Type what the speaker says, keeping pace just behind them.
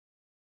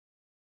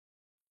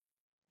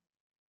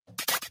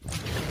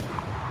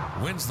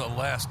When's the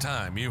last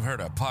time you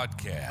heard a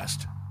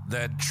podcast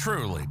that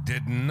truly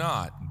did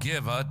not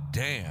give a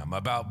damn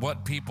about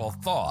what people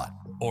thought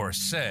or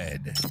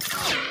said?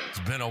 It's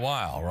been a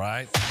while,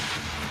 right?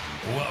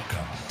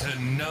 Welcome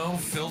to No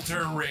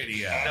Filter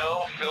Radio.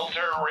 No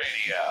Filter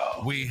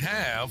Radio. We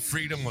have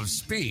freedom of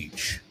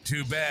speech.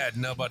 Too bad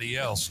nobody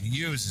else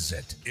uses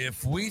it.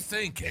 If we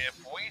think it,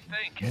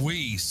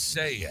 we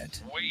say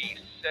it.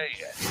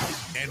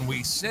 And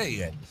we say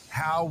it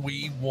how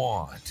we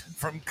want.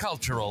 From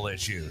cultural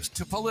issues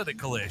to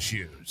political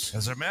issues.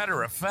 As a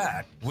matter of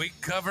fact, we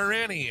cover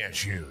any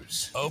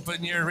issues.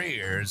 Open your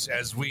ears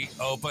as we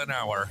open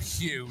our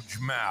huge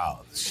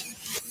mouths.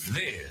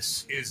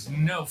 This is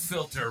No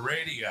Filter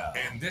Radio,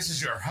 and this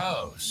is your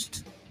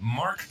host,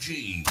 Mark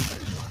G.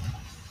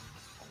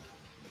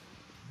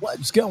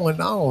 What's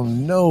going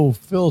on? No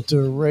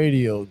Filter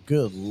Radio.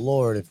 Good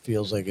Lord, it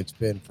feels like it's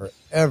been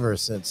forever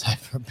since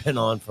I've been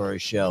on for a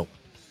show.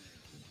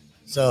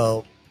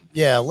 So,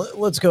 yeah,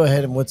 let's go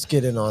ahead and let's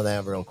get in on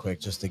that real quick,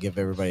 just to give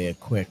everybody a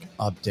quick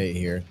update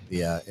here.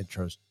 The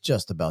intro's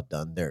just about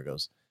done. There it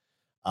goes.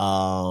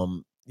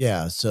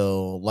 Yeah,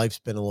 so life's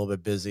been a little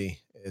bit busy.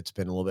 It's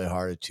been a little bit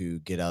harder to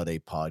get out a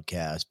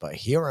podcast, but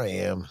here I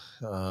am.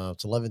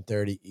 It's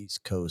 11:30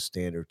 East Coast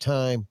Standard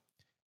Time,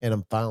 and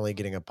I'm finally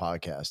getting a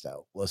podcast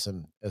out.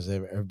 Listen, as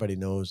everybody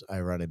knows, I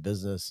run a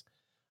business.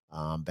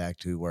 I'm back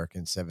to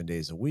working 7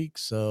 days a week,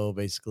 so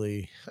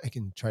basically I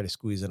can try to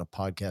squeeze in a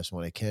podcast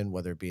when I can,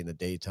 whether it be in the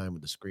daytime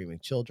with the screaming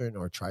children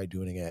or try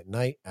doing it at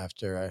night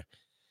after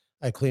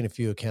I clean a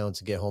few accounts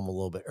and get home a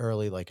little bit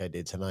early like I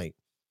did tonight.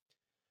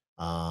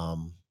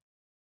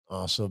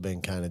 Also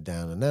been kind of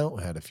down and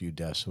out. Had a few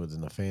deaths within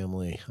the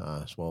family,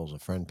 as well as a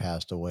friend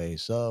passed away.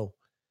 So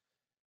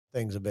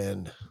things have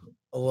been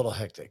a little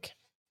hectic,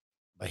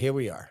 but here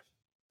we are.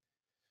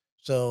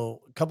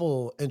 So a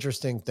couple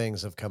interesting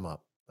things have come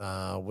up.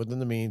 Within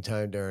the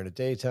meantime, during the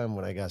daytime,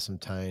 when I got some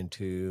time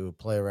to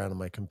play around on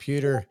my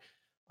computer,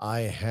 I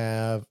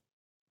have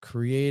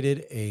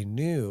created a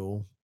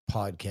new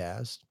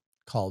podcast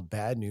called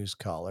Bad News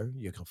Caller.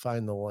 You can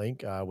find the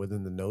link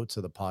within the notes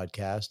of the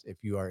podcast.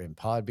 If you are in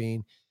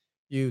Podbean,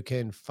 you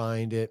can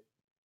find it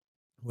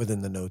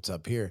within the notes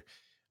up here.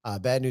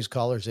 Bad News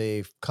Caller is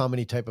a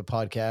comedy type of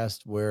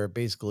podcast where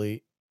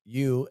basically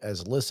you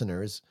as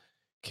listeners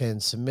can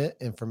submit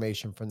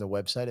information from the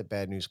website at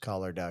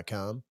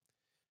badnewscaller.com.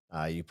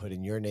 You put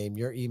in your name,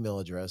 your email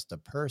address, the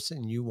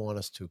person you want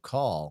us to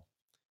call,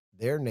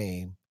 their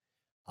name,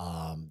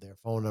 their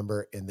phone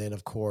number, and then,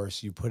 of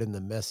course, you put in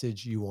the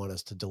message you want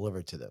us to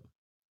deliver to them.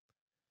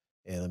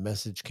 And the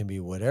message can be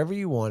whatever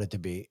you want it to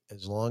be,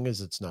 as long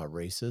as it's not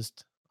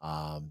racist,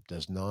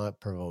 does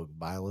not provoke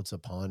violence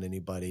upon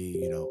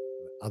anybody,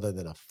 other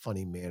than a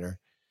funny manner.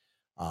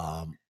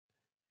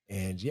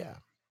 And yeah,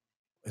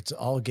 it's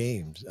all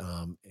games.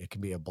 It can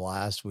be a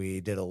blast.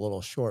 We did a little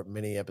short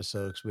mini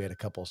episodes. We had a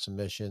couple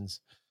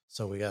submissions,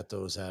 so we got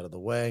those out of the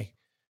way.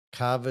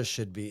 Kava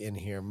should be in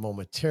here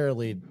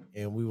momentarily,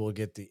 and we will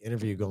get the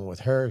interview going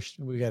with her.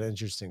 We got an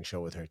interesting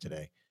show with her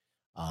today.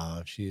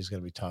 She's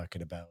going to be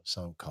talking about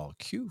something called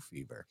Q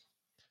fever.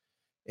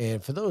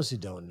 And for those who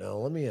don't know,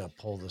 let me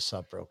pull this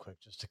up real quick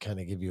just to kind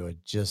of give you a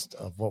gist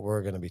of what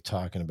we're going to be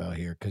talking about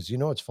here. Because you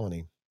know what's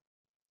funny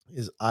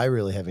is I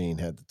really haven't even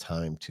had the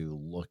time to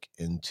look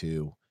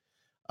into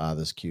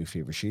this Q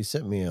fever. She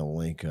sent me a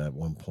link at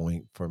one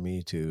point for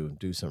me to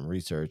do some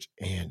research,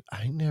 and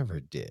I never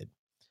did.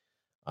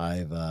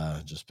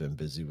 I've just been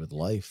busy with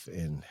life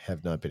and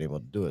have not been able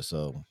to do it.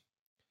 So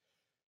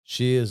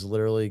she is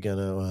literally going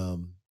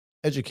to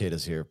educate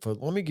us here.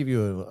 Let me give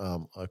you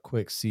a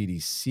quick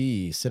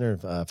CDC,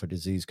 Center for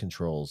Disease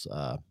Control's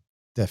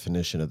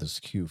definition of this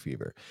Q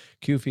fever.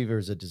 Q fever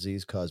is a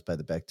disease caused by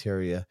the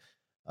bacteria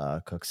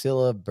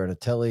Coxella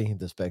bernatelli.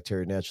 This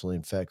bacteria naturally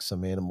infects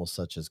some animals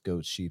such as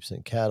goats, sheep,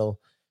 and cattle.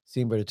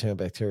 Steenbernstein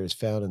bacteria is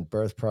found in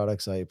birth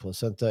products, i.e.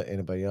 placenta,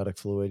 antibiotic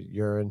fluid,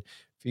 urine,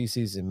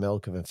 feces, and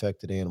milk of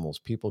infected animals.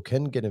 People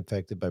can get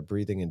infected by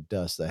breathing in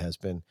dust that has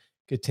been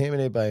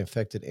contaminated by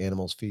infected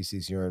animals'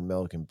 feces, urine,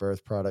 milk, and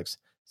birth products.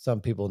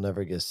 Some people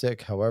never get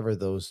sick. However,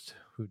 those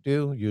who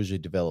do usually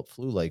develop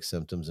flu-like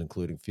symptoms,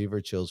 including fever,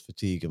 chills,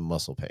 fatigue, and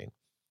muscle pain.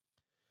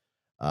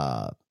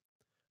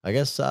 I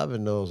guess Sava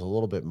knows a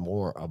little bit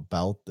more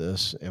about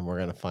this, and we're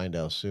going to find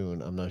out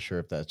soon. I'm not sure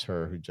if that's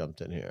her who jumped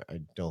in here.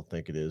 I don't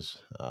think it is.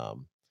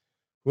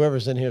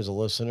 Whoever's in here is a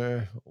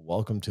listener.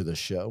 Welcome to the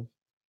show.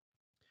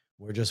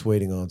 We're just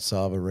waiting on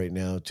Sava right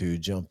now to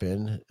jump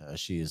in.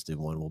 She is the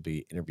one we'll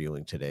be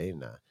interviewing today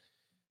and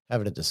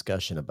having a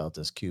discussion about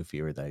this Q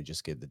fever that I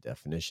just gave the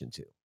definition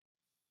to.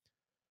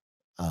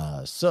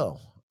 So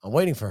I'm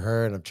waiting for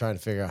her, and I'm trying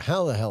to figure out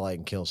how the hell I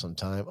can kill some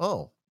time.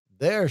 Oh,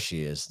 there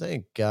she is.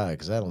 Thank God,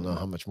 because I don't know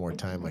how much more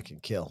time I can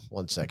kill.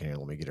 1 second here.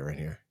 Let me get her in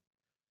here.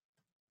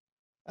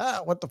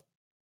 What the?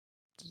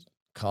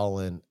 Call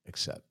in,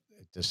 accept.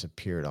 It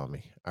disappeared on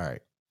me. All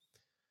right.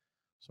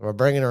 So we're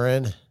bringing her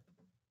in.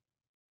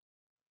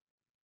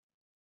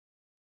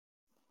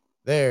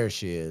 There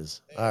she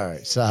is. All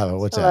right. Sava,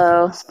 what's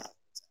happening?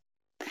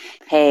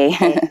 Hey,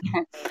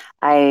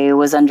 I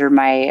was under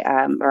my,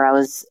 or I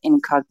was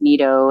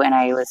incognito and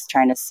I was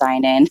trying to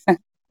sign in.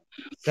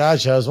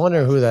 Gotcha. I was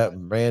wondering who that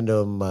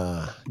random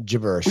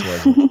gibberish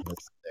was that you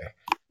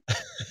were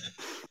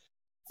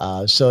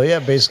there. So yeah,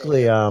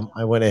 basically,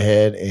 I went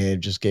ahead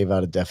and just gave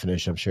out a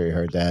definition. I'm sure you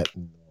heard that.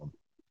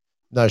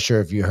 Not sure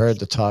if you heard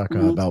the talk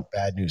Mhm. about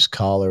Bad News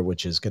Caller,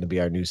 which is going to be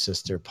our new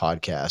sister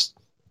podcast.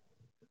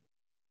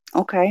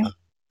 Okay. Uh,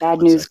 Bad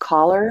one news sec.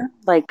 caller,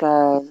 like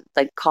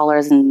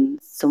callers and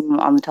someone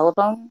on the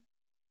telephone,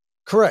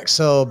 Correct.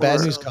 So,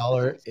 Bad or News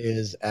Caller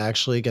is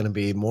actually going to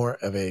be more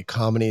of a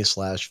comedy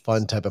slash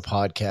fun type of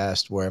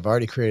podcast where I've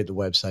already created the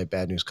website,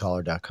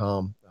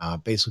 badnewscaller.com.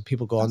 Basically,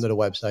 people go onto the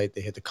website, they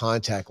hit the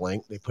contact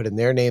link, they put in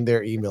their name,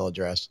 their email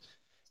address,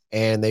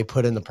 and they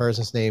put in the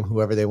person's name,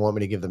 whoever they want me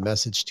to give the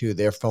message to,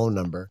 their phone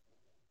number,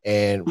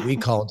 and we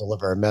call and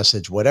deliver a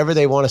message. Whatever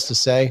they want us to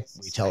say,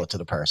 we tell it to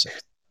the person.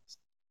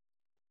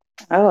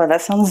 oh,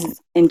 that sounds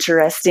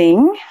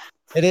interesting.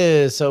 It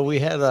is. So we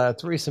had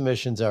three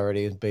submissions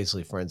already,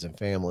 basically friends and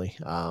family.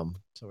 So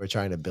we're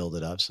trying to build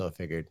it up. So I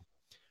figured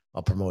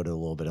I'll promote it a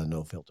little bit on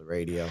No Filter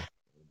Radio.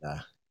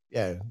 And,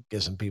 yeah,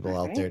 get some people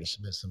All out right. there to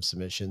submit some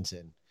submissions,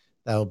 and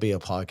that'll be a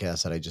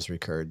podcast that I just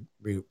record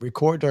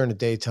during the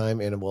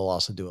daytime, and we'll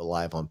also do it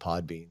live on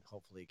Podbean.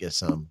 Hopefully, get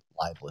some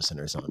live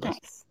listeners on this.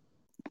 Nice.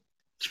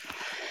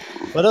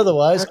 But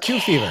otherwise, Q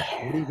Okay. Fever,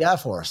 what do you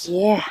got for us?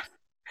 Yeah.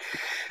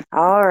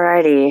 All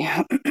righty.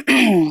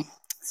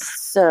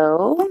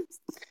 So,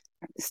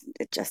 just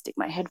adjusting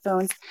my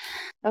headphones.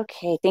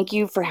 Okay. Thank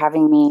you for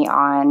having me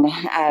on.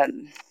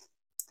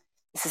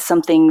 This is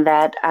something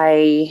that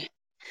I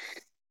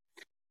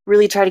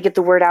really try to get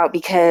the word out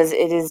because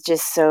it is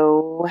just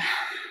so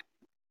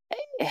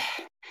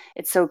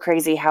it's so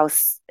crazy how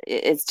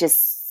it's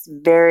just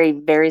very,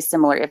 very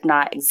similar, if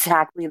not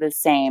exactly the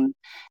same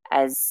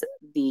as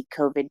the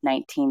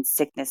COVID-19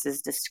 sickness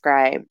is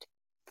described,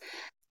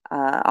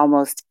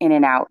 almost in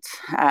and out.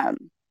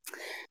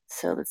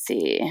 So let's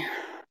see.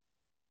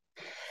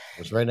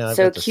 Which right now I've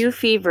So got the Q CDC.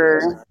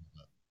 fever.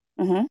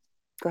 Mm-hmm.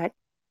 Go ahead.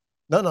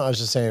 No, I was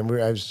just saying.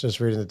 I was just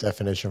reading the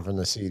definition from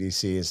the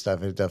CDC and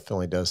stuff. It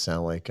definitely does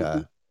sound like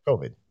Mm-hmm.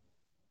 COVID.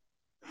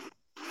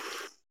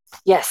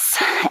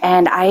 Yes,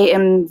 and I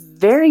am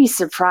very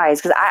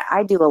surprised because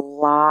I do a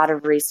lot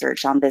of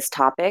research on this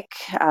topic,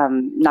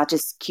 not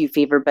just Q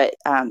fever, but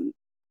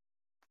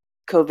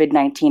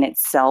COVID-19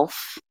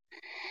 itself.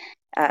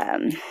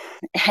 Um,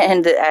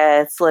 and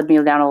it's led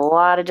me down a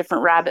lot of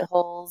different rabbit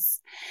holes.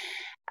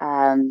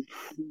 Um,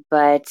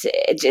 but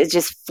it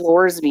just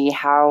floors me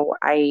how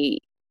I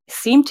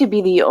seem to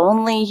be the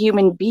only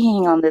human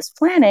being on this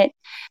planet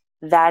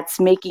that's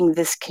making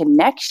this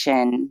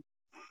connection.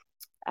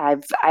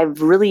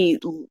 I've really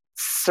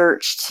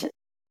searched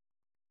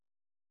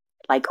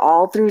like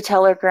all through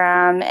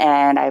Telegram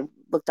and I've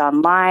looked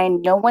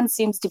online. No one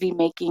seems to be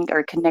making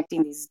or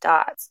connecting these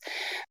dots.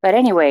 But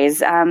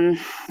anyways,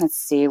 let's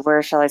see,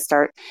 where shall I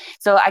start?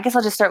 So I guess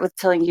I'll just start with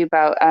telling you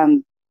about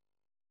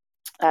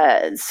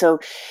so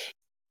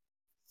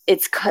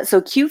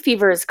Q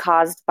fever is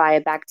caused by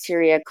a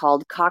bacteria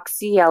called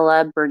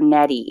Coxiella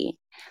burnetii,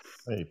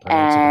 Hey, you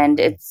pronounce it better and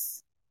than me.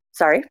 it's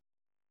sorry.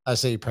 I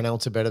say you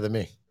pronounce it better than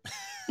me.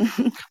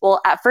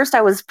 Well, at first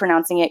I was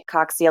pronouncing it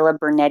Coxiella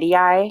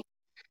burnetii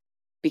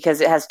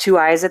because it has two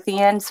I's at the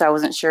end, so I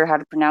wasn't sure how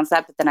to pronounce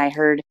that. But then I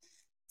heard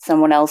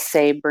someone else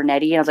say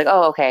Burnetti, and I was like,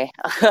 oh, okay,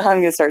 I'm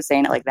gonna start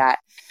saying it like that.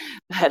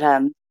 But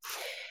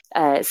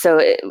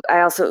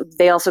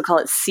they also call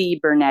it C.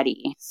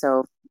 Burnetti,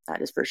 so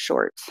that is for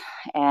short.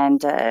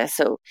 And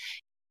so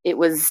it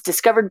was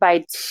discovered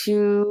by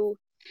two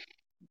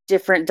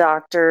different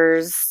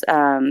doctors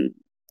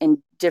in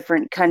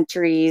different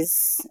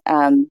countries.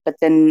 But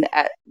then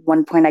at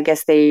one point, I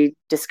guess they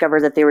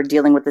discovered that they were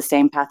dealing with the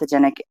same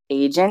pathogenic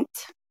agent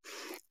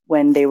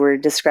when they were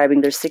describing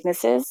their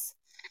sicknesses.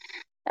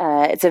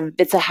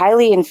 It's a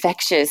highly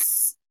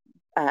infectious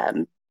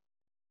um,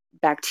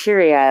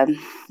 bacteria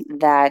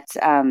that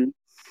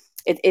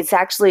it's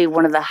actually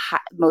one of the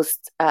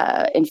most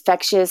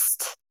infectious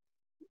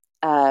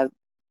uh,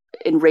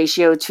 in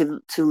ratio to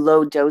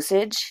low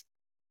dosage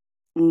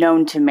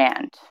known to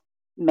man.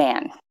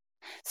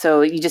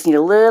 So you just need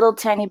a little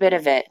tiny bit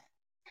of it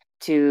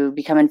to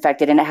become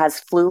infected, and it has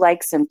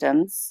flu-like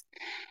symptoms.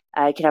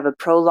 It can have a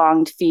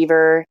prolonged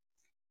fever,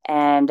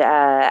 and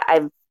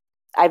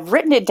I've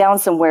written it down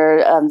somewhere,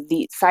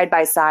 the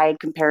side-by-side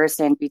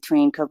comparison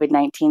between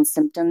COVID-19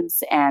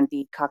 symptoms and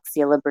the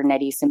Coxiella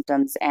burnetii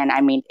symptoms. And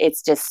I mean,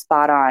 it's just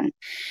spot on.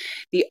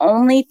 The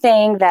only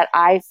thing that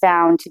I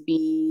found to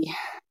be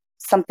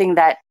something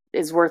that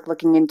is worth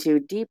looking into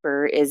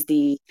deeper is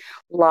the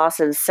loss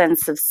of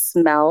sense of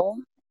smell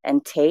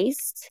and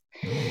taste.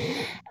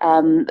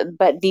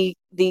 But the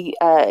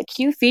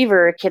Q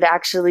fever could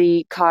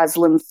actually cause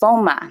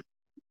lymphoma,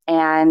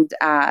 and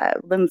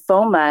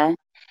lymphoma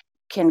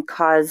can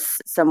cause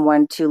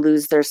someone to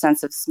lose their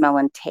sense of smell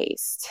and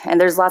taste. And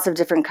there's lots of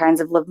different kinds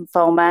of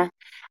lymphoma.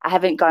 I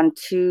haven't gone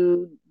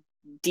too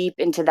deep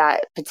into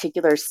that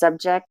particular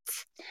subject,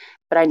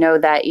 but I know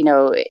that,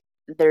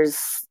 there's,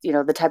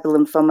 the type of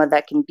lymphoma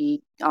that can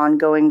be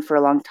ongoing for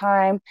a long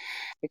time.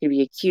 There can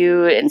be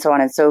acute and so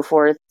on and so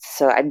forth.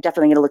 So I'm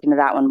definitely going to look into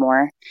that one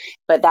more.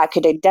 But that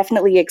could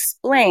definitely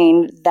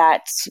explain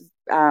that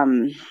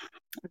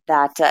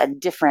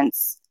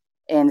difference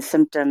in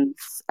symptoms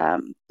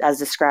as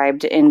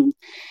described in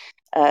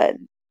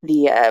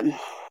the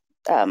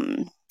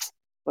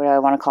what do I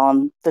want to call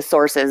them? The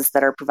sources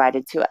that are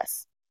provided to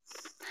us.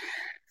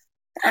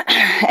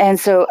 And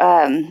so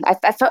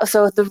I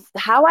felt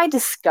how I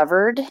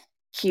discovered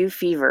Q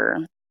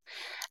fever.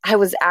 I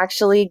was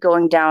actually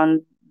going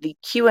down the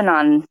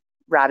QAnon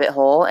rabbit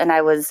hole, and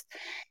I was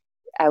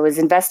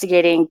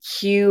investigating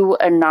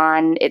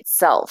QAnon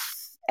itself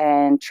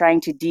and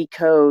trying to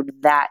decode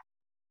that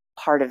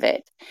part of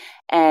it.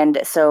 And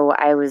so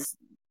I was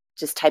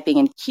just typing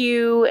in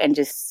Q and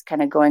just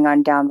kind of going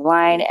on down the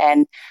line,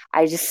 and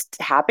I just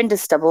happened to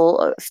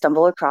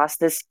stumble across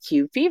this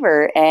Q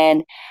fever.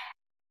 And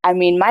I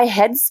mean, my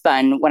head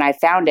spun when I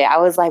found it. I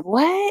was like,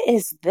 what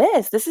is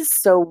this? This is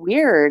so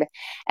weird.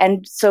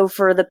 And so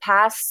for the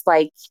past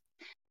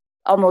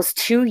almost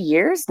 2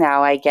 years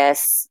now, I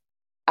guess,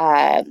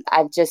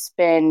 I've just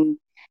been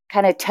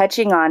kind of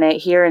touching on it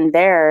here and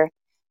there.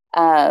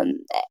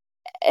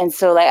 And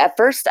so at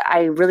first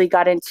I really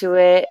got into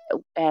it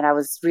and I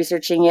was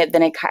researching it.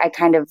 Then I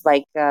kind of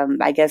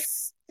I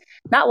guess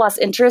not lost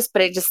interest,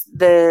 but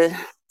the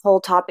whole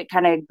topic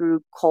kind of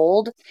grew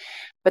cold.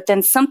 But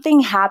then something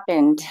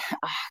happened.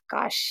 Oh,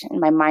 gosh, and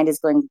my mind is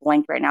going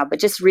blank right now.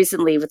 But just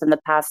recently, within the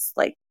past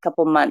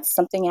couple months,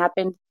 something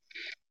happened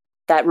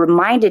that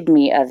reminded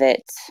me of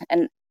it.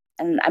 And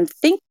I'm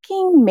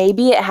thinking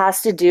maybe it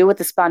has to do with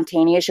the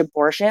spontaneous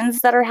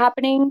abortions that are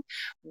happening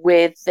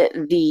with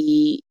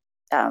the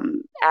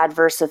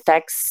adverse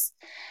effects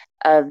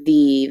of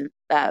the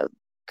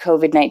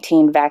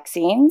COVID-19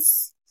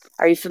 vaccines.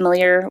 Are you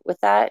familiar with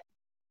that?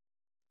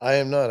 I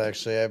am not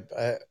actually.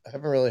 I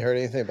haven't really heard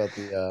anything about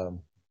the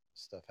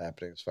stuff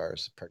happening as far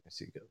as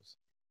pregnancy goes.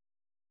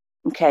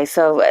 Okay,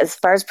 so as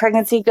far as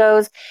pregnancy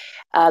goes,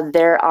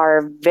 there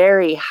are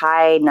very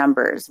high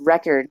numbers,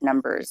 record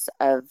numbers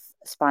of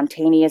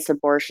spontaneous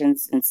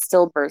abortions and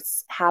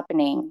stillbirths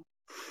happening.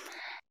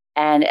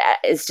 And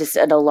it's just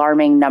an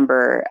alarming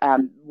number,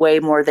 way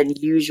more than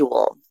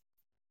usual.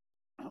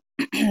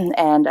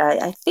 And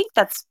I think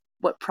that's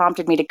what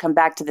prompted me to come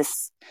back to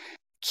this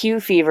Q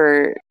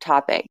fever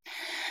topic.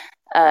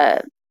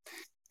 And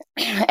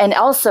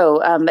also,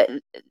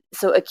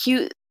 so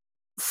acute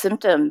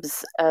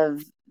symptoms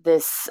of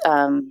this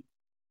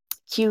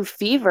Q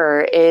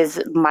fever is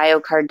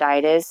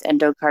myocarditis,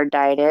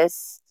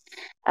 endocarditis,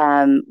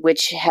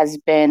 which has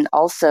been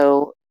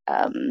also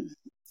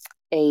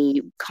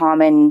a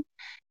commonly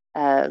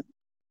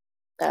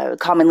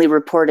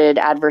reported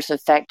adverse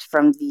effect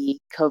from the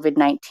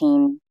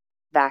COVID-19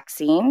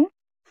 vaccine.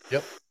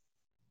 Yep.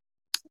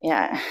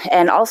 Yeah.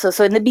 And also,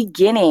 so in the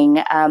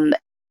beginning,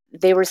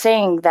 they were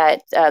saying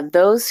that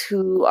those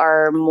who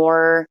are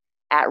more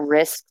at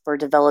risk for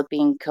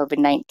developing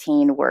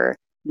COVID-19 were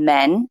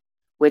men,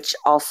 which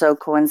also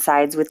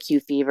coincides with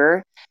Q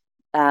fever.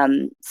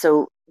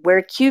 So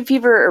where Q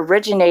fever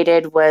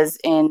originated was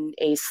in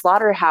a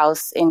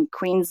slaughterhouse in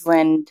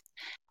Queensland,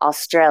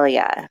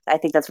 Australia. I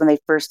think that's when they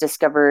first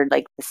discovered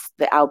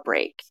the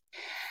outbreak.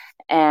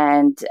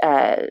 And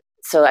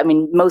so, I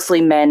mean, mostly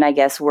men, I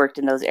guess, worked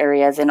in those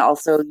areas. And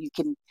also you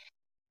can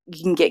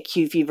get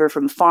Q fever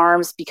from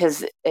farms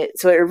because it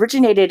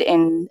originated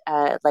in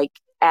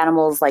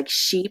animals like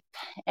sheep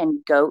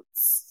and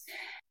goats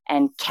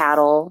and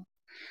cattle.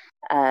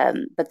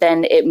 But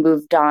then it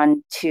moved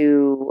on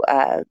to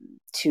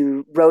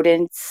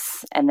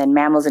rodents and then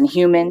mammals and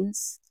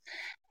humans.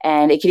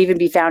 And it could even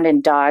be found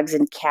in dogs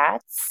and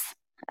cats.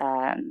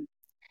 And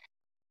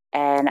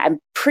I'm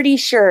pretty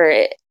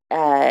sure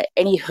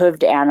any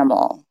hooved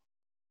animal.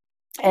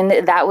 And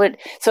that would,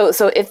 so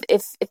if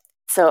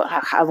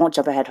I won't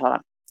jump ahead. Hold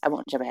on. I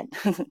won't jump ahead.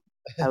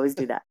 I always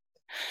do that.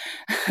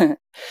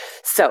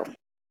 So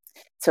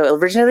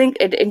originally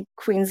in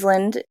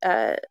Queensland,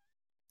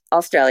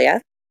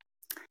 Australia.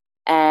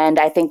 And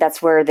I think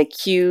that's where the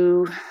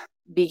Q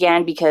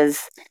began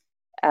because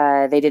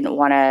they didn't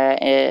want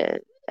to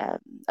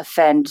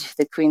offend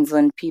the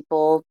Queensland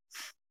people.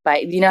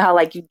 But you know how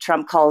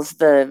Trump calls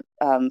the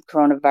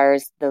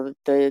coronavirus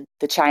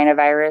the China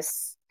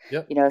virus?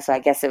 Yep. So I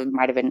guess it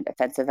might have been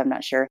offensive. I'm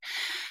not sure.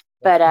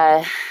 But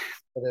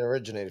it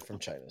originated from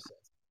China. So.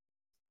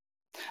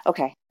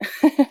 Okay.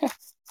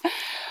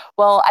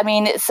 Well, I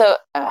mean, so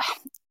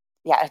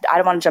yeah, I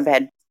don't want to jump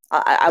ahead.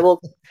 I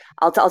will.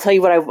 I'll tell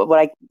you what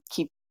I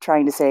keep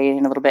trying to say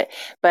in a little bit.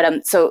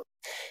 But so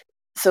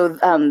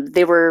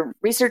they were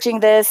researching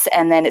this,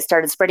 and then it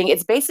started spreading.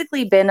 It's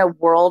basically been a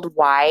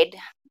worldwide.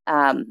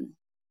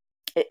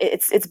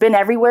 It's been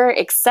everywhere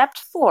except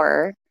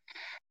for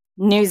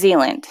New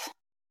Zealand.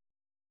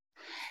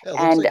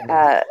 Yeah, and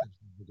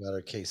got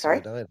a case of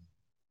it either.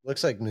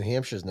 Looks like New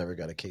Hampshire's never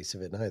got a case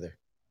of it either.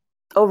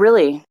 Oh,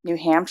 really? New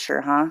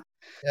Hampshire, huh?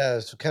 Yeah,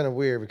 it's kind of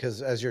weird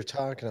because as you're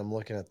talking, I'm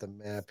looking at the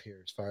map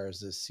here as far as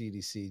the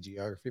CDC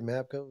geography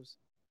map goes.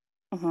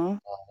 Mm-hmm.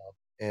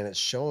 and it's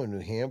showing New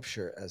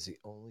Hampshire as the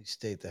only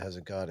state that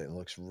hasn't got it. It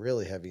looks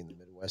really heavy in the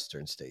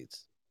Midwestern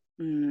states.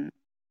 Mm.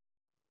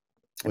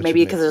 Which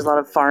Maybe because there's a lot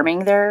of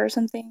farming there or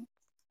something.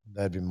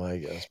 That'd be my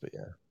guess, but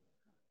yeah.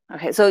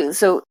 Okay, so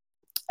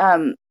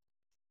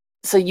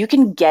you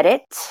can get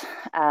it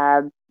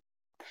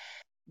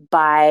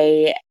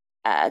by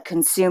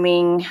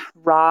consuming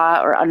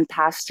raw or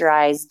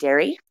unpasteurized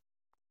dairy.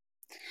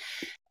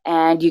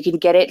 And you can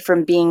get it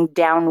from being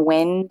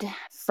downwind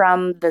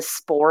from the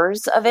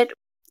spores of it.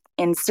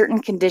 In certain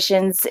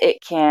conditions,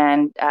 it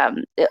can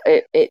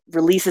it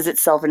releases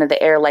itself into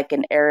the air like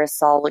an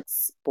aerosolic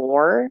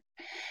spore,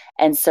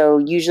 and so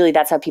usually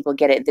that's how people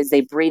get it. Is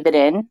they breathe it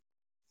in,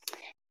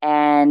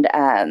 and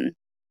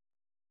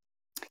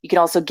you can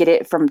also get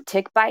it from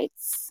tick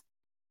bites.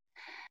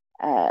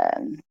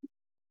 Let's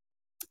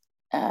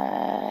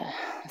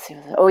see.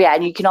 Oh yeah,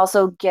 and you can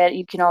also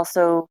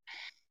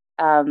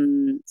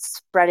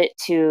spread it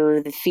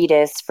to the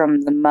fetus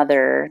from the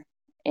mother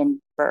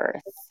in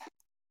birth.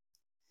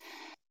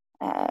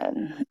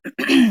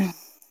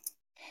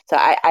 So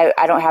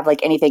I don't have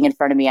like anything in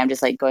front of me. I'm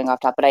just like going off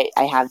top, but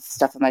I have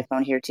stuff on my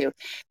phone here too.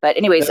 But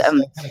anyways, I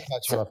kind of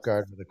caught you off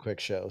guard with the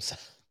quick shows.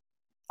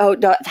 Oh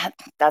no,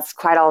 that's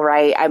quite all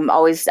right. I'm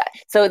always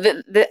so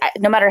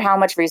no matter how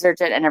much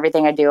research and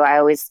everything I do, I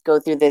always go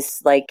through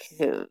this like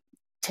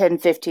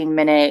 10-15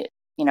 minute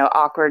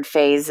awkward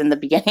phase in the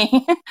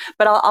beginning,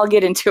 but I'll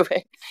get into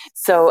it.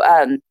 So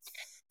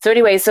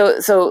anyway, so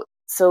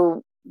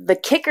the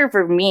kicker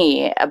for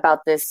me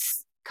about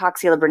this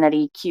Coxiella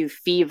burnetii Q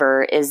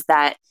fever is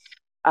that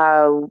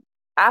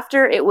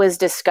after it was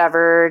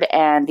discovered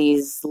and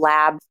these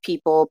lab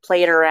people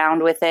played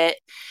around with it,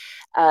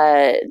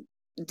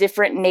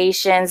 different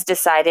nations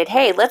decided,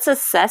 hey, let's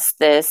assess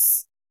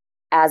this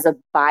as a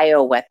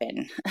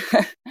bioweapon.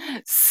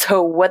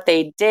 So what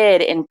they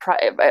did in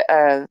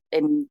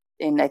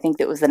I think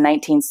it was the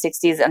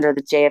 1960s under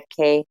the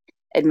JFK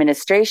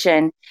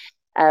administration,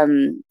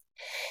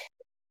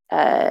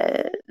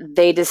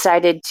 they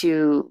decided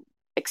to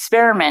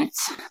experiment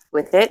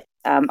with it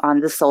on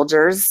the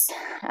soldiers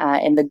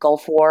in the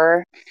Gulf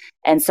War,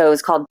 and so it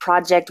was called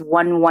Project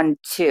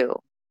 112.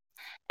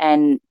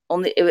 And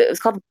it was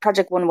called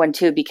Project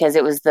 112 because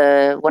it was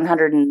the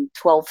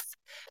 112th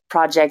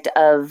project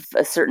of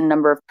a certain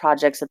number of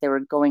projects that they were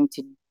going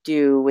to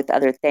do with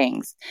other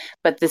things.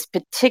 But this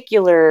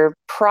particular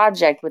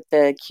project with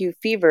the Q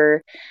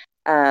fever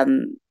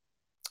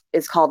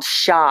is called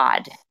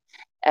SHOD,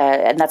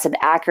 and that's an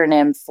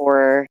acronym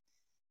for.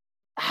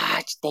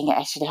 Dang it!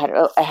 I should have had it.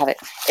 Oh, I have it.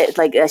 It's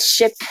like a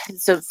ship.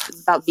 So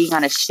it's about being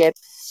on a ship.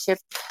 Ship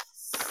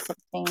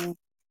something.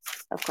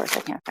 Of course,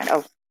 I can't find.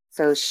 Oh,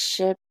 so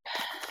ship.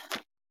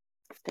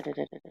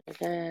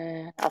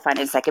 I'll find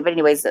it in a second. But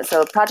anyways,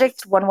 so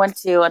Project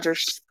 112 under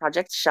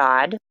Project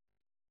SHOD.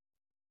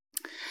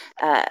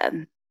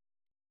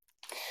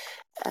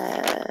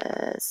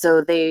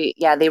 So they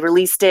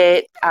released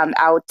it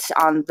out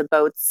on the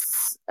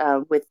boats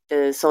with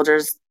the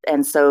soldiers,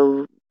 and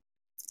so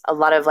a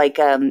lot of like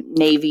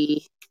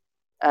Navy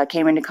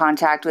came into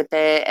contact with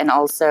it, and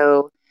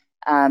also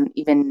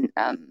even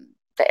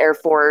the Air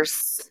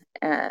Force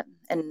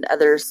and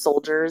other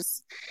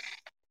soldiers.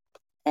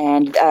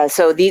 And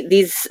so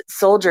these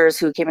soldiers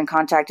who came in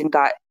contact and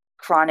got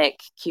chronic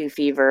Q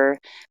fever,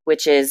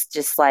 which is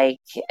just like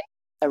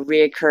a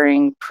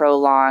reoccurring,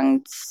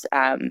 prolonged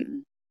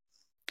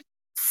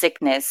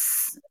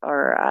sickness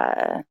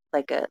or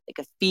like a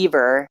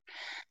fever,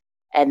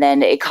 and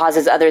then it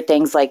causes other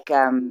things like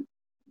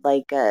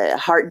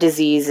heart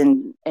disease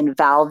and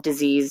valve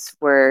disease,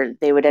 where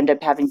they would end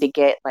up having to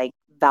get like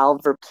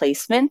valve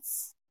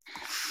replacements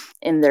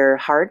in their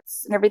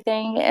hearts and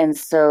everything. And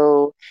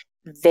so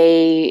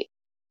they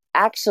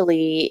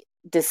actually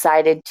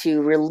decided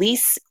to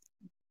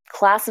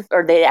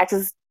they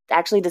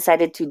actually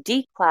decided to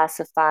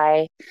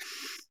declassify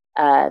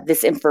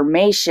this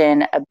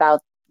information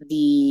about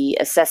the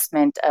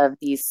assessment of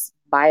these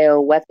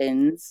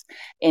bioweapons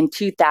in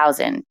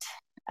 2000,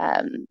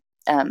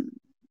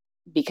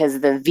 because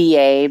the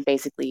VA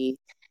basically,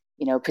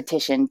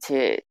 petitioned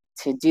to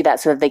do that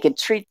so that they could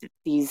treat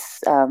these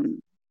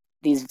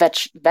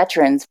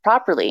veterans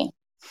properly.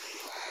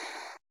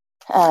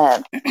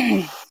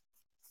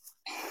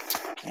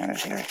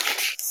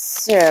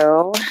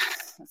 So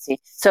let's see.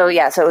 So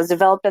it was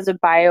developed as a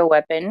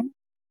bioweapon,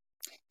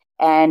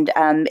 and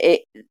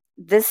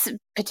this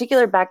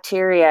particular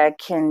bacteria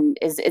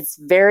it's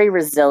very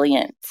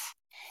resilient,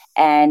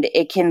 and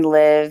it can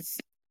live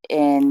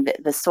in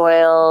the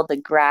soil, the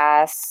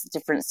grass,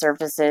 different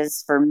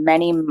surfaces for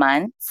many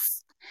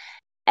months,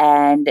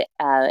 and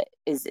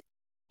is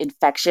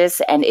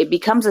infectious, and it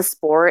becomes a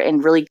spore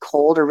in really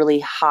cold or really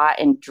hot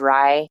and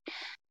dry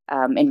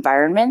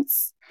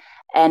environments.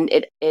 And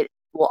it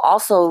will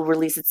also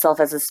release itself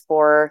as a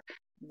spore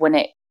when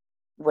it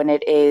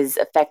is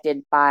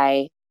affected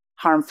by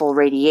harmful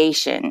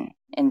radiation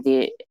in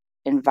the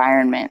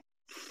environment.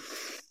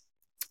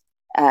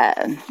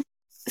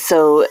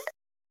 So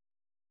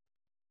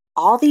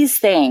all these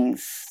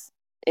things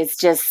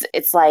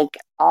it's like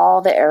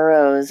all the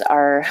arrows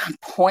are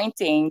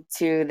pointing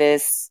to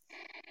this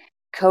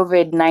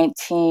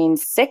COVID-19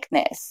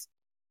 sickness.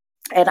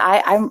 And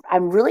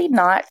I'm really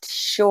not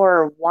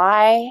sure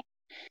why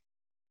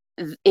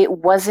it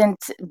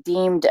wasn't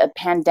deemed a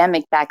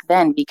pandemic back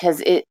then,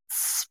 because it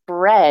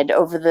spread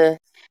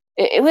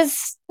it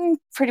was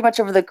pretty much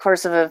over the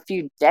course of a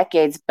few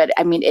decades, but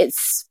I mean, it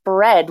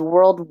spread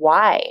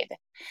worldwide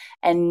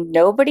and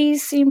nobody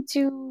seemed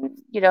to,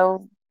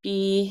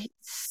 be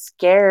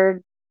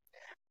scared,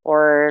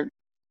 or,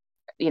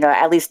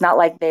 at least not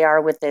like they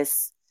are with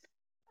this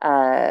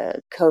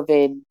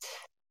COVID-19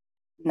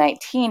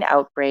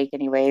 outbreak,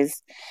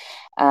 anyways.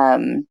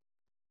 Um,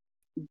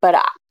 but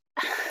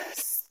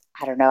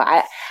I don't know.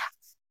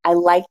 I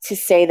like to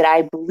say that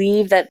I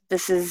believe that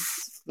this is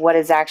what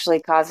is actually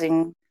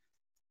causing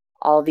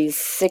all these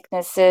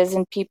sicknesses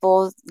in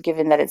people,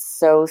 given that it's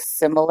so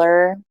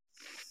similar.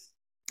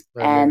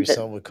 Or maybe And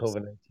something with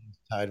COVID-19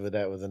 tied with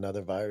that with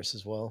another virus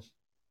as well.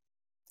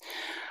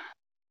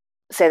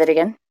 say that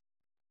again.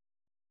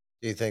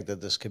 Do you think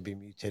that this could be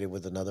mutated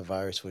with another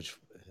virus, which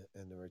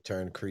in the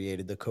return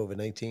created the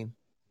COVID-19?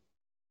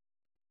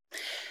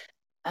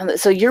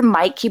 So your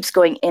mic keeps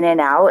going in and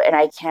out, and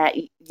I can't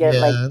get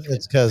like. Yeah,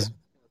 it's because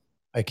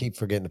I keep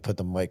forgetting to put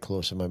the mic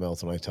close to my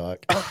mouth when I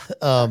talk.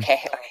 Okay.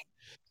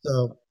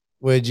 So,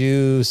 would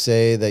you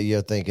say that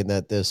you're thinking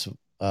that this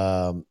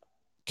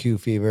Q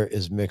fever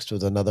is mixed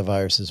with another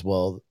virus as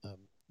well,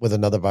 with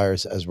another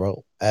virus as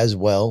well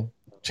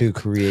to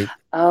create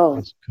Oh,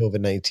 this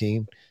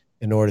COVID-19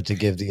 in order to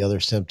give the other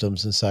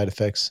symptoms and side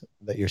effects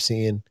that you're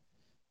seeing,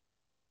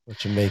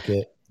 which would make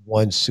it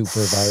one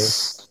super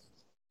virus?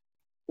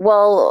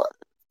 well,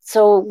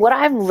 so what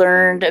I've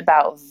learned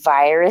about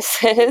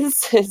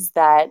viruses is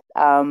that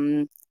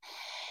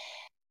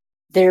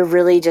they're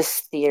really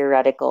just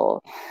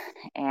theoretical,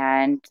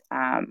 and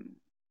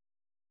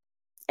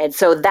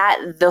so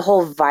that the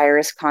whole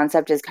virus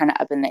concept is kind of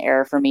up in the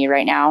air for me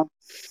right now.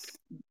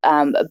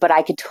 But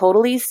I could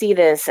totally see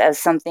this as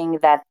something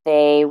that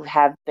they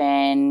have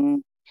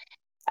been,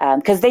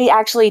 because they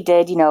actually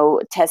did,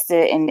 test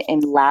it in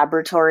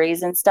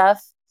laboratories and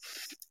stuff,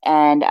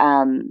 and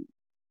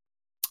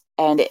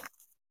and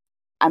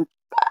I'm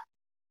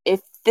if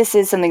this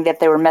is something that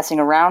they were messing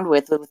around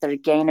with their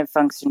gain of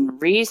function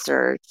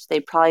research,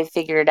 they probably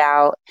figured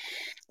out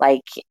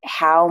like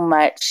how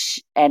much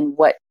and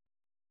what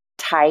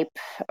type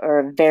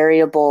or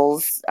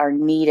variables are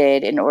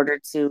needed in order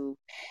to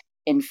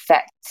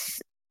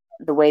infect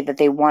the way that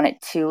they want it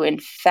to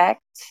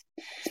infect.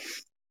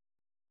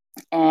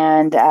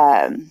 And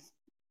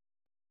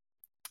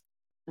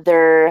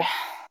there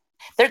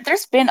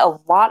there's been a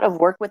lot of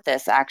work with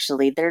this,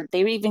 actually.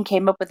 They even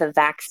came up with a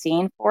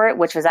vaccine for it,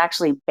 which was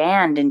actually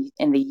banned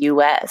in the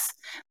US,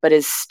 but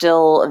is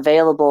still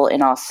available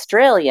in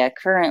Australia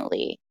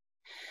currently.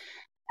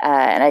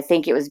 And I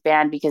think it was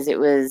banned because it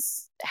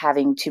was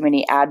having too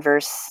many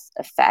adverse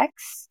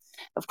effects.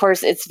 Of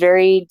course, it's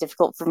very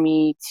difficult for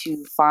me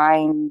to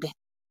find.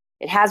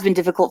 It has been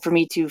difficult for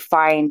me to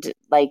find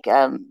like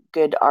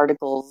good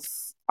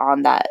articles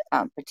on that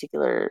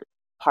particular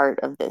part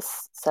of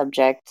this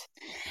subject.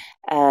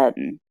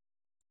 Um,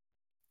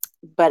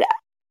 but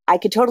I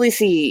could totally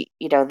see,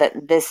 that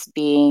this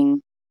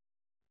being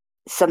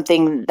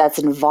something that's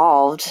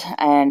involved,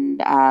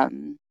 and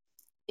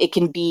it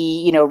can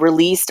be,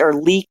 released or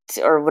leaked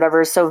or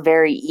whatever so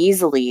very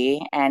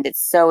easily, and it's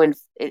so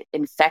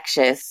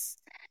infectious,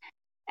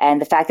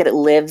 and the fact that it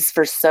lives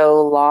for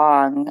so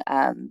long,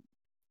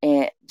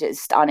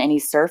 just on any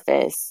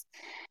surface,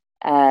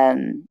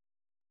 um,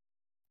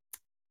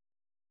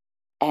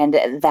 and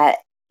that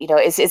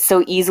it's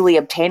so easily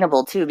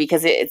obtainable too,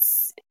 because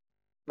it's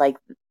like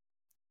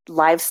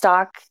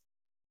livestock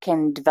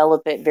can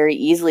develop it very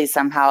easily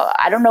somehow.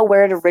 I don't know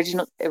where it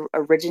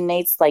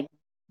originates, like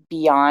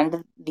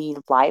beyond the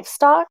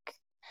livestock.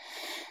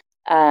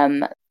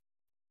 Um,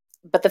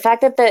 but the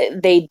fact that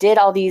they did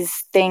all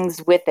these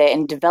things with it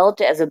and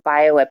developed it as a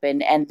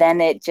bioweapon, and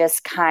then it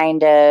just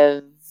kind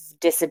of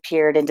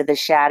disappeared into the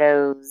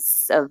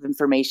shadows of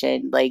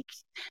information. Like,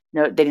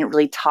 no, they didn't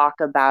really talk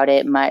about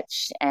it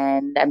much,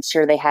 and I'm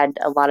sure they had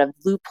a lot of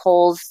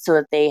loopholes so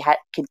that they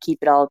could keep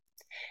it all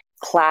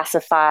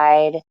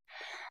classified.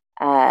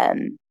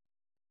 Um,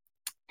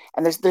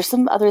 and there's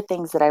some other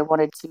things that I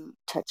wanted to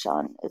touch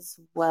on as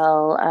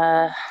well.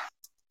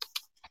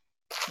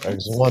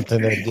 There's one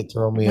thing that did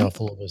throw me off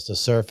a little bit is the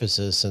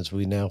surfaces, since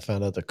we now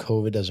found out that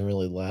COVID doesn't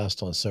really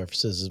last on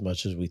surfaces as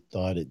much as we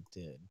thought it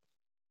did.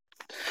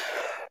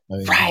 I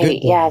mean, the Right, good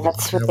yeah, thing is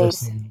that's what now we're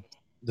seeing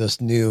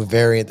this new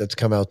variant that's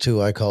come out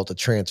too. I call it the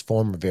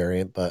Transformer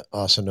variant, but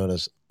also known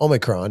as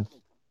Omicron.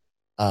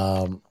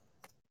 Um,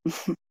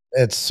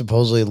 it's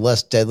supposedly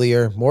less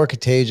deadlier, more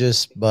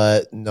contagious,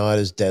 but not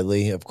as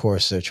deadly. Of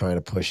course, they're trying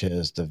to push it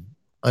as the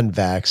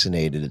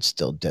unvaccinated. It's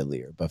still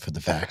deadlier, but for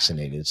the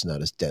vaccinated, it's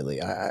not as deadly.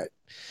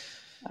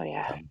 Oh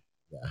yeah.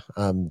 Yeah,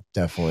 I'm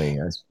definitely.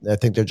 I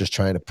think they're just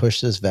trying to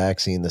push this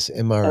vaccine, this Oh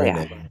yeah.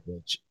 mRNA,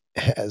 which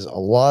has a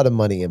lot of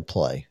money in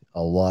play.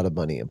 A lot of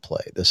money in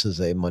play. This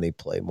is a money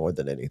play more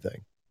than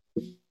anything.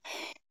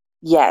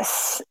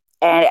 Yes,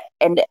 and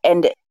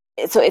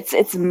so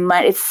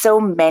it's so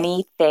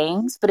many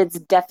things, but it's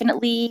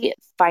definitely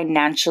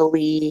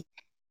financially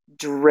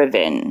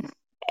driven.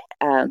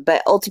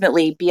 But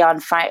ultimately,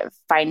 beyond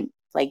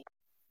like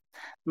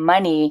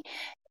money,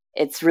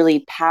 it's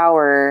really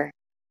power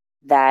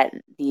that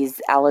these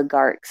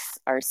oligarchs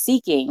are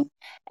seeking,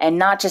 and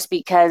not just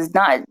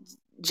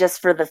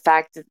for the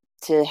fact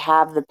to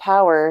have the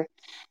power,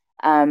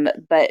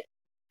 but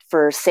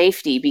for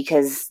safety,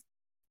 because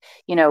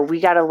we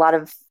got a lot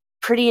of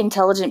pretty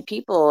intelligent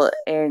people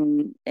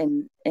in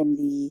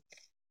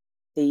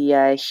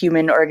the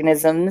human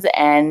organisms,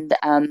 and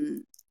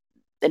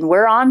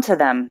we're on to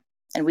them,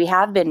 and we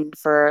have been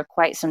for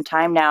quite some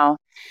time now.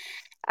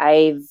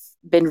 I've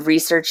been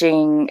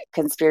researching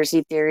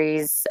conspiracy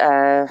theories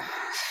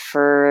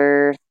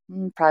for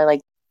probably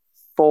like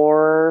 4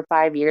 or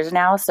 5 years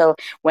now. So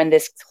when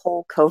this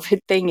whole COVID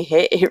thing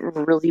hit, it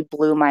really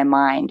blew my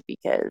mind,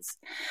 because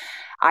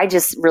I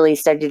just really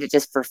studied it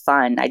just for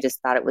fun. I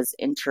just thought it was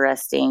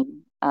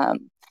interesting.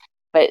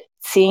 But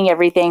seeing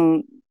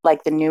everything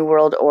like the New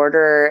World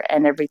Order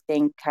and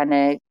everything kind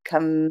of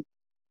come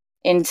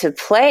into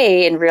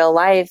play in real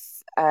life,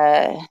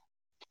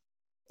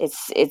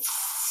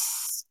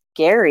 it's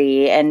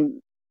scary,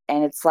 and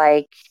it's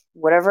like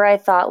whatever I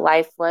thought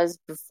life was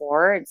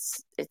before,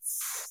 it's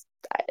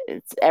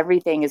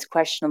everything is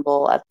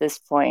questionable at this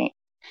point,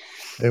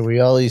 Hey, we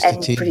all used to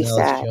and tease pretty Alex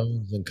sad.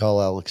 Jones and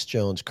call Alex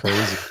Jones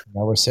crazy.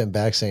 Now we're sitting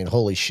back saying,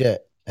 "Holy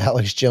shit,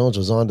 Alex Jones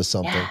was onto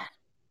something." Yeah,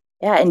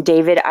 yeah, and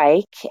David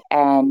Icke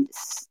and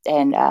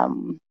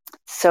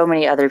so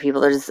many other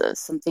people. There's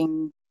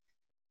something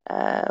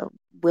uh,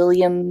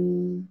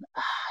 William. Dang,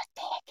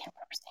 I can't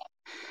remember his name.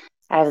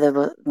 I have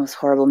the most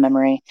horrible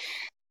memory,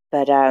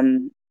 but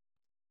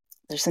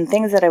there's some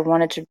things that I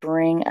wanted to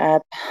bring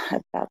up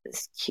about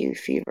this Q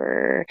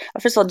fever.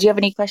 First of all, do you have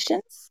any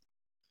questions?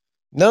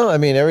 No, I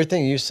mean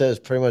everything you said is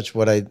pretty much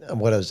what I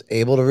was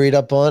able to read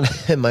up on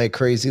in my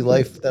crazy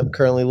life that I'm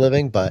currently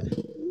living. But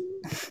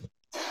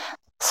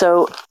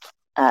So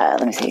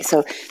let me see.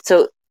 So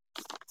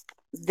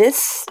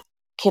this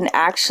can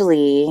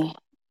actually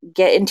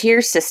get into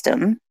your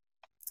system,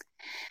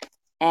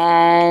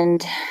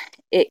 and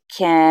it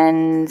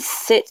can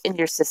sit in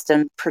your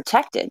system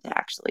protected,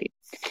 actually,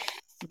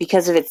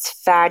 because of its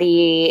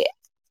fatty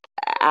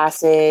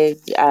acid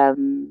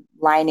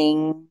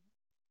lining,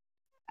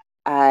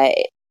 uh,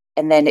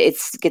 and then it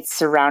gets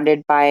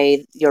surrounded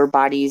by your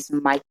body's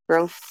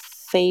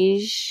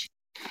microphage.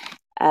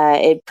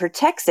 It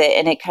protects it,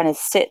 and it kind of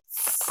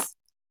sits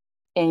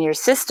in your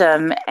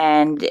system,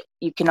 and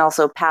you can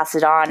also pass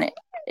it on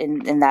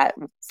in that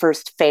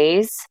first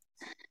phase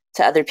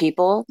to other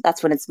people.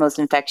 That's when it's most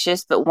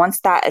infectious. But once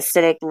that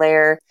acidic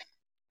layer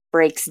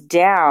breaks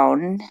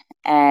down,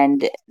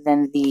 and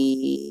then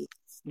the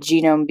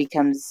genome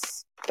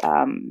becomes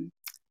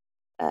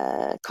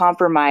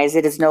compromised,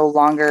 it is no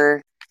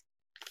longer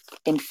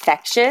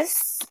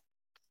infectious,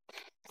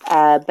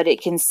 but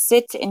it can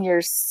sit in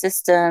your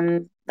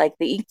system. Like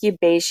the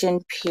incubation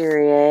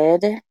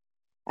period,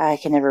 I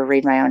can never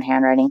read my own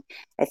handwriting.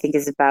 I think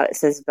it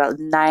says about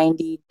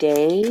 90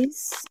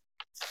 days.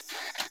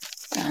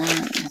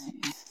 Um,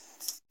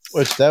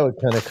 which that would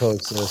kind of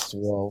coexist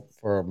well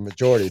for a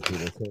majority of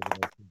people.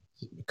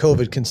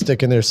 COVID can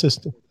stick in their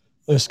system.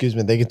 Excuse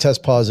me. They can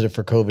test positive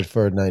for COVID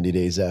for 90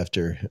 days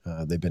after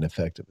they've been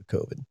affected with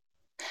COVID.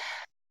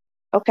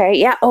 okay,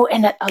 yeah. Oh,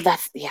 and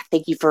that's yeah.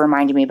 Thank you for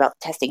reminding me about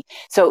the testing.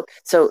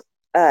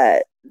 Uh,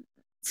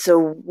 so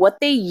what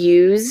they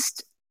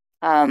used,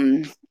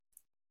 um,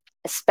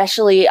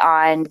 especially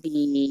on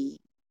the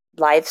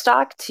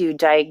livestock to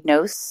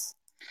diagnose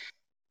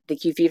the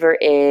Q fever,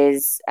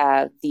 is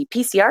the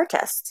PCR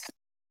test,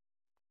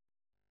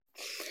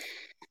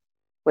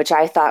 which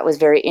I thought was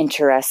very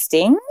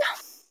interesting.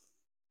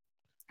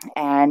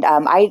 And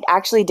I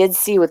actually did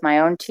see with my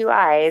own two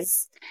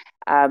eyes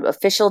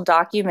official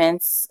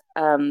documents,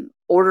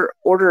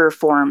 order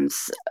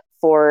forms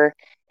for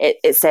it.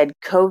 It said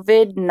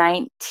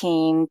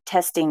COVID-19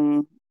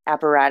 testing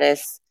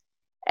apparatus,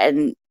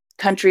 and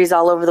countries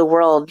all over the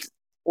world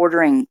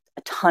ordering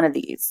a ton of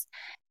these.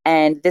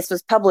 And this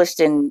was published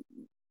in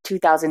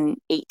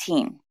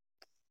 2018.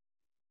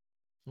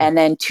 And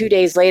then 2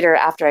 days later,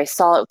 after I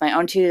saw it with my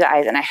own two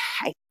eyes, and I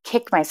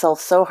kicked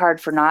myself so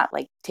hard for not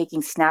like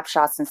taking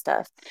snapshots and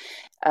stuff.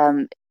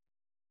 Um,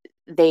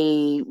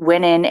 they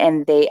went in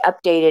and they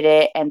updated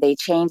it, and they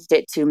changed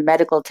it to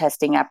medical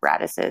testing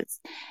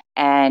apparatuses.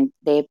 And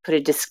they put a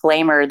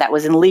disclaimer that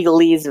was in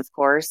legalese, of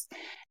course,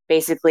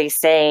 basically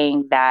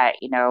saying that,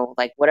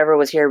 like whatever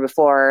was here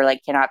before,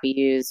 like cannot be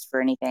used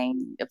for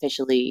anything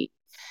officially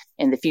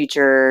in the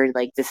future.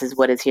 Like this is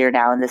what is here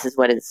now, and this is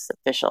what is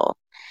official.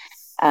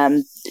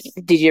 Um,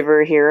 did you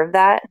ever hear of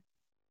that?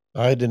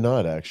 I did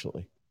not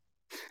actually.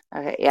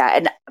 Okay, yeah,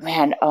 and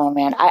man, oh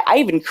man, I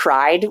even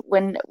cried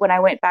when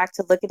I went back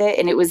to look at it,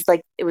 and it was the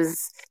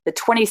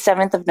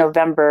 27th of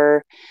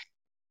November,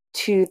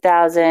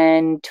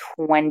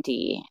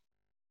 2020, I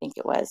think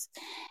it was,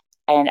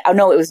 and oh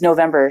no, it was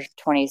November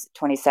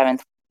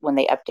 27th when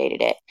they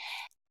updated it,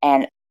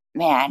 And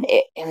man,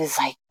 it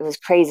was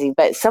crazy.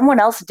 But someone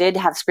else did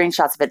have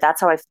screenshots of it.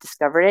 That's how I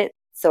discovered it.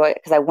 So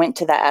because I went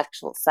to that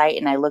actual site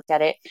and I looked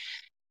at it,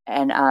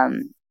 and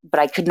but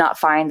I could not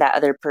find that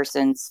other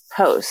person's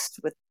post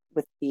with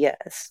the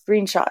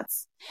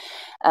screenshots.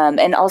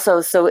 And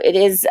also, so it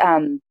is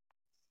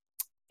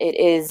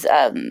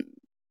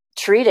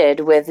treated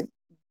with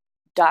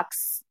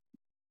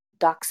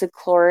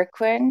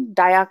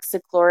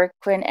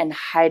dioxychloroquine, and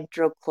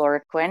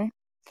hydrochloroquine.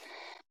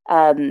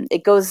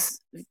 It goes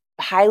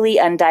highly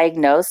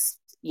undiagnosed,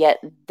 yet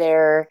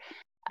there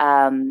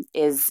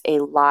is a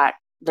lot.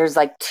 There's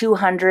like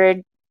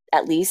 200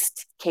 at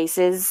least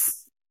cases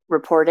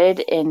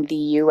reported in the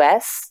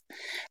US,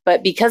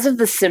 but because of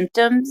the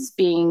symptoms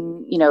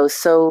being,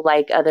 so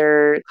like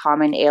other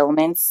common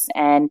ailments,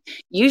 and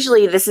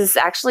usually this is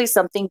actually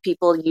something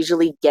people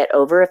usually get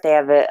over if they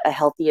have a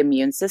healthy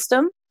immune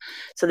system.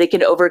 So they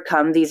can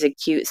overcome these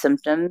acute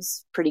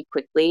symptoms pretty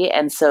quickly.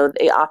 And so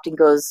it often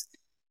goes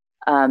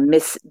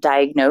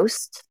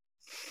misdiagnosed.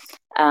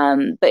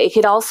 But it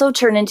could also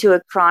turn into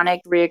a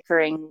chronic,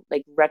 reoccurring,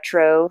 like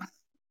retro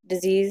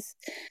disease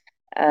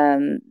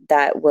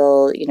that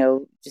will,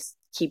 just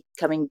keep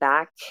coming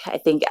back. I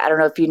don't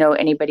know if you know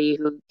anybody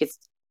who gets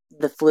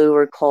the flu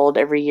or cold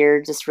every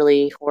year just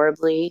really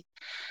horribly.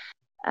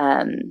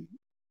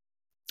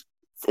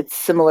 It's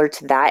similar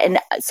to that. And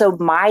so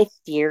my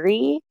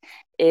theory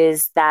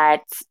is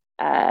that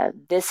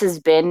this has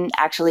been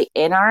actually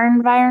in our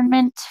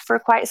environment for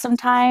quite some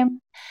time.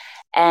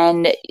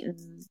 And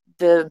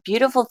the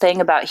beautiful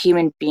thing about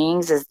human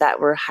beings is that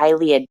we're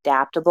highly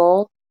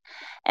adaptable.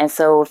 And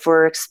so if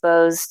we're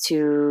exposed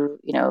to,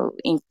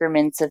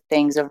 increments of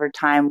things over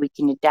time, we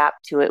can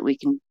adapt to it. We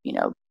can,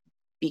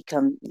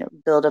 become,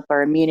 build up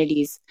our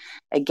immunities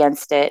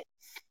against it.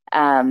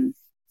 And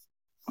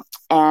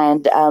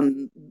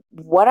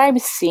what I'm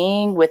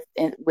seeing with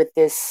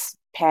this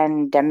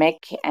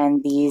pandemic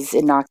and these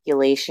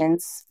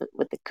inoculations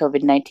with the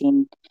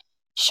COVID-19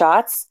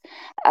 shots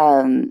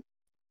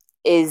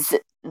is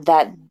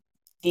that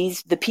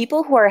the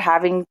people who are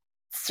having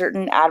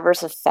certain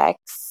adverse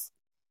effects,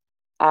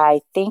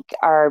 I think,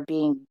 are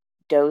being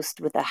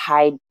dosed with a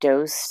high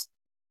dose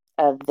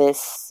of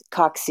this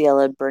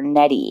Coxiella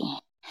burnetii.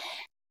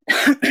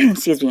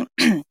 Excuse me.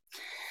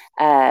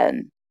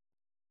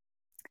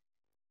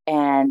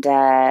 And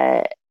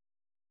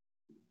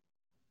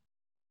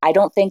I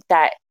don't think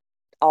that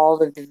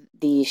all of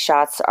the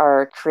shots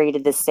are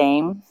created the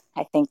same.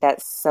 I think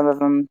that some of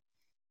them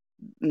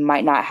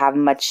might not have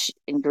much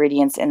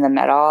ingredients in them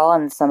at all,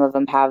 and some of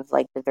them have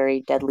like the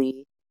very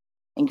deadly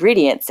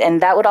ingredients.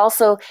 And that would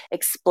also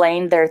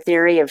explain their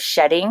theory of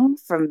shedding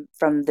from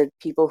the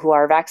people who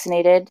are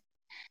vaccinated,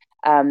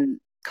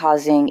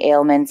 causing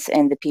ailments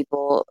in the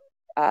people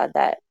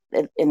that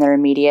in their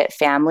immediate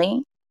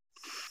family.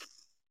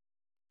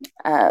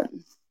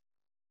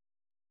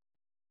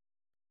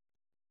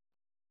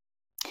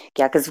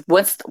 Yeah, because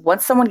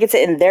once someone gets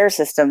it in their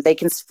system, they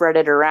can spread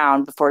it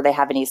around before they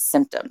have any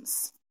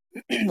symptoms,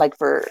 like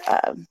for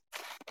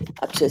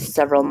up to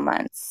several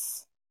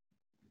months.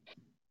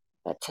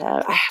 But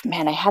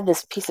man, I had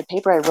this piece of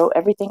paper. I wrote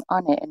everything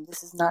on it, and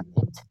this is not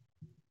it.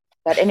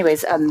 But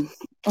anyways,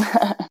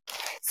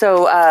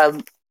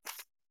 so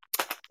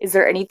is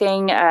there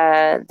anything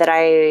that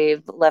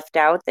I've left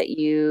out that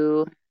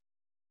you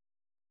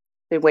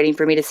been waiting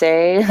for me to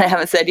say I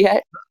haven't said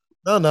yet?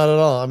 No, not at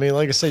all. I mean,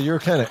 like I said, you were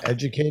kind of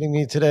educating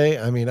me today.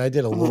 I mean, I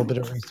did a little bit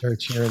of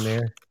research here and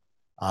there,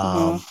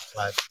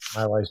 but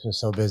my life's been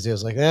so busy. I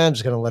was like, I'm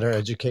just going to let her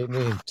educate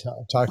me and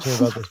talk to me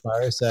about this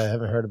virus that I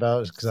haven't heard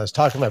about. Because I was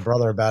talking to my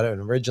brother about it,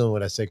 and originally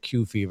when I said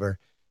Q fever,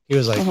 he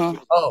was like,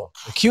 "Oh,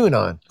 the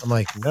QAnon." I'm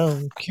like,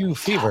 "No, Q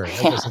fever. I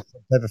guess it's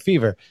some type of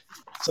fever."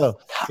 So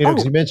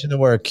because you mentioned the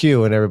word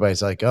Q, and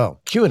everybody's like,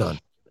 "Oh, QAnon."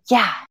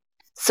 Yeah.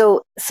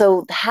 So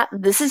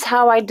this is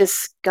how I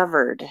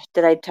discovered.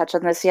 Did I touch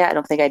on this yet? I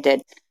don't think I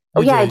did.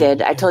 Oh yeah, I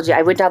did. I told you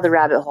I went down the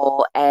rabbit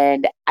hole,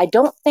 and I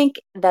don't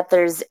think that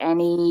there's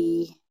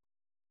any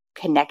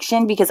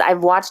connection because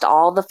I've watched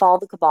all the Fall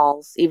of the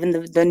Cabals, even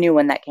the new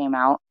one that came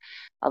out,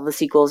 all the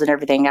sequels and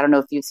everything. I don't know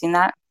if you've seen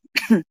that.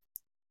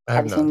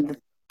 Have you seen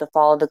the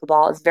Fall of the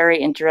Cabal? It's a very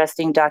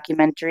interesting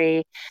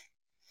documentary,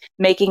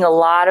 making a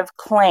lot of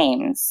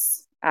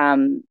claims.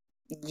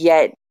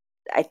 Yet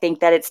I think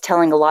that it's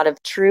telling a lot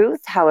of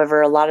truth.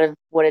 However, a lot of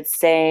what it's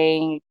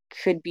saying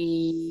could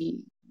be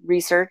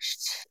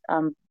researched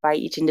by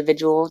each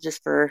individual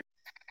just for,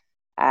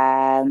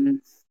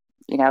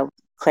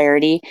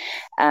 clarity.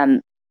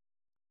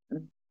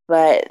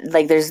 But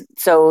like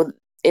so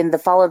in the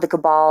Fall of the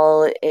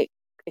Cabal, it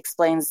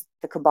explains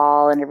the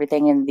Cabal and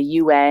everything in the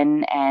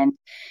UN, and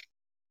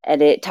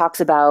it talks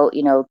about,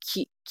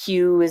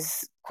 Q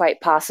is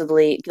quite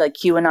possibly, like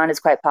QAnon is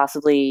quite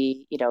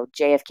possibly,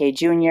 JFK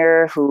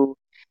Jr., who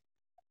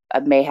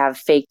may have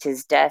faked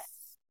his death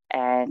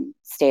and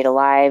stayed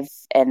alive,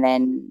 and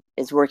then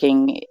is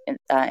working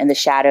in the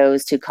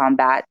shadows to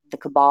combat the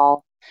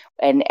Cabal,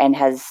 and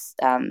has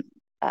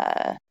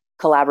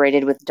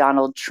collaborated with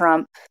Donald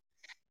Trump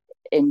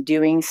in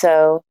doing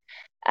so.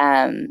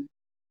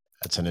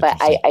 That's an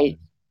But interesting.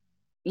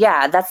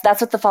 yeah,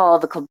 that's what the fall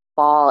of the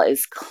cabal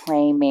is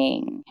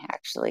claiming,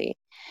 actually.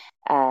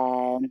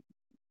 Um,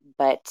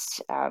 but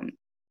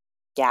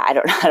yeah, I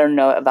don't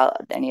know about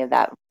any of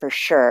that for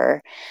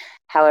sure.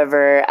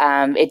 However,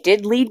 it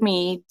did lead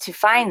me to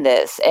find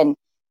this, and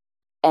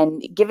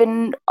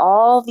given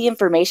all the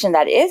information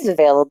that is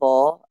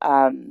available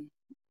at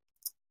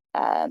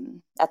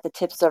the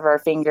tips of our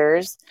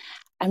fingers,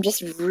 I'm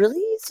just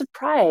really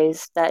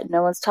surprised that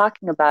no one's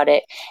talking about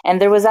it. And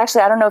there was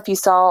actually, I don't know if you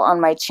saw on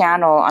my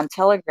channel on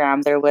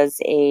Telegram, there was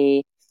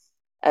a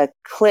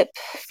clip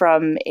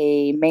from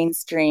a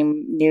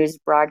mainstream news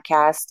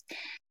broadcast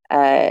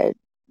uh,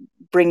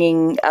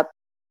 bringing up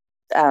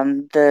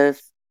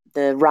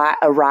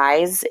a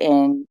rise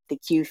in the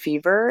Q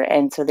fever,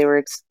 and so they were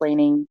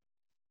explaining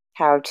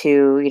how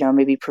to,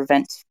 maybe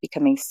prevent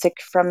becoming sick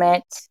from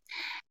it.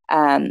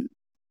 Um,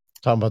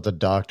 Talking about the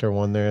doctor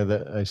one there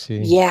that I see.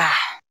 yeah,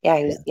 yeah,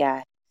 he was,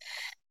 yeah.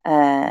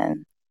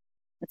 Um,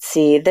 let's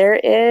see. There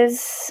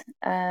is,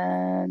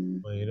 Well,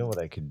 you know what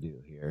I could do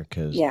here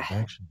because yeah. I'm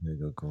actually going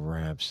to go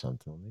grab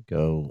something. Let me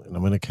go and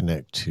I'm going to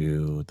connect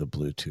to the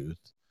Bluetooth.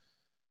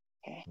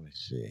 Okay. Let me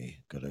see.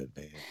 Go to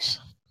advance.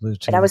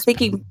 But I was Bluetooth.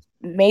 thinking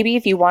maybe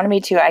if you wanted me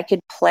to, I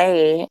could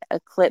play a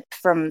clip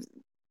from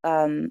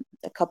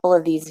a couple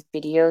of these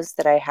videos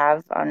that I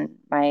have on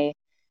my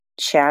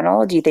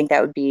channel. Do you think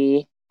that would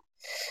be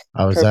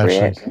I was actually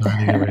appropriate?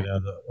 signing it right now.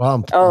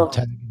 Well, Oh,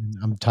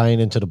 I'm tying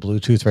into the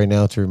Bluetooth right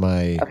now through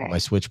my okay.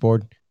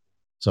 switchboard,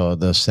 so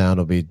the sound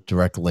will be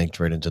direct linked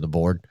right into the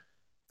board.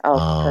 Oh,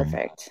 Um,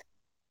 perfect.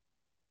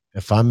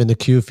 if I'm in the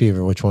Q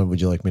fever, which one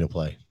would you like me to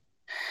play?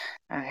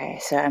 Okay,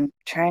 so I'm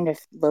trying to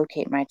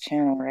locate my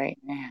channel right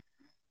now.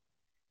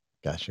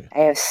 Gotcha. I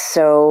have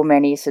so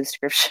many And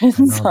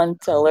subscriptions on I'm looking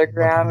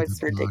Telegram. at the It's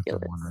doctor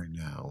ridiculous. one right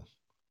now.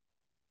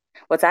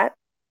 What's that?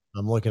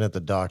 I'm looking at the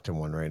doctor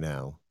one right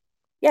now.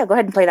 Yeah, go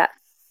ahead and play that.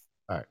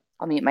 All right.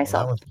 I'll mute While that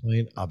myself. one's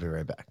playing, I'll be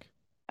right back.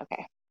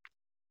 Okay.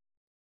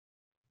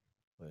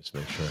 Let's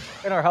make sure.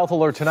 In our health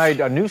alert tonight,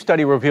 a new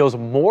study reveals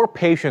more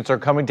patients are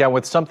coming down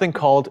with something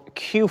called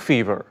Q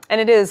fever.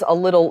 And it is a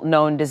little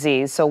known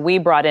disease. So we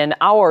brought in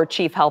our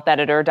chief health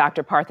editor,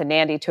 Dr. Partha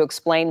Nandi, to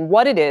explain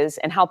what it is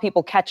and how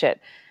people catch it.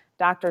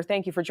 Doctor,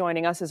 thank you for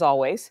joining us as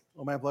always.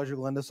 Oh, my pleasure,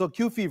 Glenda. So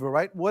Q fever,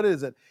 right? What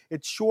is it?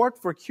 It's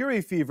short for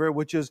Curie fever,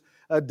 which is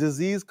a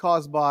disease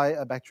caused by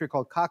a bacteria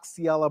called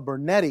Coxiella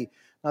burnetii.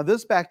 Now,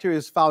 this bacteria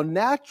is found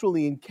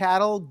naturally in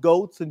cattle,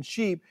 goats, and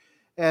sheep.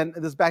 And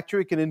this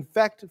bacteria can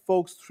infect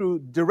folks through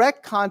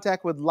direct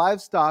contact with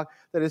livestock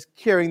that is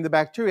carrying the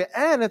bacteria.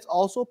 And it's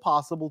also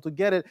possible to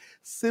get it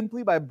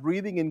simply by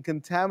breathing in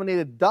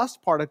contaminated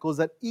dust particles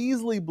that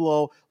easily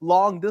blow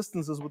long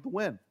distances with the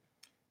wind.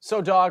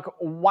 So, Doc,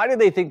 why do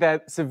they think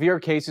that severe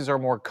cases are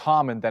more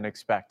common than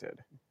expected?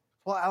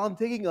 Well, Alan,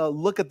 taking a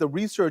look at the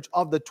research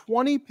of the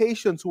 20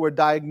 patients who were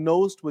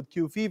diagnosed with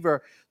Q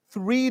fever,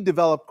 3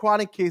 developed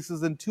chronic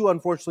cases and 2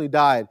 unfortunately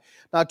died.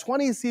 Now,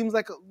 20 seems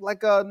like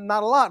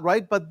not a lot,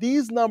 right? But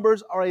these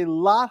numbers are a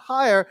lot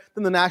higher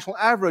than the national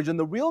average. And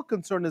the real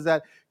concern is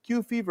that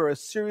Q fever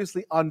is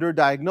seriously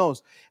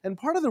underdiagnosed. And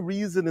part of the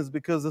reason is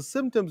because the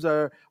symptoms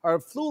are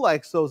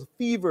flu-like, so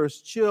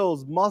fevers,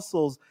 chills,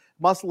 muscle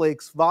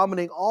aches,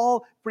 vomiting,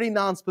 all pretty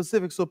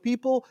nonspecific. So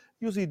people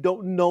usually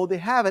don't know they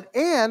have it.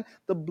 And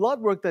the blood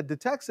work that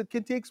detects it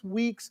can take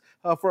weeks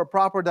for a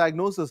proper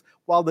diagnosis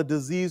while the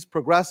disease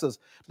progresses.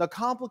 Now,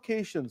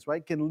 complications,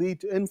 right, can lead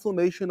to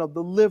inflammation of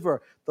the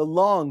liver, the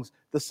lungs,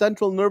 the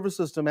central nervous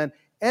system, and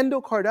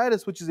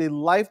endocarditis, which is a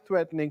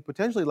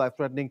potentially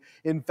life-threatening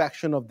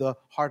infection of the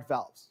heart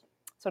valves.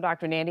 So,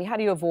 Dr. Nandi, how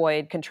do you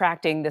avoid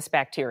contracting this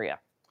bacteria?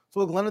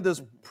 So, Glenda,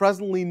 there's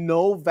presently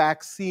no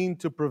vaccine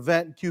to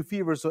prevent Q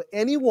fever. So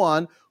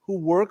anyone who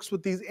works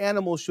with these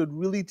animals should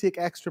really take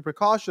extra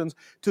precautions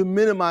to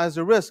minimize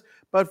the risk.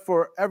 But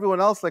for everyone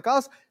else like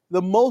us,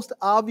 the most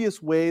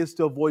obvious way is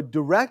to avoid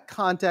direct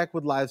contact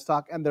with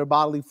livestock and their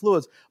bodily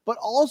fluids. But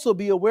also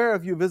be aware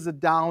if you visit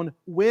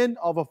downwind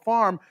of a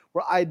farm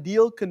where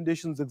ideal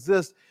conditions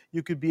exist,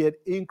 you could be at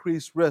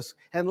increased risk.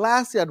 And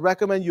lastly, I'd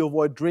recommend you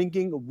avoid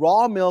drinking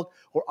raw milk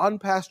or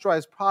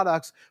unpasteurized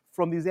products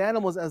from these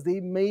animals, as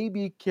they may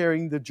be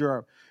carrying the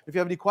germ. If you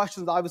have any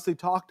questions, obviously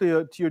talk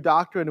to your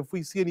doctor, and if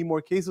we see any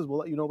more cases, we'll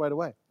let you know right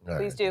away.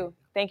 Please do.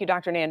 Thank you,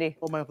 Dr. Nandi.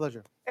 Oh, my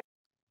pleasure.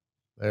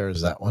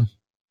 There's that one.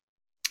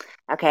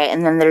 Okay,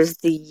 and then there's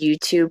the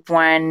YouTube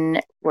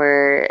one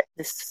where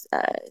this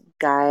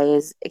guy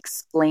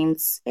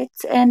explains it.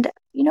 And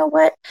you know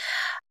what?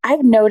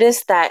 I've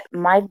noticed that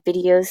my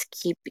videos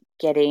keep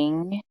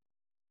getting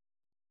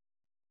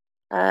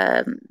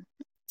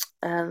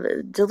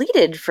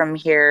deleted from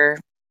here.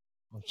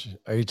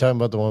 Are you talking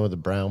about the one with the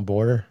brown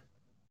border?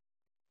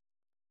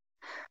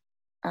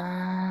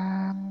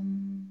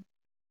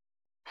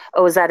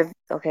 Oh, is that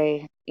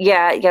okay?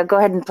 Yeah, go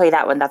ahead and play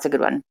that one. That's a good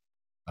one.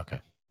 Okay.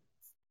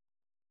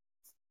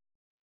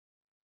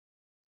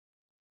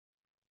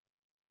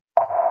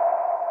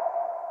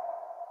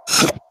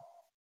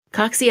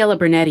 Coxiella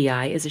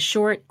burnetii is a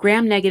short,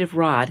 gram-negative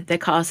rod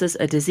that causes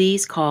a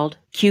disease called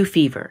Q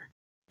fever.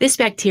 This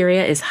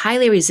bacteria is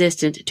highly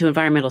resistant to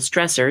environmental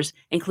stressors,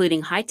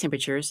 including high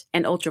temperatures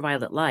and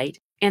ultraviolet light,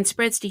 and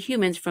spreads to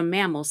humans from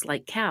mammals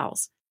like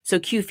cows, so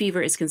Q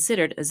fever is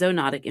considered a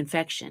zoonotic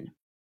infection.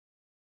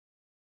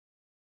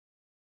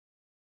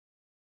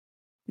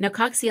 Now,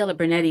 Coxiella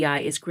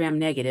burnettii is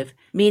gram-negative,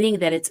 meaning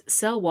that its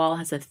cell wall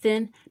has a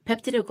thin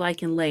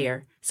peptidoglycan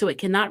layer, so it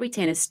cannot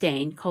retain a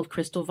stain called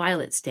crystal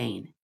violet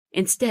stain.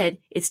 Instead,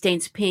 it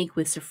stains pink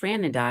with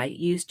safranin dye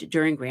used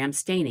during gram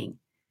staining,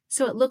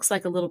 so it looks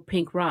like a little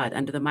pink rod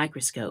under the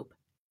microscope.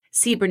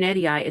 C.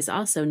 burnettii is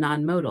also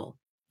non-motile,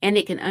 and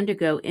it can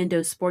undergo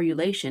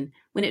endosporulation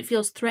when it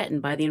feels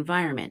threatened by the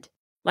environment,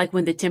 like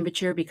when the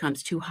temperature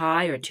becomes too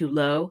high or too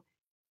low,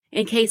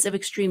 in case of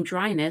extreme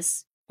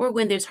dryness, or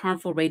when there's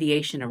harmful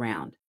radiation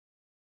around.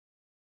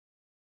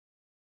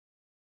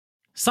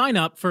 Sign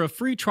up for a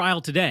free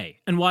trial today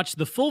and watch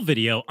the full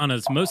video on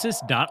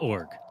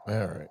osmosis.org.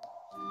 All right.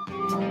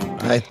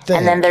 I think.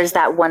 And then there's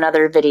that one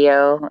other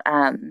video.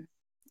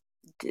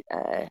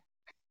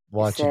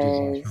 Watch a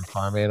disease says from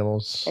farm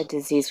animals. A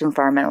disease from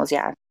farm animals,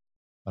 yeah.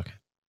 Okay.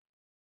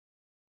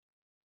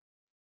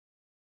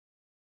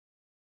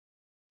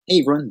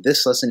 Hey everyone,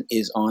 this lesson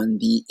is on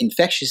the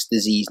infectious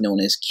disease known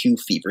as Q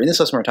fever. In this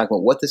lesson, we're talking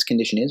about what this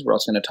condition is. We're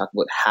also going to talk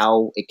about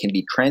how it can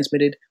be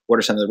transmitted, what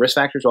are some of the risk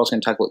factors. We're also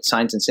going to talk about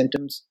signs and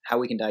symptoms, how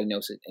we can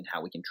diagnose it, and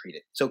how we can treat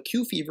it. So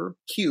Q fever,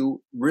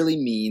 Q really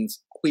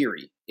means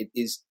query. It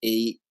is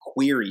a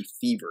query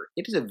fever.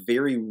 It is a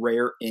very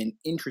rare and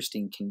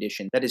interesting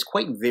condition that is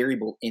quite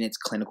variable in its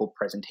clinical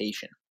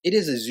presentation. It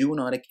is a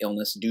zoonotic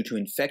illness due to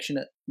infection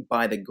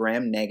by the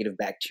gram-negative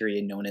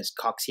bacteria known as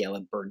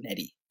Coxiella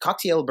burnetii.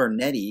 Coxiella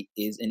burnetii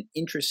is an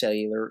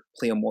intracellular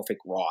pleomorphic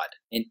rod,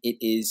 and it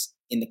is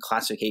in the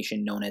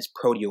classification known as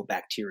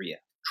proteobacteria.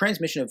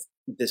 Transmission of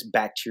this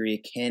bacteria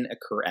can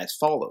occur as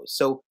follows.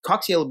 So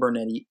Coxiella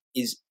burnetii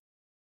is...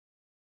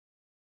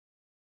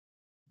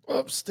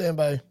 Stand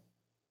by.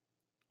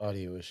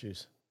 Audio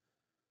issues.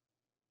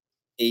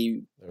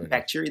 A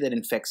bacteria that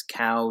infects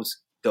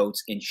cows,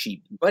 goats, and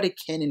sheep, but it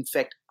can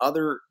infect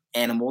other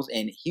animals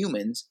and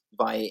humans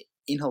via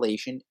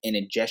inhalation and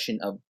ingestion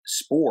of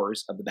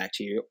spores of the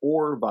bacteria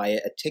or via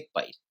a tick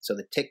bite. So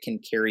the tick can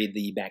carry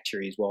the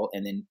bacteria as well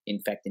and then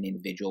infect an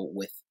individual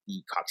with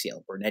the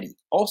Coxiella burnetii.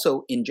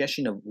 Also,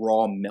 ingestion of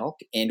raw milk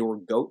and or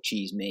goat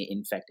cheese may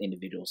infect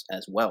individuals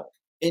as well.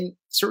 In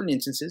certain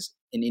instances,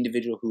 an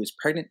individual who is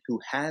pregnant who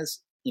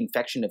has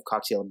infection of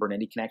Coxiella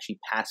burnetii can actually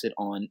pass it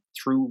on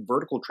through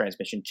vertical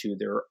transmission to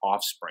their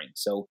offspring.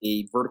 So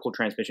a vertical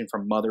transmission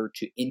from mother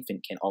to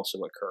infant can also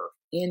occur.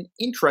 And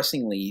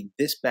interestingly,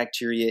 this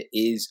bacteria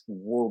is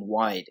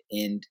worldwide,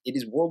 and it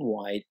is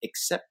worldwide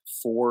except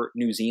for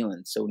New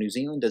Zealand. So New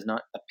Zealand does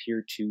not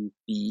appear to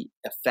be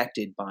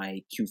affected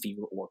by Q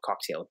fever or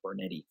Coxiella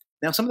burnetii.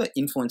 Now, some of the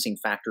influencing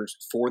factors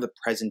for the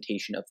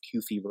presentation of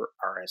Q fever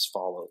are as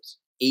follows.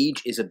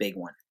 Age is a big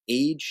one.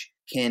 Age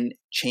can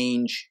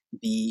change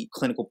the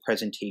clinical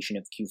presentation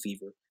of Q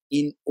fever.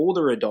 In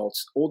older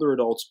adults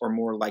are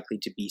more likely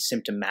to be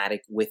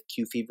symptomatic with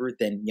Q fever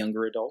than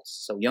younger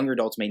adults. So younger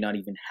adults may not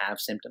even have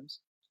symptoms.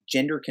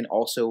 Gender can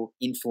also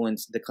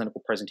influence the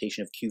clinical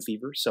presentation of Q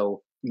fever.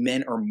 So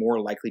men are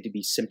more likely to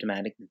be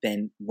symptomatic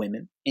than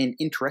women. And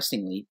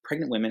interestingly,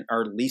 pregnant women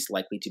are least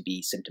likely to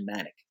be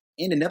symptomatic.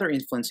 And another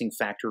influencing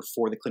factor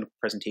for the clinical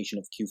presentation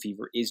of Q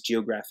fever is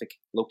geographic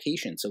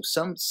location. So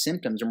some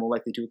symptoms are more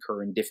likely to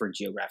occur in different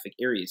geographic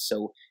areas.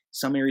 So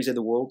some areas of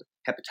the world,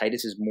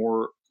 hepatitis is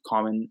more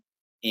common,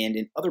 and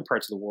in other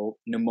parts of the world,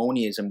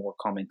 pneumonia is a more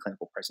common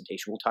clinical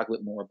presentation. We'll talk a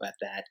bit more about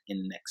that in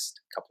the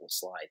next couple of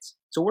slides.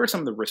 So what are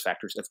some of the risk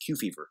factors of Q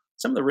fever?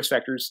 Some of the risk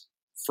factors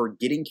for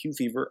getting Q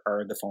fever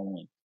are the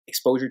following.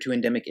 Exposure to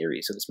endemic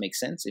areas. So this makes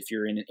sense. If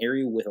you're in an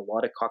area with a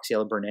lot of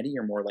Coxiella burnetii,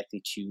 you're more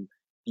likely to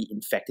be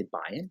infected by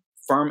it.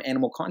 Farm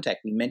animal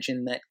contact. We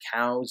mentioned that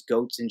cows,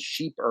 goats, and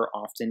sheep are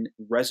often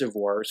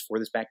reservoirs for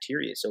this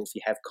bacteria. So if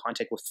you have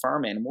contact with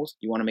farm animals,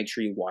 you want to make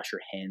sure you wash your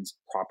hands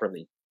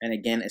properly. And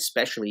again,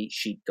 especially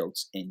sheep,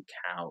 goats, and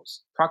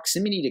cows.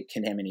 Proximity to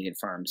contaminated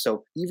farms.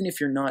 So even if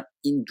you're not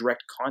in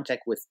direct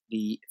contact with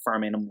the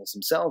farm animals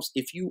themselves,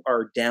 if you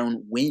are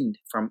downwind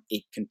from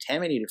a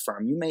contaminated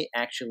farm, you may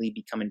actually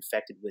become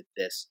infected with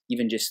this,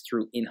 even just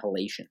through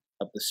inhalation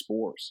of the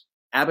spores.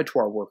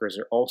 Abattoir workers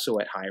are also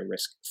at higher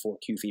risk for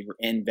Q fever,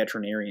 and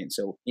veterinarians,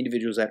 so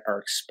individuals that are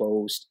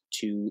exposed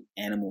to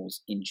animals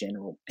in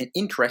general. And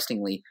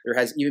interestingly, there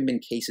has even been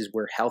cases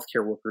where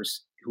healthcare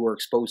workers who are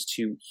exposed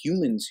to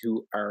humans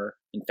who are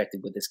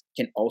infected with this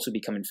can also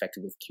become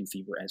infected with Q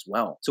fever as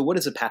well. So what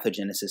is the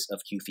pathogenesis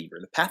of Q fever?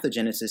 The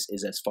pathogenesis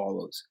is as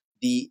follows.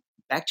 The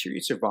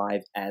bacteria survive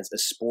as a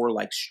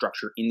spore-like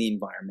structure in the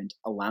environment,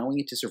 allowing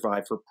it to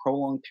survive for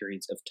prolonged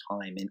periods of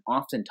time. And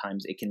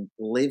oftentimes it can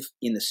live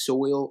in the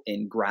soil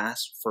and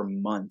grass for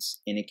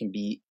months, and it can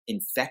be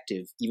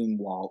infective even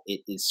while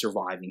it is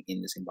surviving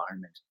in this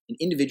environment. An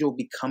individual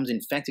becomes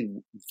infected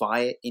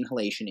via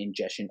inhalation,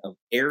 ingestion of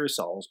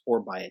aerosols, or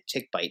by a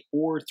tick bite,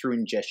 or through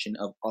ingestion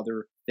of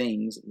other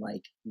things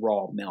like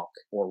raw milk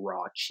or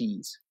raw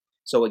cheese.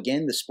 So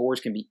again, the spores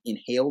can be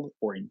inhaled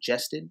or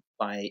ingested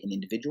by an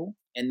individual.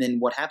 And then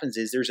what happens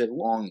is there's a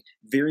long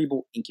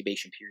variable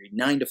incubation period,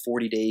 9 to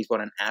 40 days,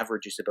 but on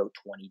average is about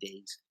 20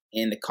 days.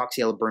 And the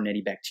Coxiella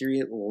burnetii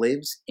bacteria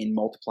lives and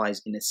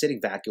multiplies in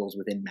acidic vacuoles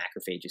within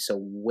macrophages. So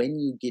when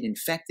you get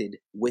infected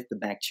with the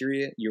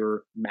bacteria,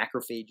 your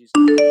macrophages...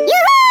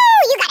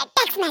 You got a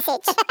text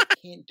message!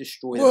 Can't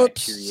destroy the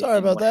bacteria. Sorry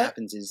about what that.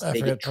 happens is I they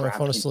forgot get to put my trapped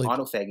phone in asleep.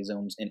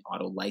 autophagosomes and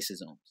autolysosomes.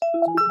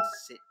 So they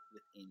sit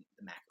within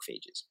the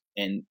macrophages.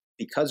 And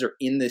because they're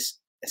in this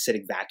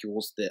acidic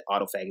vacuoles, the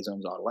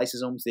autophagosomes,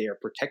 autolysosomes, they are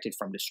protected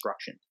from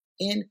destruction.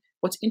 And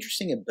what's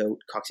interesting about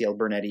Coxiella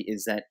burnetii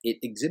is that it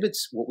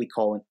exhibits what we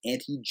call an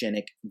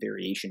antigenic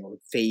variation or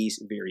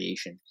phase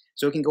variation.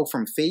 So it can go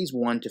from phase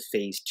 1 to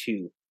phase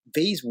 2.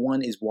 Phase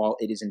 1 is while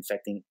it is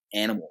infecting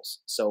animals.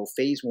 So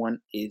phase 1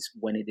 is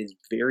when it is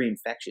very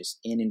infectious.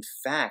 And in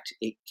fact,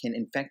 it can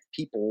infect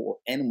people or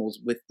animals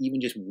with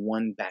even just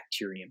one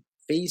bacterium.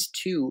 Phase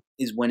 2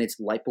 is when its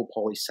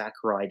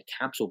lipopolysaccharide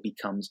capsule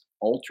becomes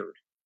altered.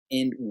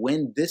 And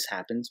when this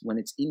happens, when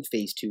it's in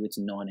phase 2, it's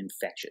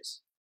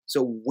non-infectious.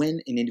 So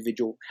when an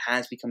individual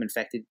has become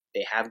infected,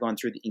 they have gone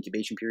through the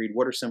incubation period,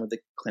 what are some of the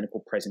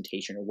clinical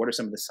presentation or what are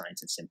some of the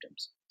signs and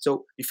symptoms?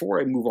 So before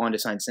I move on to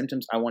signs and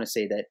symptoms, I want to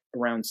say that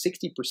around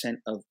 60%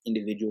 of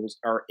individuals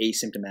are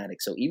asymptomatic.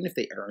 So even if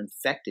they are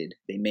infected,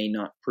 they may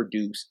not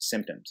produce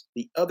symptoms.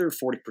 The other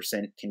 40%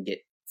 can get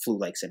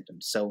flu-like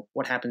symptoms. So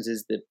what happens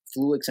is the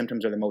flu-like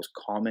symptoms are the most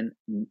common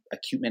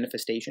acute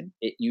manifestation.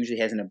 It usually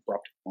has an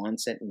abrupt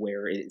onset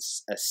where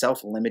it's a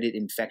self-limited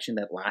infection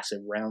that lasts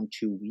around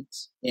 2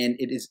 weeks. And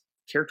it is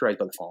characterized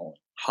by the following: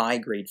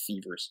 high-grade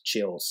fevers,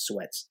 chills,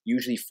 sweats,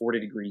 usually 40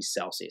 degrees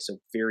Celsius, so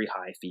very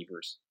high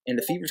fevers. And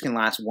the fevers can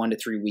last 1 to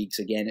 3 weeks,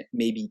 again,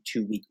 maybe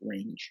 2-week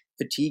range.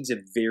 Fatigue's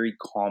a very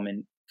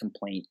common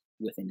complaint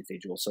with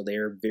individuals. So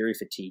they're very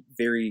fatigued,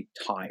 very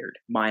tired.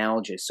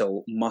 Myalgia,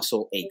 so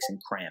muscle aches and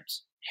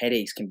cramps.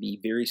 Headaches can be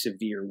very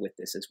severe with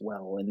this as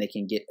well, and they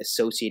can get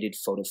associated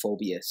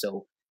photophobia,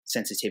 so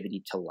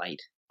sensitivity to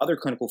light. Other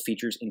clinical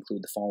features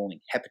include the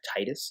following: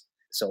 hepatitis,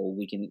 so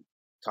we can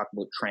talk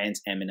about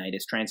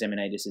transaminitis.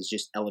 Transaminitis is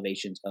just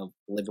elevations of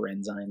liver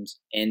enzymes,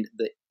 and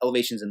the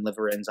elevations in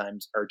liver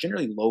enzymes are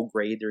generally low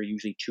grade. They're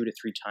usually 2 to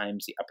 3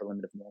 times the upper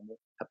limit of normal.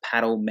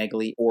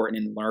 Hepatomegaly, or an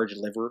enlarged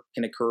liver,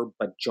 can occur,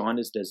 but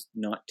jaundice does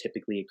not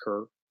typically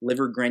occur.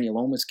 Liver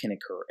granulomas can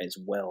occur as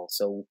well.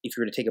 So if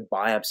you were to take a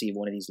biopsy of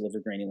one of these liver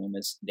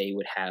granulomas, they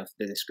would have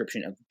the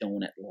description of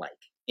donut-like.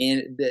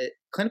 And the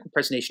clinical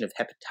presentation of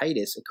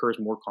hepatitis occurs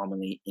more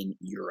commonly in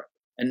Europe.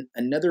 And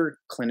another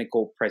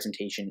clinical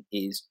presentation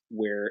is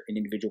where an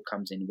individual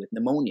comes in with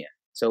pneumonia.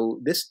 So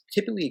this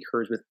typically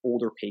occurs with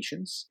older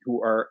patients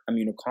who are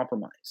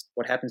immunocompromised.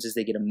 What happens is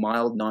they get a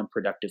mild,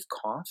 non-productive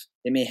cough.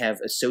 They may have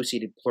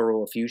associated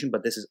pleural effusion,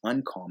 but this is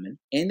uncommon.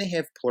 And they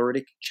have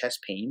pleuritic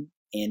chest pain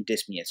and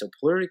dyspnea. So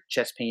pleuritic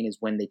chest pain is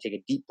when they take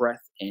a deep breath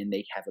and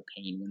they have a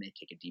pain when they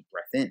take a deep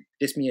breath in.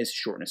 Dyspnea is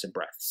shortness of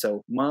breath.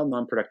 So mild,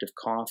 non-productive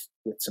cough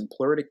with some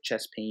pleuritic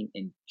chest pain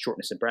and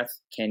shortness of breath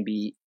can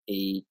be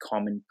a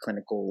common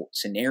clinical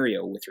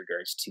scenario with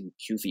regards to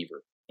Q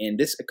fever. And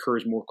this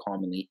occurs more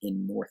commonly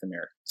in North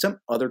America. Some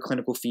other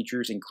clinical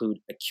features include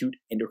acute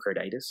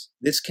endocarditis.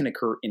 This can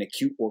occur in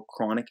acute or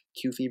chronic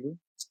Q fever.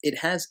 It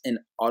has an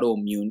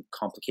autoimmune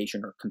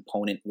complication or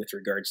component with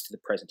regards to the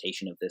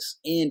presentation of this,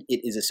 and it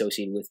is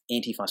associated with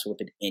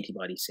antiphospholipid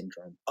antibody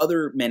syndrome.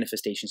 Other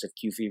manifestations of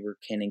Q fever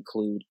can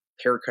include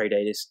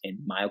pericarditis and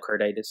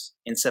myocarditis,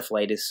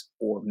 encephalitis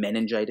or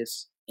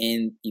meningitis,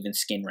 and even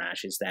skin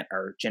rashes that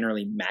are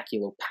generally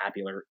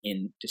maculopapular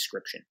in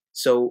description.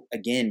 So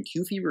again,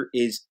 Q fever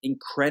is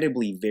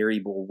incredibly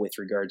variable with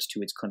regards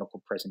to its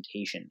clinical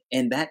presentation,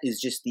 and that is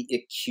just the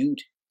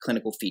acute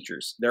clinical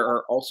features. There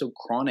are also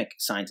chronic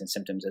signs and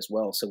symptoms as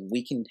well, so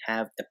we can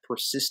have a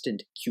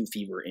persistent Q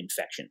fever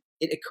infection.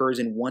 It occurs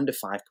in 1 to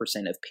 5%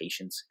 of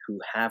patients who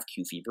have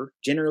Q fever.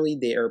 Generally,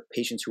 they are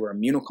patients who are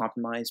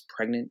immunocompromised,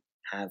 pregnant,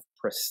 have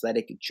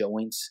prosthetic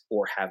joints,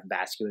 or have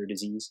vascular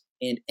disease.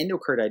 And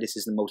endocarditis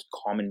is the most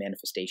common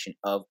manifestation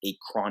of a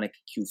chronic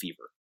Q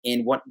fever.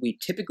 And what we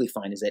typically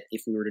find is that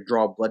if we were to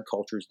draw blood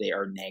cultures, they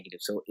are negative.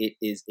 So it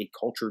is a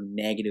culture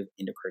negative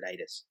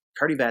endocarditis.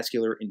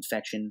 Cardiovascular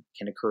infection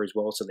can occur as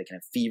well. So they can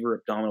have fever,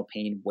 abdominal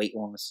pain, weight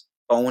loss.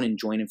 Bone and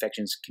joint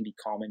infections can be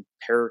common.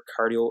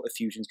 Pericardial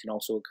effusions can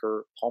also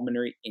occur.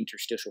 Pulmonary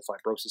interstitial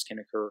fibrosis can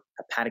occur.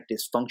 Hepatic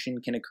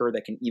dysfunction can occur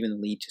that can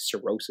even lead to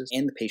cirrhosis.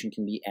 And the patient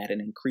can be at an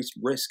increased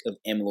risk of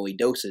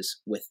amyloidosis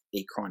with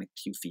a chronic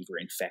Q fever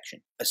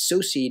infection.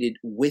 Associated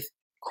with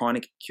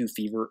chronic Q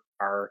fever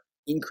are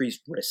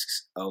increased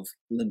risks of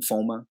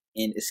lymphoma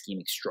and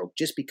ischemic stroke,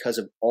 just because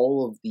of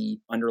all of the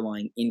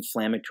underlying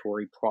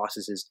inflammatory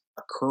processes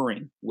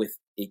occurring with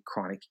a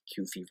chronic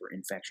Q fever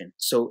infection.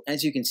 So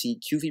as you can see,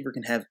 Q fever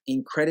can have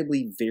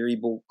incredibly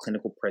variable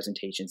clinical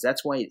presentations.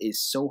 That's why it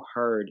is so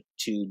hard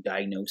to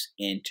diagnose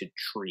and to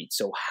treat.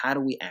 So how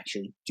do we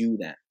actually do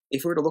that?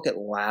 If we were to look at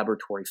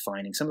laboratory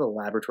findings, some of the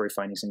laboratory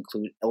findings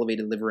include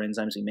elevated liver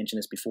enzymes. We mentioned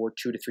this before,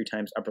 2 to 3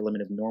 times upper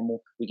limit of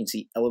normal. We can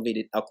see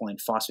elevated alkaline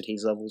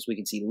phosphatase levels. We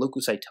can see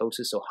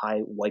leukocytosis, so high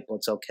white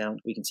blood cell count.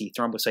 We can see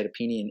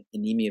thrombocytopenia and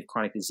anemia of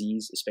chronic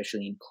disease,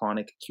 especially in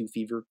chronic Q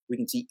fever. We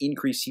can see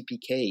increased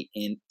CPK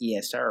and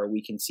ESR.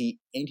 We can see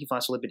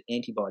antiphospholipid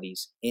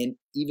antibodies and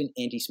even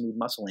anti-smooth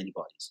muscle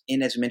antibodies.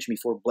 And as we mentioned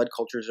before, blood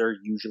cultures are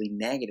usually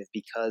negative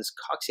because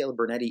Coxiella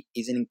burnetii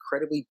is an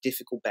incredibly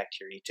difficult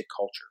bacteria to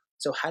culture.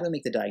 So how to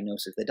make the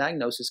diagnosis? The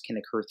diagnosis can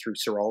occur through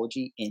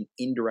serology and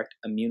indirect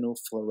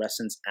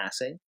immunofluorescence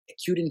assay.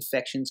 Acute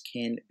infections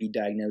can be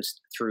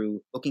diagnosed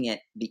through looking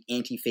at the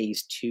antiphase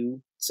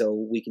 2. So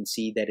we can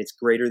see that it's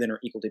greater than or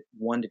equal to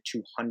 1 to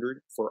 200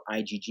 for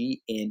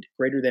IgG and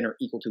greater than or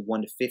equal to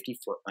 1 to 50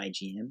 for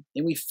IgM.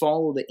 And we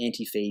follow the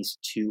antiphase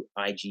 2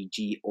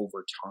 IgG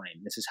over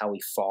time. This is how we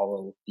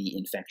follow the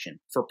infection.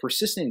 For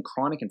persistent and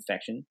chronic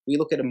infection, we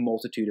look at a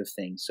multitude of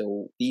things.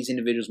 So these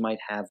individuals might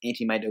have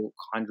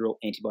antimitochondrial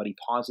antibody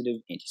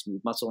positive,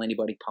 anti-smooth muscle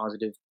antibody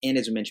positive, and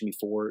as I mentioned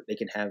before, they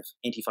can have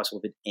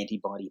antiphospholipid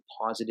antibody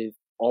positive.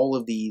 All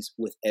of these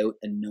without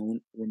a known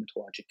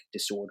rheumatologic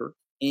disorder.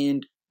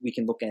 And we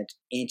can look at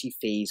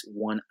antiphase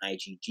 1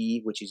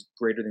 IgG, which is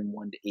greater than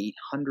 1 to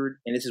 800,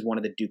 and this is one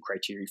of the Duke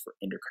criteria for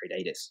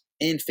endocarditis.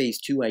 And phase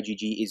 2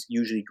 IgG is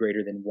usually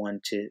greater than 1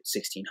 to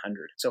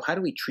 1600. So how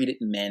do we treat it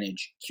and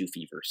manage Q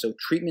fever? So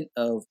treatment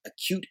of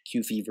acute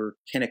Q fever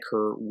can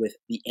occur with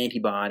the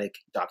antibiotic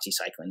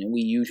doxycycline, and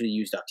we usually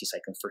use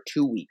doxycycline for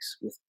 2 weeks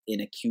with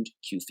an acute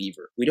Q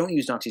fever. We don't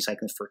use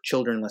doxycycline for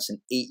children less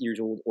than 8 years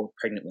old or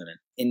pregnant women.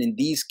 And in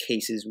these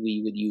cases,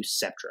 we would use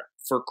Septra.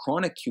 For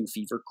chronic Q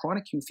fever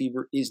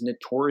is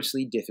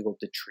notoriously difficult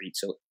to treat.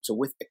 So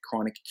with a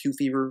chronic Q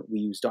fever, we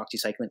use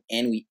doxycycline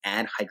and we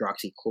add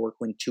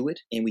hydroxychloroquine to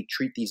it, and we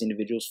treat these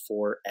individuals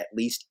for at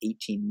least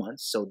 18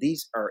 months. So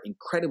these are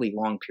incredibly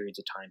long periods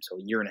of time, so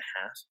a year and a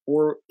half.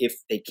 Or if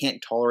they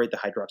can't tolerate the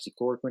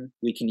hydroxychloroquine,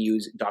 we can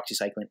use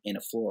doxycycline and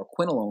a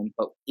fluoroquinolone.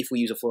 But if we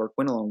use a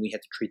fluoroquinolone, we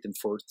have to treat them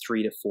for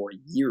 3 to 4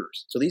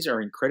 years. So these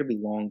are incredibly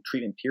long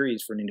treatment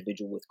periods for an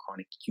individual with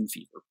chronic Q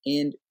fever.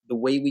 And the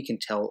way we can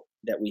tell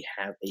that we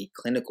have a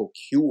clinical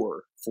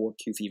cure for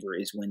Q fever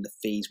is when the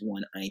phase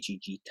 1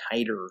 IgG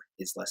titer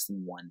is less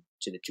than 1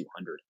 to the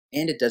 200.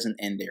 And it doesn't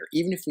end there.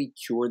 Even if we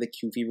cure the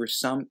Q fever,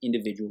 some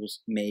individuals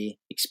may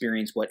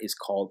experience what is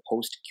called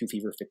post-Q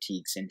fever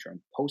fatigue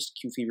syndrome.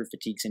 Post-Q fever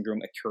fatigue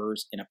syndrome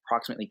occurs in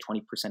approximately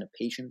 20% of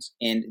patients,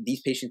 and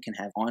these patients can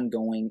have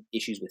ongoing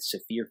issues with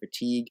severe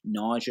fatigue,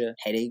 nausea,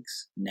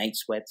 headaches, night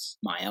sweats,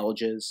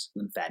 myalgias,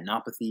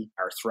 lymphadenopathy,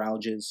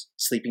 arthralgias,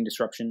 sleeping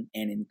disruption,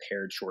 and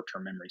impaired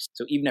short-term memories.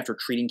 So even after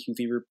treating Q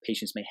fever,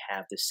 patients may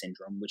have this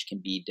syndrome, which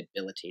can be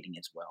debilitating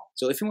as well.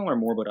 So if you want to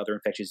learn more about other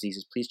infectious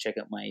diseases, please check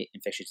out my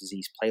infectious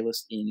disease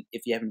playlist. And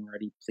if you haven't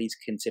already, please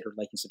consider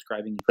liking,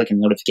 subscribing, and clicking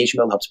the notification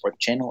bell to help support the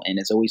channel. And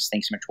as always,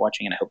 thanks so much for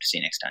watching, and I hope to see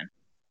you next time.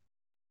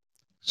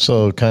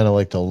 So kind of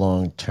like the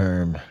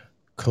long-term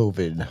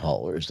COVID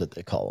haulers that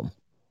they call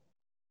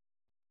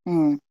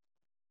them.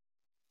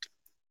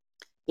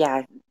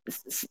 Yeah,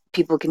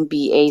 people can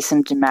be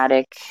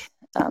asymptomatic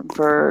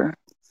for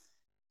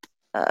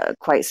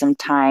quite some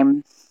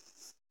time.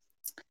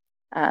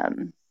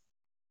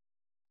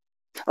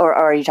 Or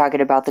are you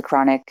talking about the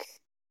chronic?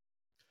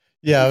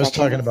 Yeah, I was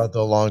talking about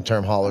the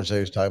long-term haulers. I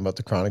was talking about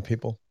the chronic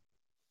people.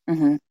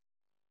 Mm-hmm.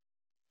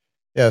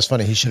 Yeah, it's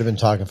funny. He should have been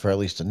talking for at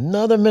least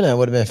another minute. I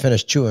would have been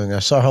finished chewing. I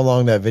saw how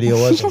long that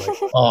video was. I'm like,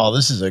 oh,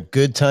 this is a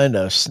good time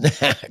to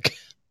snack.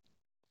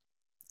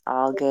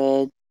 All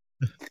good.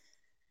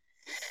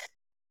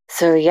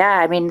 So, yeah,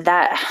 I mean,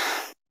 that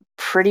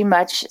pretty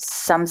much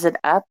sums it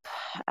up.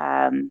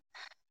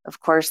 Of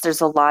course,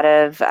 there's a lot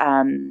of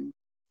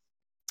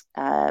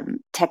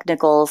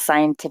technical,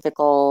 scientific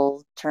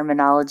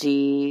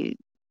terminology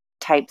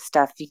type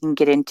stuff you can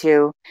get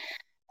into.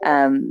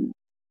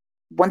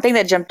 One thing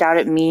that jumped out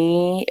at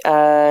me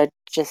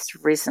just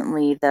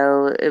recently,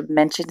 though, it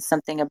mentioned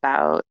something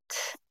about,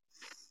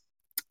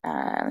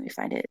 let me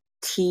find it,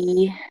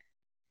 T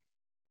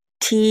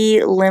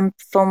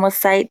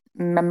lymphocyte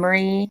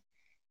memory.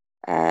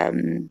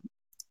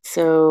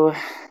 So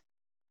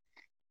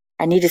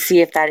I need to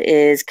see if that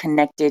is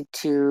connected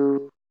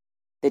to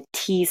the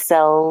T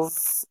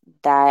cells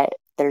that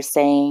they're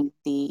saying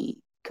the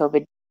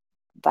COVID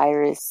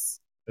virus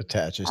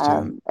attaches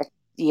to.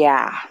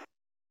 Yeah.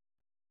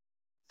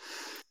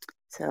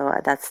 So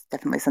that's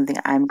definitely something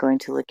I'm going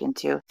to look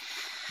into.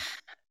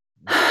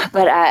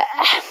 But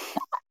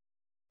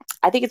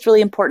I think it's really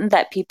important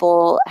that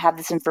people have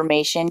this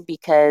information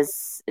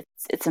because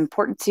it's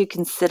important to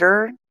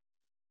consider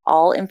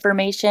all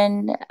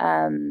information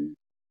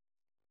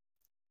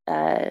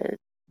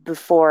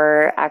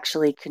before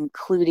actually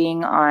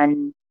concluding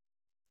on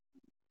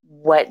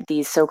what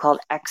these so-called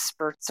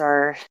experts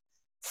are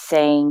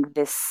saying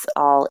this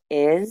all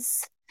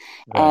is.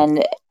 Right.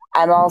 And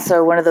I'm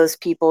also one of those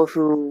people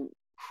who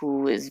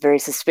is very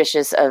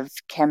suspicious of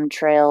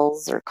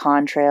chemtrails or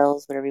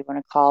contrails, whatever you want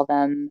to call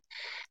them.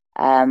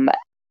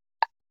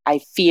 I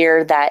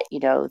fear that,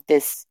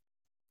 this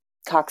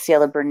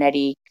Coxiella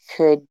burnetii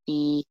could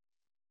be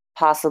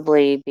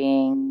possibly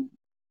being,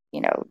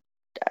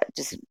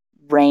 just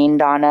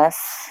rained on us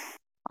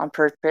on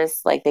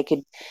purpose. Like they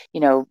could,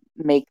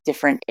 make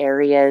different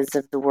areas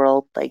of the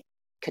world like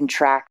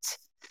contract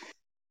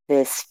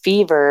this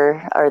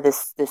fever or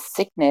this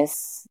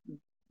sickness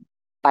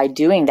by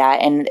doing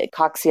that. And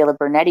Coxiella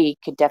burnetii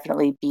could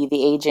definitely be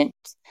the agent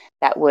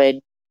that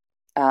would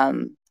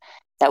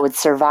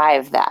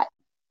survive that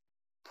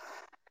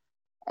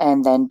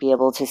and then be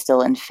able to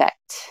still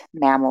infect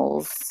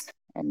mammals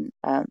and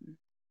other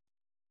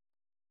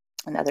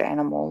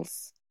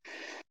animals.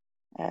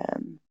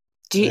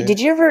 Do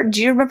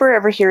you remember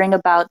ever hearing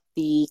about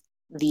the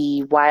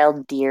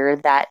wild deer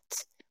that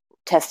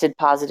tested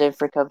positive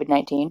for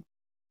COVID-19?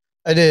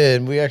 I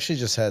did. We actually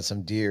just had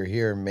some deer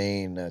here in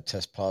Maine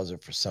test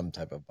positive for some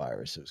type of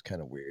virus. It was kind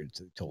of weird.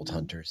 They told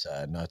hunters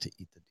not to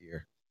eat the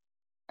deer.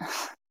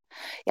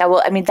 Yeah,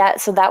 well, I mean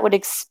that would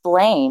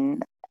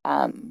explain,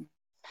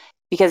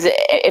 because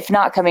if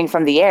not coming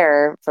from the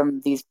air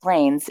from these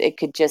planes, it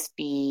could just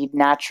be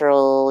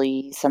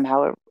naturally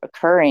somehow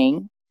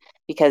occurring,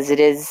 because it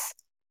is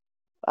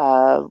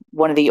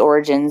one of the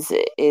origins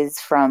is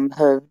from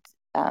hooved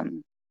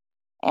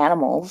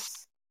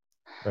animals.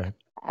 Right.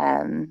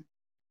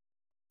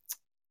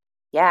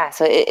 Yeah,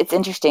 so it's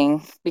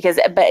interesting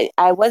but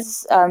I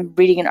was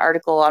reading an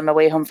article on my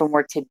way home from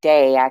work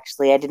today.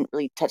 Actually, I didn't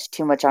really touch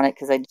too much on it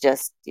because I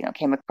just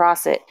came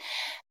across it.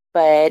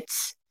 But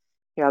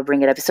here, I'll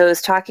bring it up. So it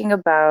was talking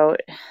about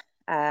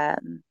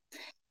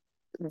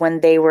when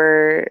they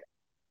were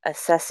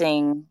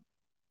assessing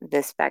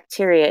this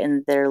bacteria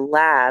in their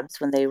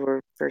labs when they were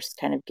first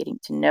kind of getting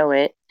to know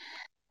it.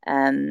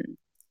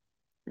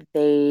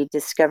 They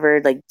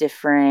discovered like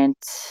different.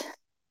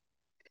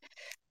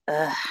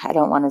 I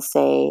don't want to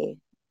say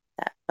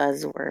that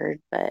buzzword,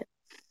 but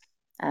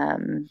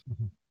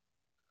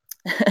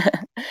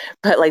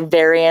but like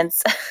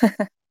variants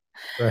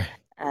Right.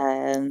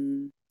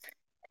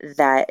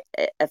 that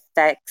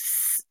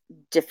affects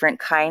different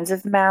kinds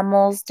of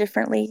mammals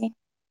differently.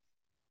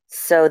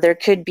 So there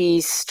could be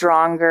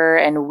stronger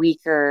and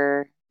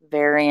weaker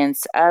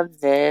variants of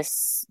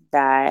this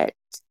that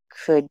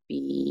could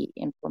be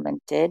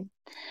implemented.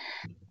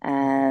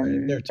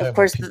 They're talking Of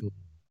course, about people,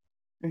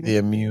 the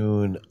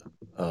immune,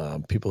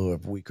 people who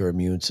have weaker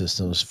immune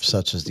systems,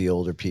 such as the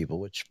older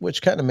people,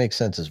 which kind of makes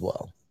sense as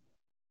well.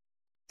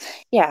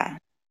 Yeah.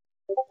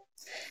 And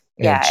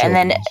Yeah, and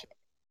then children.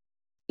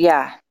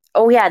 yeah.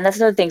 Oh yeah, and that's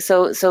another thing.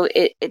 So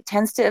it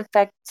tends to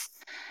affect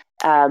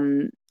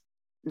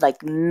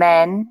like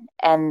men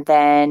and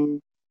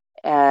then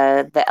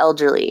the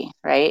elderly,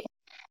 right?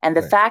 And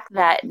the Right. fact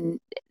that in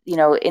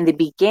the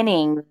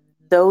beginning,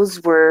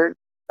 those were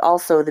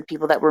also the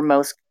people that were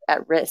most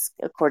at risk,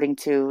 according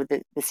to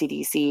the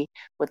CDC,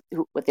 what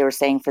they were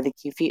saying for the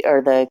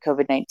or the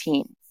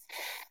COVID-19.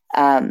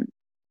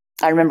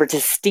 I remember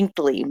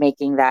distinctly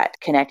making that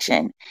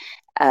connection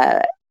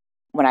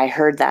when I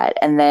heard that,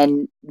 and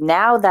then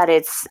now that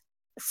it's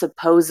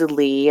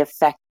supposedly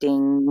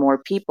affecting more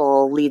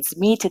people, leads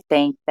me to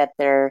think that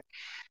they're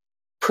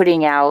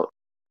putting out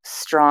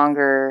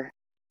stronger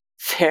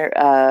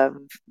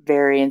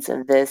variants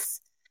of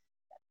this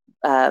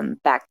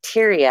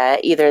bacteria.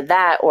 Either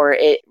that, or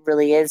it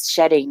really is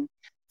shedding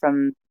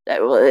from.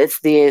 Well, it's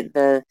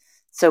the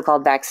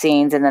so-called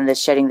vaccines, and then the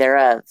shedding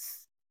thereof,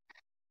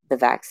 the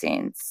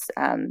vaccines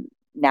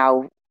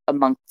now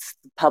amongst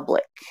the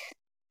public.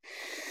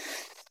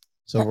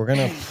 So we're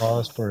gonna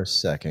pause for a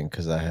second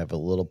because I have a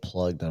little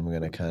plug that I'm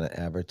gonna kind of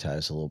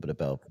advertise a little bit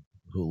about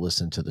who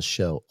listened to the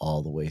show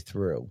all the way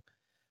through.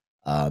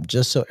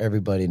 Just so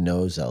everybody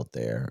knows out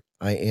there,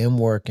 I am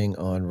working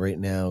on right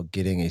now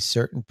getting a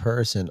certain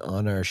person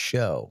on our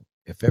show.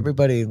 If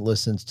everybody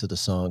listens to the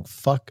song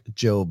Fuck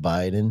Joe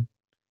Biden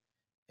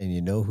and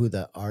you know who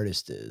that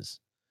artist is,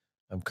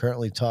 I'm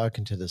currently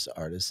talking to this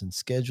artist and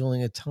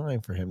scheduling a time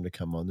for him to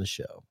come on the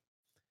show.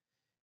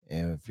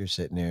 And if you're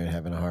sitting there and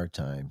having a hard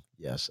time,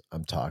 yes,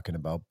 I'm talking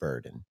about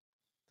Burden.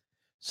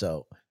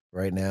 So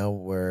right now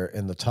we're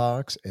in the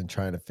talks and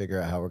trying to figure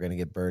out how we're going to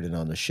get Burden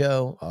on the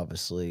show,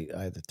 obviously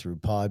either through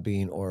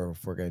Podbean or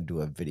if we're going to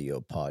do a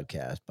video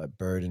podcast. But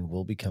Burden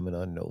will be coming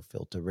on No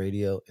Filter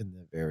Radio in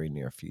the very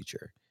near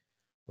future.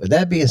 With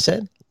that being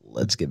said,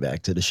 let's get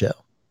back to the show.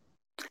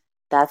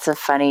 That's a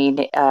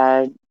funny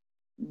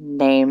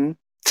name,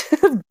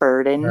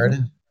 Burden.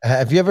 Burden.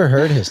 Have you ever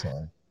heard his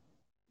song?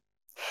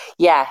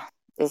 Yeah.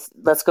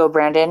 Let's Go,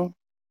 Brandon.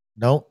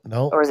 No.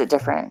 Or is it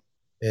different?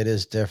 It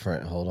is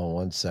different. Hold on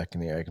one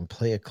second here. I can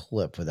play a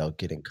clip without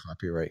getting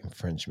copyright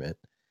infringement.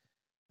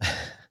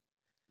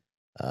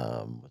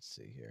 Let's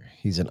see here.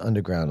 He's an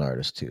underground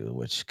artist too,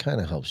 which kind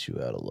of helps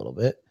you out a little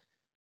bit.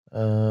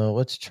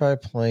 Let's try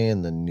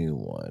playing the new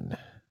one.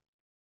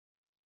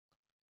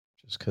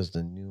 Just because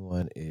the new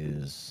one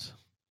is,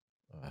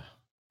 of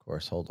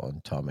course. Hold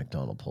on. Tom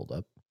McDonald pulled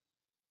up.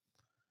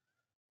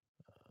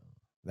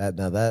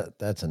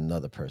 That's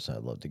another person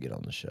I'd love to get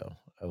on the show.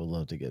 I would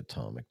love to get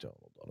Tom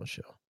McDonald on the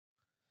show.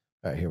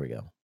 All right, here we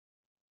go.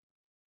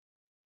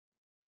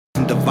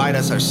 and divide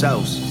us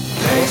ourselves.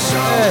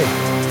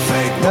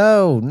 Hey,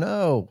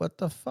 no, what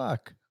the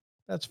fuck?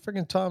 That's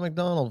freaking Tom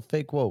McDonald,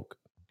 fake woke.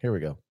 Here we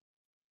go.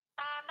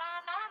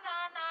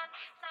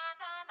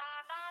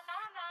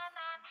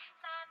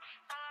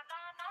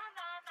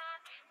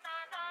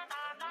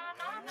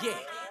 Yeah,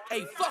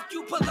 hey, fuck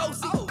you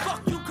Pelosi,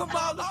 fuck you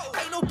Kamala,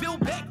 ain't no Bill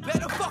Beck,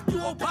 better fuck you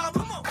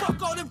Obama,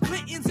 fuck all them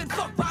Clintons and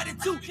fuck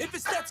Biden too. If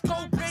it's that's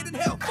cold, Brandon,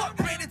 hell, fuck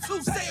Brandon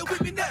too. Say it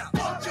with me now.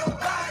 Fuck Joe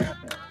Biden.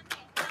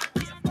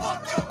 Yeah,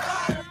 fuck Joe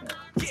Biden.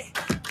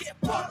 Yeah,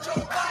 fuck Joe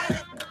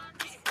Biden.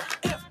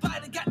 Yeah, if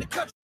Biden got the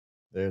country.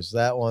 There's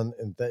that one,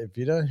 and if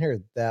you don't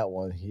hear that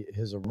one,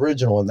 his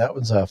original one, that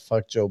one's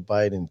fuck Joe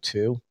Biden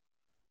too.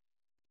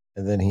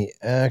 And then he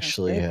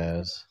actually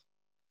has,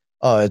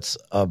 it's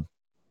a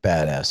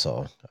badass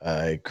song.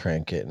 I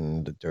crank it,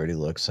 and the dirty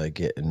looks I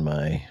get in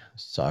my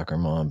soccer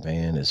mom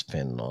band is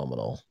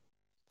phenomenal.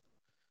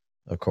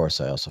 Of course,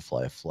 I also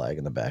fly a flag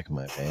in the back of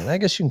my band. I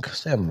guess you can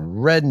say I'm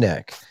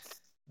redneck,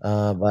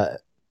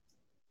 but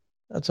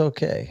that's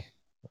okay.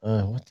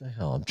 What the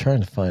hell? I'm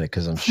trying to find it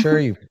because I'm sure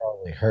you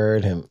probably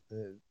heard him.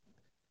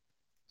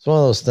 It's one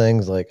of those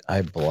things like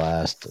I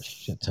blast a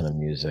shit ton of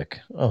music.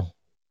 Oh,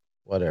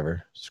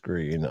 whatever. Screw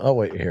you. Oh,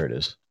 wait, here it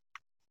is.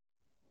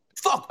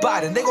 Fuck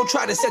Biden, they gon'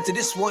 try to censor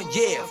this one,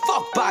 yeah.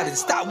 Fuck Biden,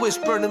 stop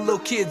whispering in little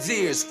kids'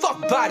 ears. Fuck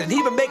Biden,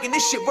 he been making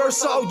this shit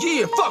worse all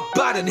year. Fuck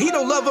Biden, he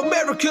don't love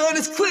America and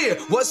it's clear.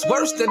 What's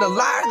worse than a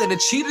liar, than a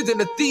cheater,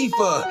 than a thief?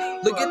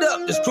 Look it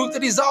up, there's proof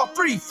that he's all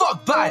free.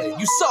 Fuck Biden,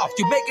 you soft,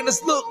 you making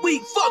us look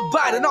weak. Fuck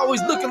Biden,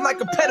 always looking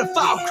like a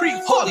pedophile creep.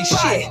 Holy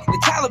shit,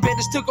 the Taliban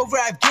just took over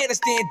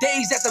Afghanistan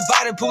days after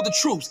Biden pulled the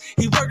troops.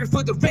 He working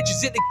for the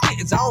riches and the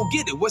Clintons, I don't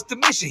get it, what's the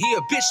mission? He a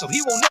bitch, so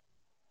he won't.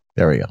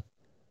 There we go.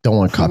 Don't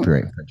want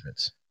copyright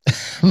infringements.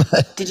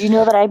 Did you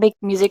know that I make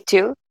music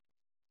too?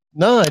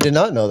 No, I did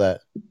not know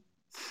that.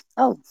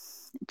 Oh,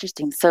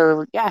 interesting.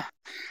 So yeah,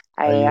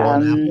 Are you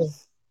on Apple?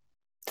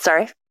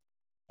 Sorry.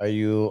 Are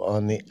you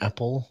on the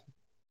Apple?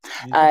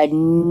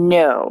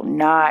 No,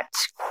 not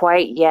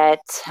quite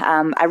yet.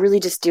 I really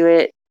just do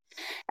it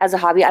as a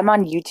hobby. I'm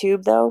on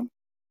YouTube though.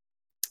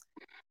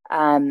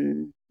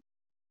 And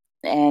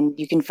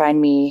you can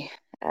find me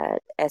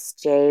at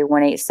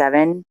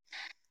SJ187.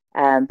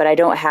 But I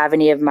don't have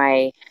any of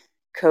my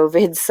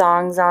COVID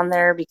songs on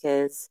there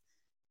because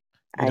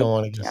you don't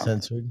want to get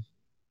censored,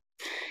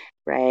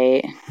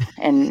 right?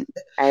 And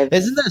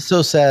isn't that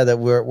so sad that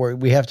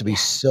we have to be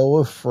so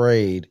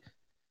afraid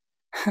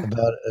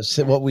about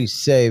what we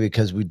say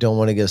because we don't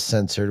want to get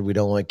censored. We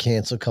don't want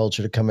cancel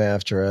culture to come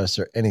after us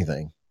or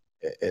anything.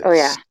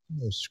 It's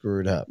so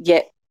screwed up.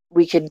 Yet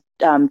we could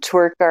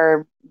twerk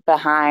our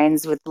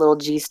behinds with little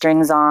G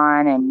strings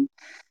on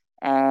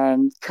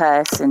and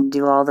cuss and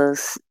do all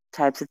those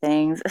types of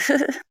things.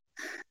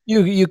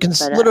 You can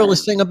literally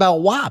sing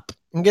about WAP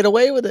and get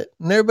away with it,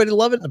 and everybody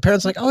love it. And the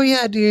parents are like, "Oh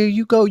yeah, dude,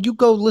 you go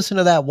listen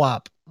to that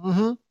WAP."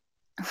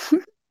 Mm-hmm.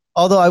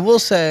 Although I will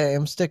say,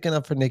 I'm sticking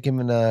up for Nicki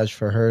Minaj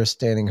for her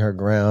standing her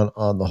ground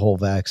on the whole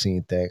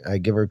vaccine thing. I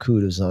give her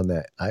kudos on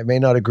that. I may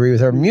not agree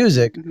with her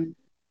music,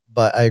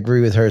 but I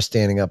agree with her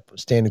standing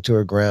to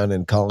her ground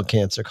and calling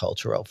cancer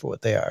culture out for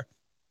what they are.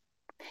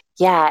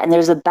 Yeah, and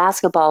there's a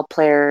basketball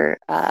player,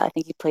 I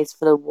think he plays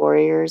for the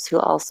Warriors, who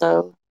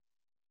also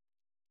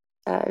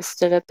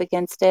stood up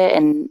against it.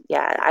 And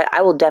yeah,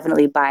 I will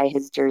definitely buy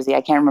his jersey.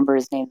 I can't remember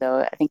his name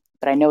though.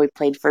 But I know he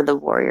played for the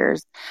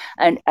Warriors.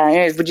 And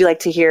anyways, would you like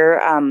to hear?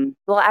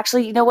 Well,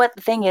 actually, you know what?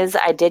 The thing is,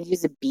 I did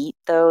use a beat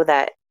though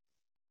that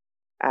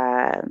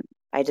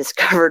I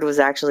discovered was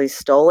actually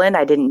stolen.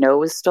 I didn't know it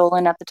was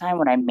stolen at the time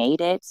when I made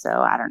it. So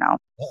I don't know.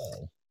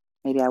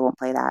 Maybe I won't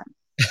play that.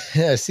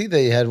 I see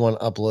they had one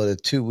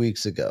uploaded 2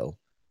 weeks ago.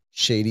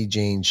 Shady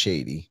Jane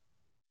Shady.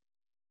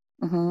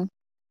 Mm-hmm.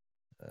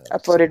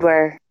 Uploaded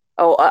where?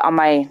 Oh, on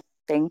my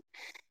thing.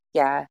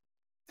 Yeah.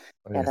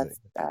 Yeah,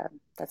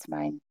 that's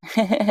mine.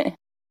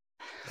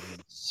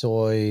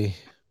 Soy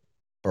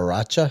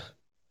Borracha.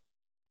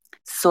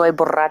 Soy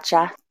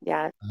Borracha.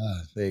 Yeah.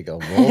 There you go.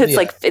 It's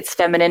like it's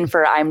feminine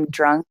for I'm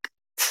drunk.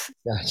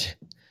 Gotcha.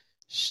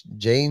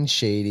 Jane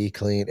Shady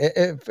Clean.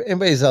 If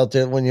anybody's out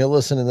there, when you're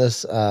listening to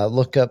this,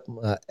 look up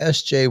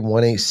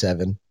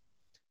SJ187.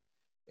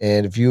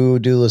 And if you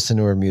do listen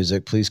to her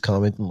music, please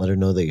comment and let her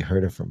know that you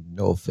heard her from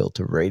No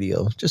Filter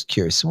Radio. Just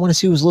curious. I want to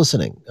see who's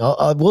listening.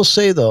 I will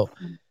say, though,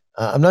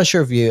 I'm not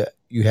sure if you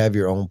have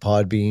your own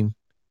Podbean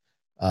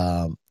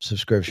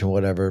subscription,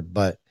 whatever,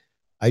 but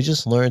I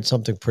just learned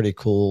something pretty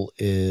cool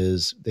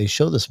is they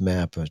show this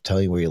map of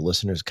telling where your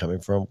listeners are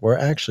coming from. We're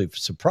actually,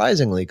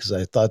 surprisingly, because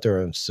I thought they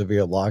were in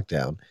severe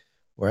lockdown,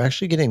 we're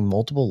actually getting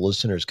multiple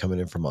listeners coming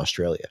in from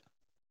Australia.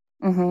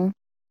 Mm-hmm.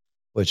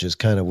 Which is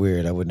kind of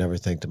weird. I would never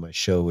think that my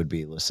show would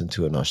be listened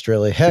to in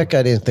Australia. Heck,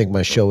 I didn't think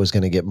my show was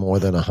going to get more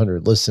than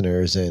 100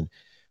 listeners, and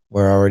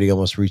we're already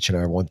almost reaching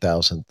our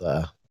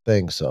 1,000th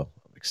thing. So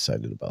I'm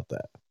excited about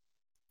that.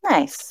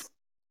 Nice.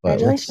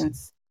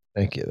 Congratulations.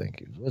 Thank you.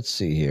 Let's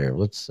see here.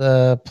 Let's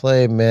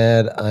play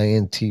Mad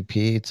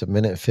INTP. It's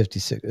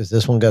 1:56. Is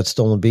this one got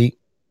stolen beat?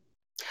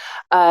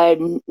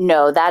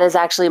 No, that is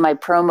actually my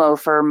promo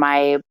for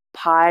my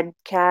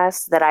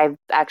podcast that I've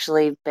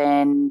actually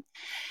been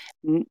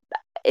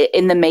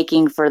in the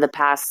making for the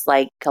past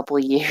like couple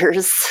of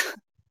years.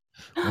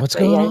 What's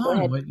But going yeah, go on?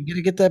 ahead. What, you got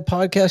to get that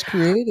podcast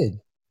created.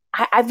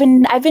 I've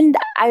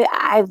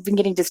been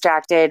getting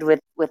distracted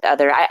with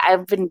other.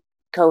 I've been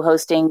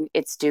co-hosting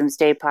It's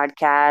Doomsday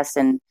podcast,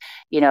 and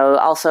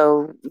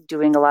also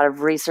doing a lot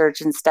of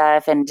research and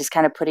stuff, and just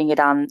kind of putting it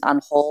on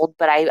hold.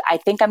 But I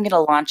think I'm going to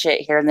launch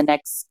it here in the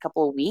next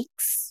couple of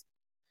weeks.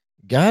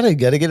 Gotta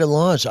get it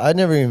launched. I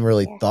never even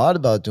really Yeah. thought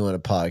about doing a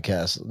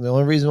podcast. The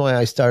only reason why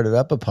I started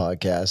up a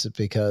podcast is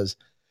because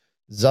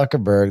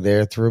Zuckerberg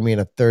there threw me in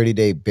a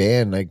 30-day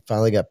ban. I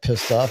finally got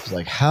pissed off. It's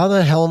like, how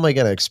the hell am I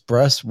going to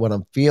express what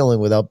I'm feeling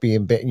without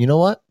being banned? You know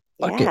what?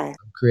 Fuck it. Yeah.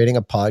 I'm creating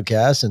a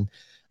podcast and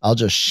I'll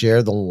just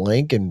share the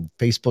link and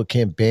Facebook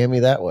can't ban me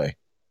that way.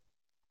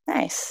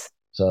 Nice.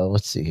 So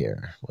let's see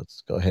here.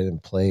 Let's go ahead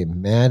and play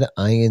Mad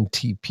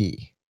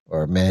INTP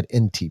or Mad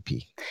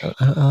NTP. I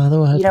don't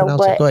know how to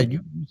pronounce it. Go ahead.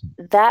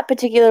 That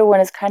particular one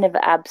is kind of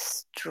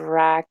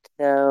abstract,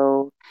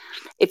 though.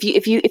 If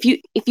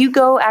you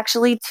go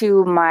actually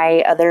to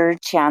my other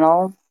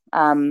channel,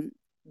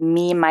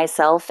 me,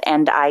 myself,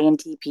 and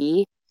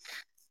INTP,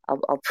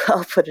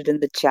 I'll put it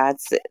in the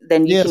chats.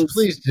 Then you can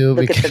please do.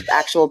 look at the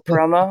actual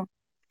promo.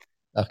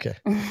 Okay.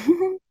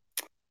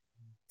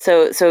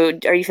 So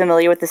are you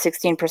familiar with the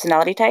 16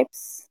 personality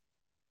types?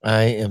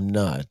 I am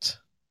not.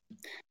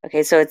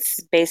 Okay, so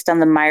it's based on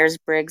the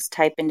Myers-Briggs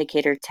Type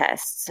Indicator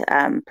Test,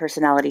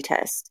 personality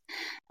test.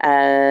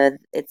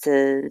 It's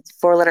a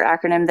 4-letter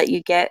acronym that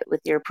you get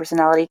with your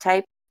personality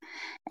type,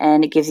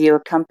 and it gives you a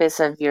compass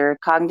of your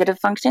cognitive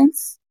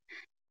functions.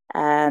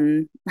 I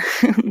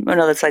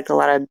know that's like a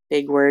lot of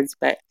big words,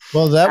 but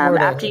well, that word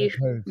after I've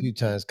heard a few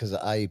times because the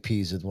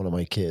IEPs is one of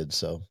my kids.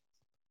 So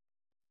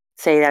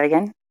say that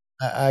again.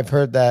 I've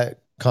heard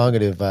that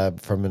cognitive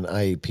from an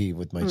IEP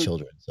with my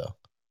children. So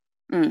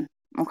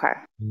okay.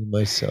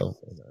 Myself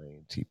and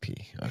INTP.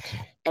 Okay.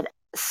 And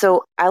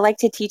so I like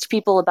to teach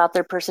people about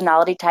their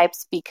personality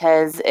types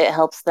because it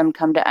helps them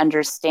come to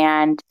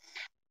understand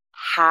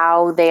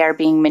how they are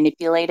being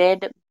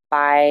manipulated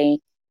by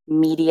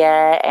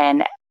media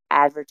and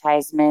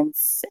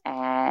advertisements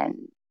and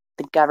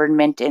the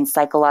government in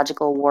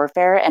psychological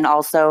warfare, and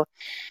also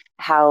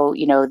how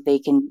they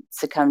can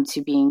succumb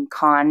to being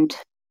conned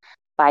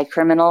by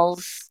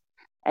criminals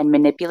and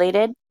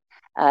manipulated,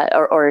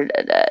 or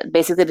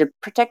basically to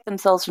protect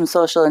themselves from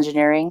social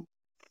engineering,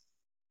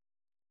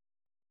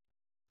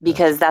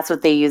 because that's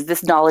what they use.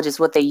 This knowledge is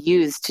what they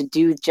use to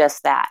do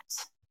just that.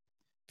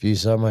 If you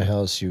saw my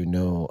house, you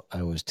know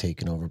I was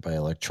taken over by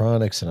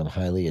electronics and I'm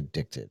highly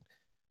addicted.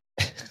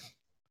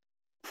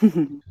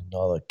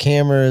 All the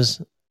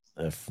cameras,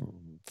 the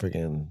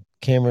freaking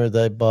camera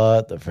that I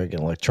bought, the freaking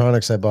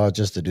electronics I bought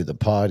just to do the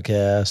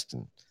podcast.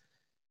 And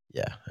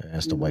yeah, I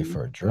asked the wife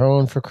for a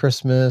drone for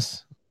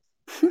Christmas.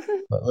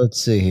 But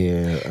let's see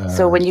here.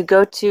 So when you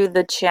go to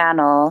the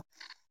channel,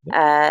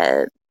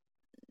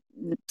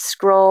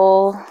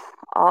 scroll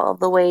all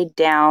the way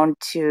down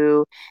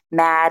to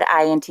Mad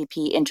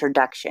INTP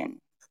introduction,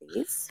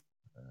 please.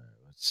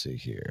 Let's see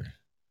here.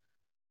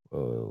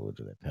 Oh,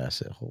 did I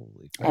pass it?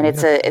 Holy crap. And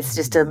it's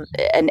just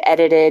an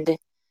edited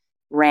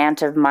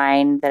rant of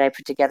mine that I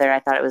put together. I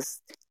thought it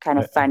was kind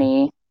of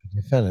funny,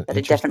 but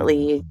it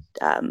definitely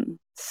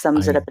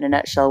sums it up in a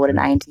nutshell what an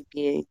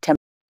INTP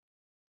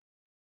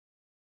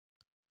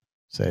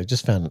So I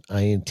just found an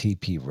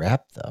INTP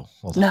rap though.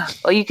 No,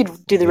 well, you could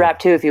do the rap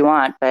too if you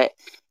want, but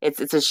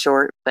it's a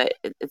short, but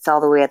it's all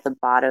the way at the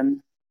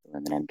bottom. The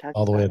one that I'm talking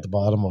all the way about. at the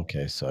bottom.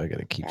 Okay, so I got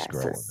to keep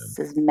scrolling. So this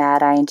is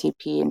Mad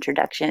INTP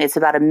introduction. It's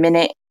about 1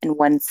 minute and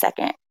 1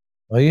 second.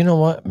 Well, you know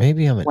what?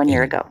 Maybe I'm an 1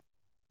 year idiot. ago.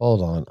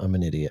 Hold on, I'm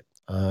an idiot.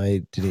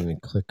 I didn't even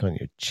click on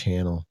your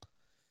channel.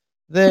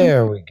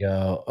 There we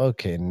go.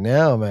 Okay,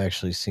 now I'm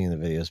actually seeing the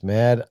videos.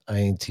 Mad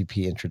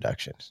INTP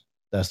introductions.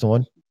 That's the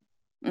one?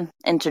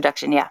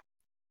 Introduction, yeah.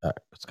 All right,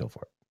 let's go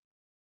for it.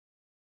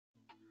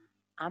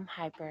 I'm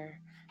hyper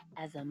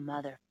as a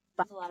mother.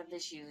 A lot of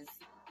issues.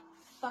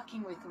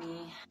 Fucking with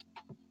me.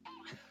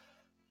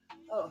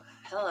 Oh,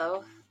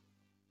 hello.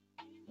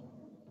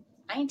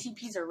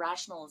 INTPs are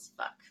rational as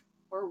fuck.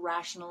 We're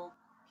rational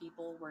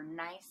people. We're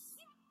nice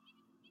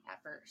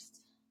at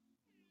first.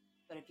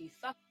 But if you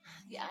fuck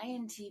the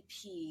INTP,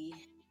 you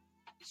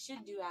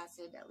should do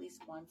acid at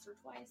least once or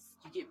twice.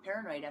 You get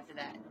paranoid after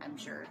that, I'm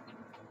sure.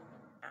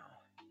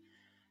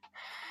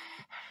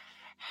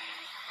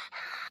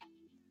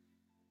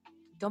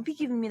 Don't be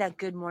giving me that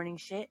good morning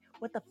shit.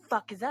 What the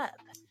fuck is up?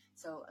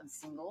 So I'm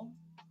single.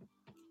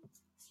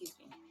 Excuse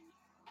me.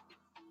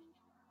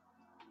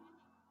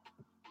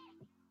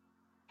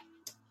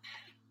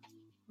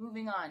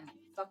 Moving on.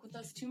 Fuck with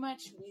us too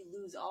much, we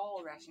lose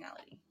all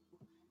rationality.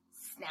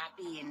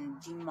 Snappy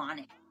and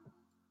demonic.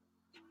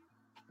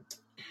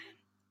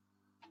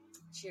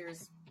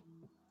 Cheers.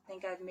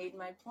 Think I've made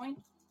my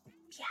point?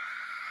 Yeah.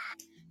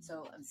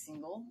 So I'm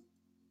single.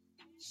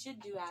 Should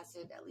do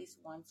acid at least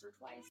once or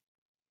twice.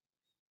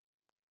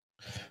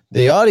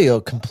 The audio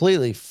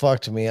completely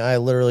fucked me. I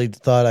literally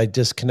thought I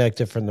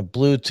disconnected from the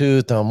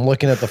Bluetooth. I'm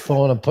looking at the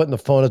phone. I'm putting the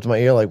phone up to my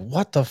ear. Like,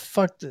 what the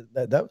fuck?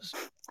 That was.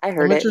 I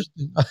heard it.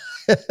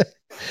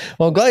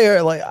 Well, I'm glad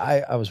you're like.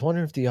 I was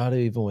wondering if the audio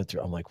even went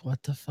through. I'm like,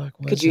 what the fuck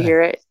was Could you that?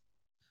 hear it?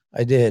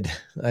 I did.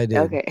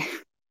 Okay.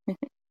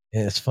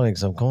 And it's funny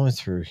because I'm going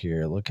through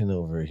here, looking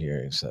over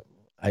here, except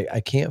I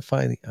can't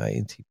find the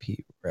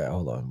INTP.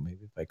 Hold on,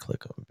 maybe if I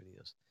click on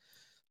videos.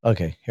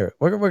 Okay, here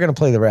we're gonna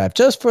play the rap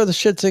just for the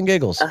shits and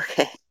giggles.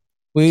 Okay.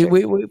 We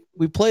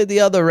played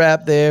the other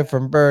rap there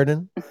from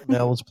Burden.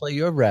 Now let's play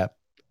your rap.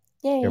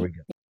 Yay. Here we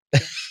go.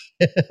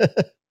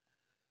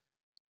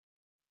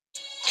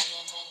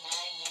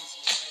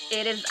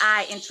 It is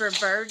I,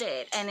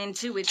 introverted and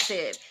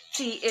intuitive.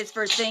 T is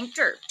for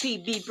thinker,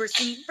 PB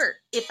perceiver.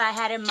 If I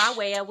had it my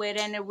way, I would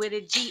end it with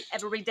a G.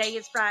 Every day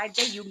is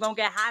Friday, you gon'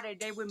 get high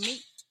today with me.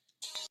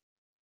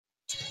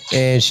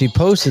 And she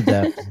posted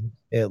that.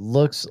 It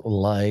looks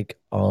like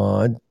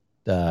on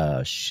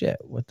shit.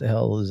 What the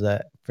hell is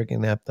that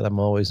freaking app that I'm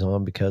always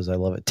on because I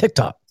love it?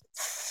 TikTok.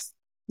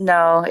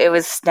 No, it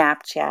was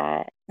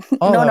Snapchat.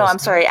 Oh, no, I'm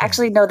sorry.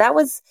 Actually, no, that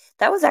was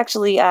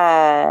actually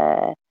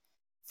Facebook.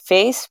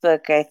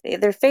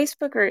 Either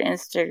Facebook or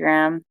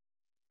Instagram.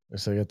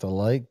 So I got the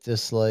like,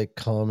 dislike,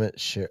 comment,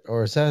 share,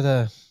 or is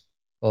that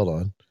hold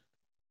on.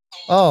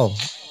 Oh,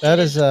 that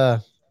is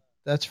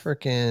that's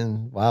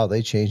freaking wow,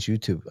 they changed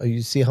YouTube.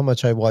 You see how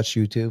much I watch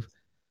YouTube?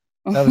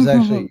 That was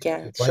actually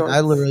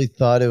I literally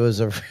thought it was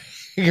a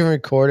freaking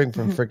recording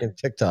from freaking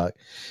TikTok,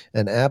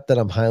 an app that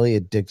I'm highly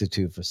addicted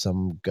to for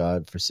some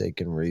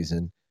godforsaken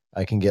reason.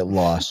 I can get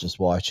lost just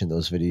watching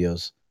those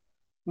videos.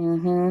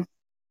 Mm-hmm.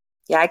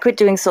 Yeah, I quit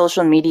doing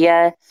social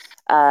media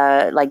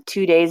like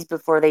 2 days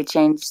before they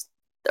changed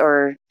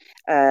or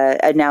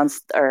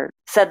announced or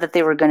said that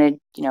they were going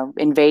to,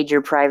 invade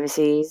your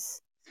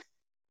privacies,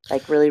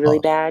 like really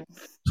bad.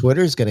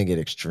 Twitter's going to get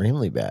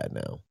extremely bad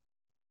now.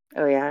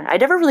 Oh yeah, I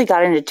never really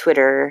got into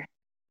Twitter.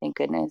 Thank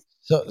goodness.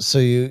 So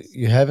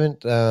you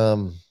haven't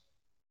heard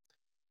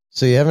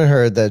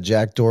that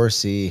Jack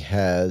Dorsey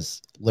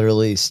has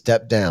literally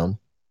stepped down.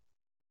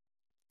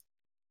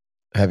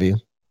 Have you?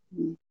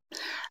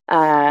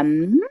 I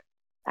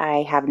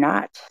have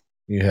not.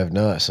 You have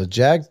not. So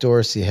Jack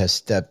Dorsey has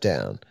stepped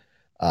down.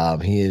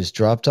 He is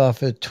dropped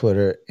off at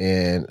Twitter,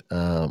 and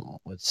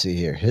let's see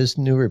here. His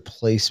new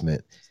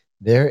replacement.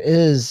 There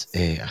is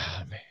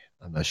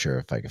I'm not sure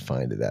if I can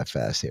find it that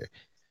fast here.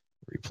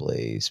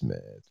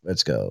 Replacement.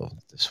 Let's go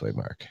this way,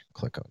 Mark.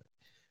 Click on it.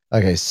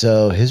 Okay,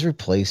 so his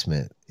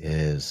replacement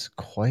is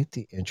quite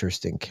the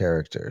interesting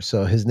character.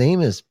 So his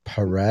name is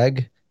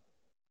Parag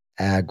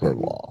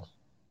Agrawal.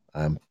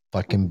 I'm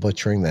fucking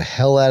butchering the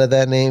hell out of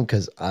that name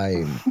because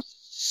I'm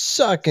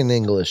sucking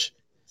English.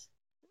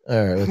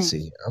 All right, let's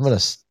see. I'm going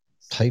to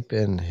type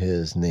in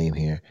his name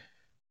here.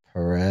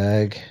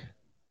 Parag.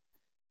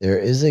 There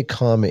is a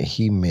comment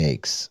he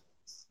makes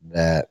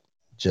that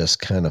just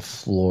kind of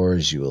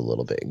floors you a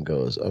little bit and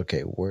goes,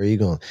 okay, where are you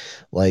going?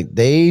 Like,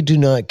 they do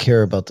not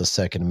care about the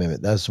Second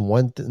Amendment. That's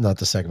one not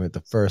the Second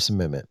Amendment, the First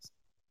Amendment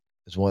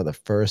is one of the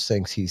first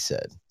things he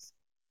said.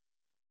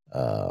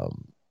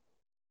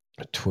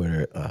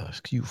 Twitter,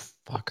 you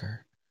fucker.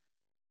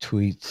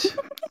 Tweets,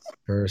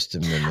 First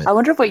Amendment. I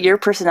wonder what your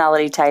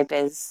personality type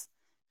is.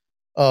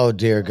 Oh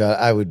dear God,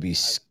 I would be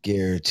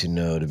scared to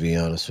know, to be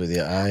honest with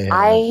you.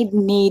 I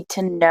need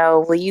to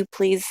know. Will you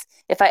please?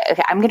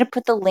 I'm going to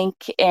put the link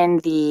in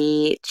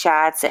the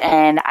chats,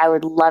 and I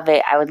would love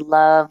it. I would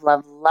love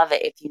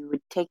it if you would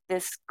take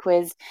this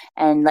quiz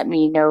and let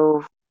me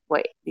know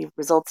what the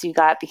results you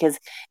got, because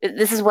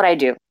this is what I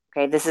do.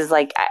 Okay, this is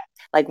like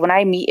when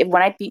I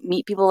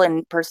meet people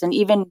in person,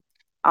 even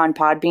on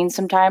Podbean.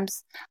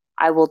 Sometimes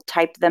I will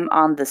type them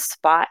on the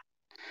spot.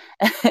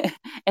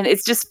 And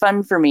it's just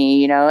fun for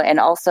me, and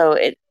also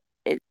I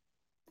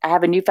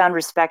have a newfound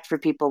respect for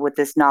people with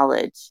this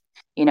knowledge,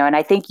 and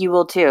I think you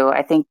will too.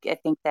 I think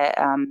that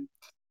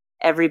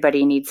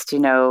everybody needs to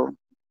know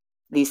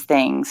these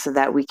things so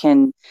that we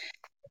can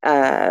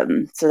I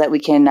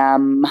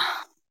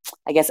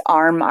guess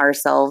arm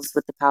ourselves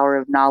with the power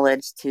of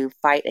knowledge to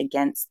fight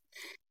against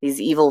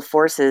these evil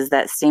forces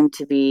that seem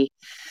to be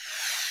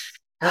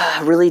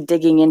really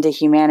digging into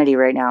humanity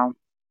right now.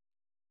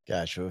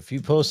 Gotcha. If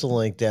you post a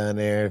link down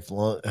there,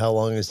 how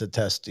long is the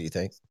test, do you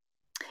think?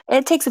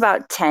 It takes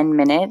about 10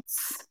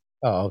 minutes.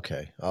 Oh,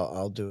 okay.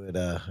 I'll do it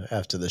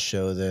after the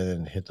show then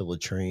and hit the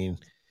latrine,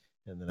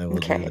 and then I will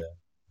do that.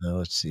 Now,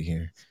 let's see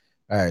here.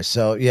 All right.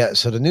 So,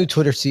 the new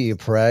Twitter CEO,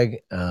 Parag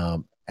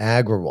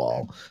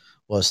Agrawal,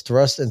 was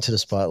thrust into the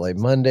spotlight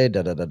Monday,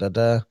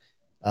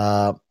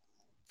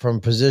 from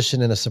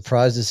position in a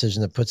surprise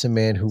decision that puts a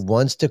man who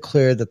once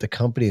declared that the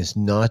company is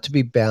not to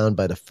be bound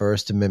by the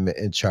First Amendment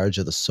in charge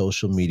of the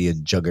social media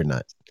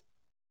juggernaut.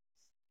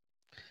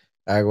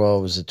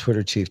 Agrawal was the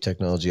Twitter chief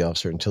technology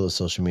officer until the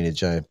social media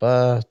giant.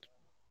 Come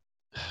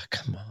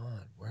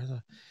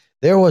on,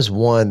 there was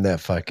one that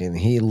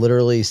he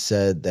literally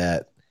said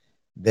that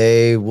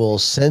they will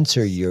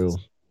censor you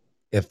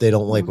if they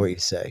don't like what you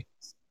say.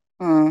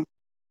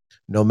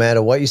 no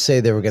matter what you say,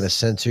 they were going to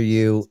censor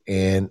you.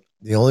 And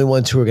the only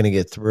ones who are going to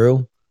get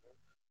through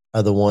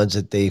are the ones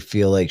that they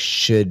feel like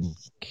should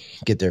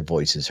get their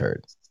voices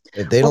heard.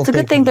 If they Well, don't it's a good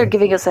think thing they're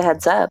giving us a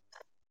heads up.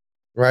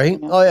 right? You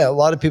know? Oh yeah, a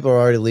lot of people are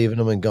already leaving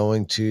them and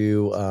going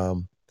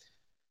to.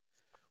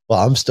 Well,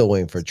 I'm still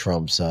waiting for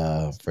Trump's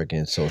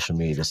freaking social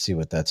media to see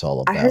what that's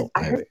all about. I'm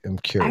I heard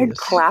curious.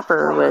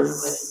 Clapper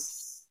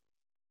was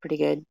pretty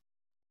good,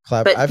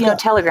 Clapper, but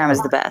Telegram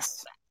is the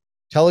best.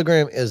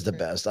 Telegram is the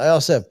best. I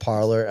also have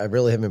Parler. I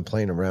really haven't been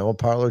playing around with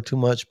Parler too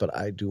much, but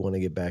I do want to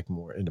get back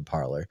more into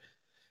Parler.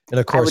 And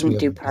of I course, wouldn't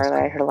do Parler.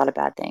 I heard a lot of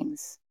bad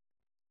things.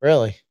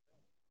 Really?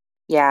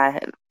 Yeah,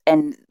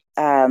 and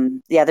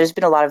there's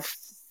been a lot of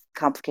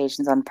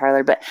complications on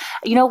Parler, but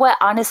you know what?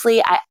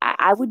 Honestly,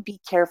 I would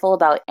be careful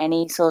about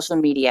any social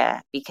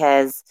media,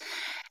 because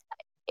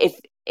if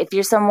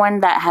you're someone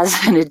that has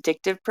an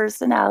addictive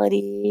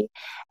personality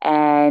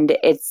and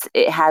it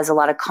has a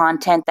lot of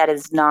content that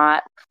is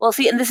not, well,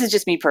 see, and this is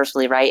just me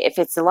personally, right? If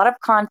it's a lot of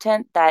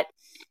content that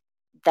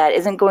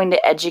isn't going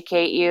to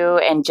educate you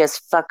and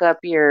just fuck up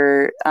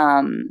your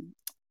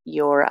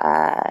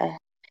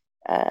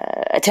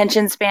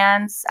attention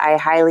spans, I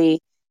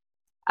highly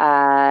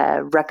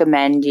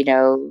recommend,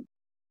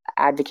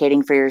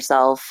 advocating for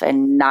yourself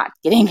and not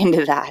getting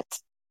into that.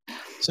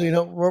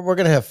 So, we're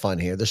going to have fun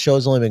here. The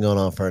show's only been going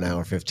on for an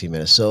hour, 15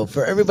 minutes. So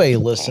for everybody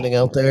listening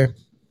out there,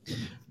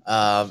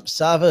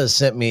 Sava has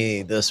sent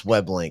me this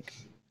web link.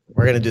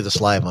 We're going to do this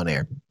live on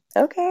air.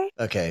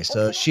 Okay.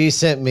 So she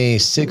sent me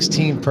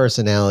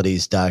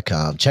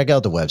 16personalities.com. Check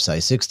out the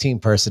website,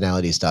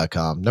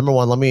 16personalities.com. Number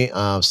one, let me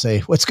say,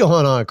 what's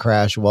going on,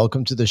 Crash?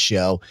 Welcome to the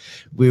show.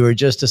 We were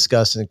just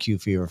discussing Q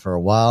fever for a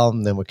while,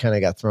 and then we kind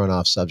of got thrown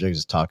off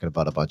subjects talking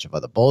about a bunch of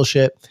other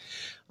bullshit.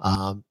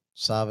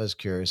 Sava's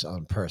curious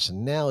on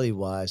personality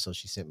wise, so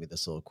she sent me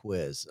this little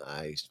quiz.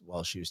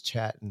 While she was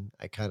chatting,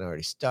 I kind of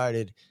already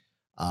started,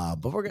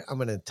 but I'm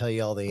going to tell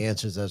you all the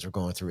answers as we're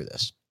going through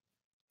this.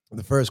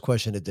 The first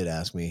question it did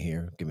ask me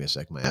here, give me a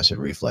second. My acid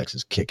reflex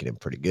is kicking in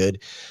pretty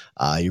good.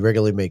 You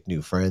regularly make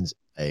new friends.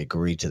 I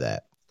agree to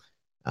that.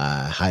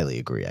 Highly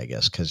agree, I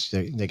guess, because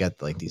they got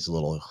like these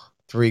little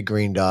 3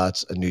 green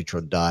dots, a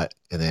neutral dot,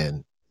 and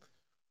then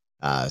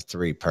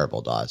 3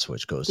 purple dots,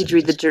 which goes. Did you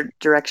read the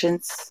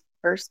directions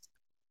first?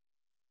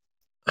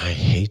 I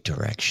hate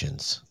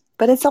directions.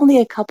 But it's only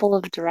a couple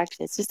of directions.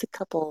 It's just a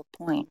couple of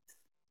points.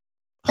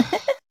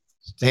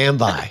 Stand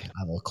by.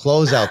 I will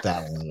close out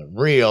that one and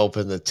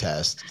reopen the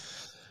test.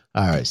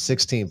 All right,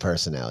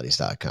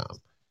 16personalities.com.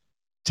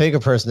 Take a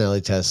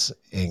personality test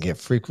and get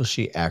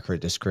frequently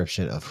accurate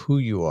description of who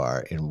you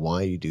are and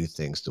why you do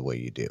things the way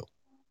you do.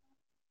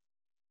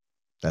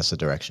 That's the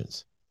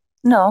directions.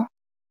 No.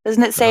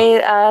 Doesn't it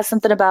say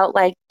something about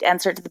like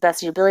answer it to the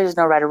best of your ability? There's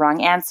no right or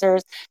wrong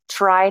answers.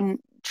 Try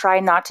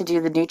not to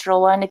do the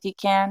neutral one if you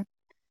can.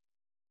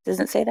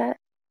 Doesn't it say that?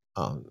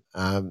 I'm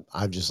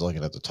just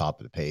looking at the top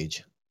of the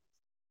page.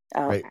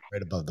 Oh, right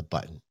above the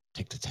button.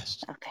 Take the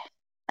test. Okay.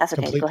 That's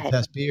okay. Complete Go the ahead.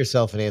 test. Be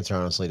yourself and answer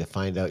honestly to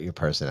find out your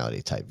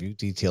personality type. View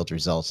detailed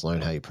results.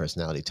 Learn how your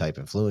personality type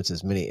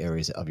influences many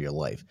areas of your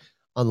life.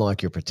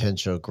 Unlock your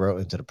potential. Grow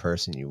into the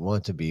person you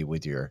want to be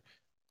with your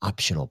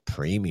optional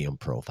premium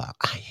profile.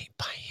 I ain't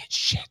buying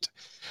shit.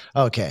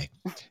 Okay.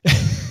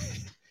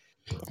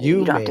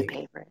 You don't have to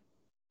pay for it.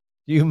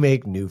 You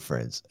make new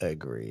friends.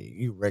 Agree.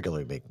 You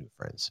regularly make new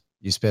friends.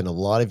 You spend a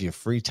lot of your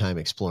free time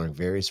exploring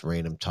various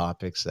random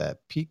topics that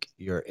pique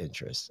your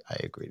interest. I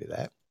agree to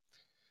that.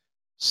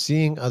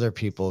 Seeing other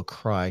people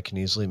cry can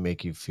easily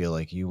make you feel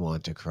like you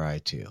want to cry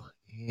too.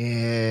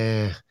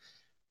 Yeah.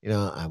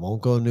 I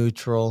won't go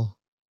neutral.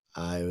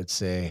 I would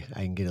say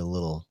I can get a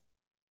little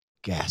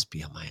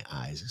gaspy on my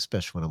eyes,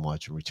 especially when I'm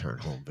watching return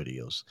home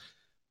videos.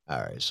 All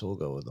right, so we'll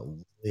go with a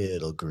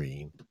little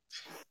green.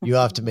 You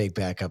have to make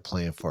backup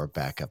plan for a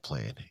backup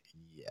plan.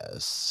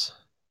 Yes.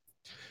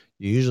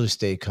 You usually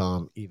stay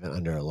calm even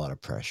under a lot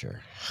of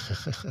pressure.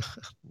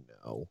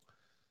 No.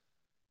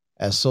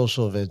 At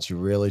social events, you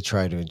really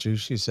try to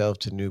introduce yourself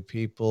to new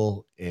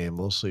people and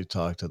mostly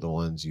talk to the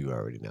ones you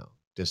already know.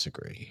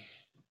 Disagree.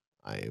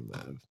 I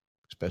am,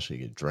 especially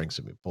get drinks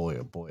at me. Boy,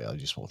 oh boy, I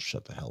just won't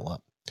shut the hell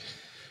up.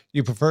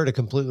 You prefer to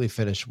completely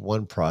finish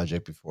one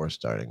project before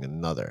starting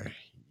another.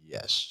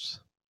 Yes.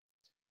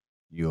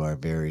 You are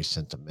very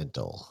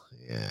sentimental.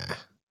 Yeah.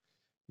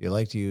 You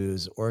like to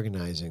use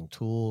organizing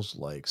tools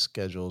like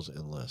schedules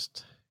and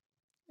lists.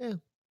 Yeah.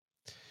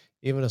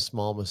 Even a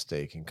small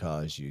mistake can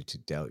cause you to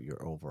doubt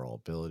your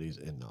overall abilities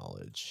and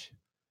knowledge.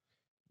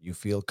 You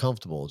feel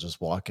comfortable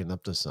just walking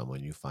up to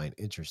someone you find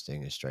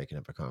interesting and striking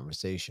up a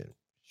conversation.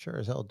 Sure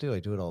as hell do. I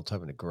do it all the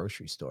time in a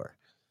grocery store.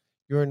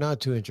 You are not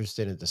too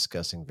interested in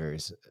discussing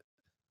various.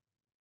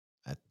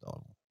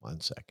 One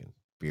second.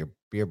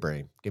 Beer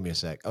brain. Give me a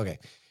sec. Okay.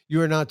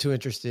 You are not too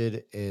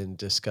interested in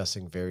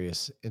discussing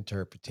various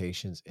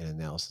interpretations and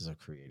analysis of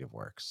creative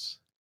works.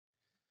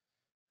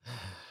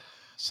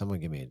 Someone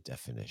give me a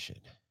definition.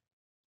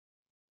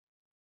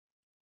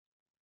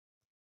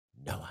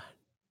 No one.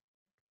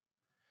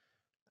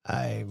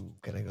 I'm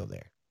going to go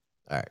there.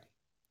 All right.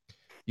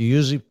 You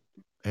usually,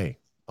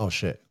 Oh,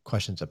 shit.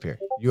 Questions up here.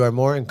 You are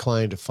more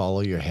inclined to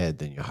follow your head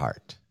than your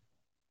heart.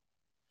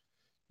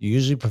 You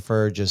usually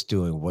prefer just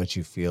doing what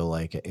you feel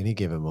like at any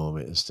given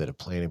moment instead of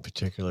planning a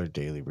particular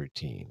daily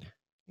routine.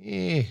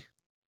 You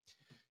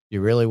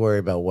really worry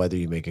about whether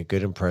you make a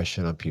good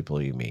impression on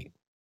people you meet.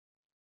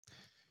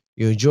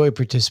 You enjoy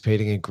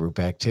participating in group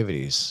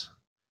activities.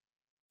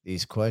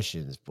 These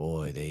questions,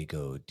 boy, they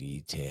go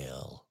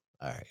detail.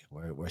 All right,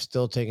 we're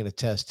still taking a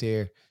test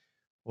here.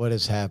 What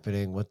is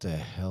happening? What the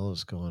hell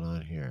is going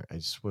on here? I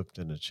just whipped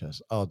in the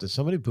chest. Oh, did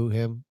somebody boo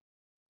him?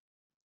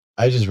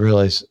 I just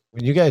realized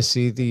when you guys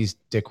see these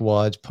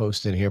dickwads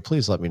post in here,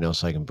 please let me know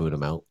so I can boot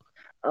them out.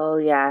 Oh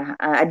yeah,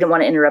 I didn't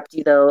want to interrupt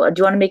you though. Do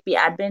you want to make me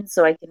admin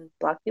so I can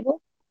block people?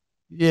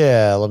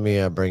 Yeah, let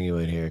me bring you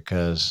in here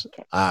because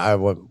Okay. I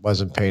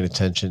wasn't paying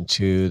attention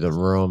to the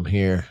room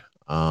here.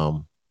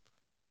 Let's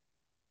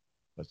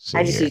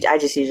see here. I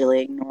just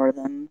usually ignore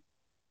them.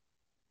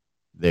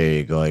 There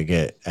you go.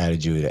 I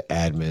added you to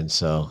admin,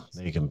 so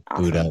then you can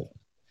boot Awesome. out.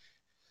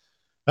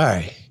 All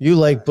right. You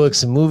like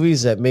books and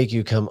movies that make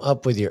you come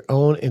up with your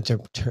own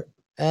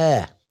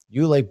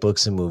You like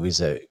books and movies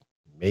that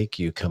make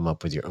you come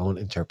up with your own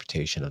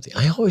interpretation of the.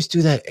 I always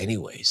do that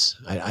anyways.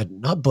 I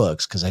not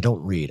books because I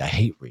don't read. I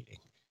hate reading.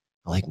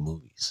 I like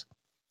movies.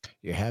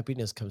 Your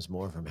happiness comes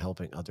more from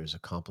helping others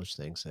accomplish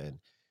things than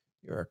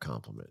your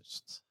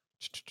accomplishments.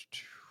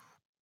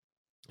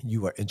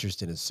 You are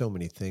interested in so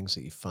many things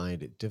that you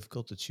find it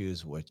difficult to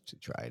choose what to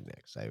try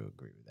next. I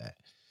agree with that.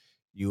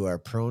 You are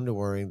prone to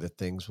worrying that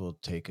things will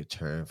take a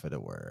turn for the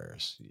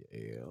worse.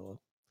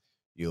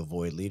 You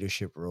avoid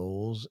leadership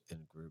roles in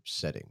group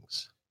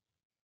settings.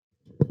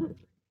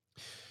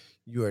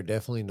 You are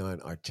definitely not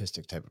an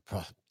artistic type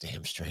of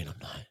damn straight I'm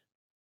not.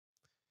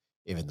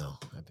 Even though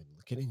I've been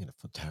getting into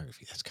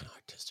photography, that's kind of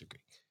artistic.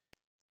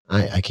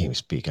 I can't even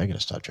speak. I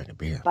gotta stop drinking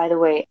beer. By the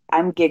way,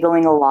 I'm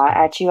giggling a lot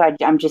at you. I've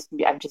just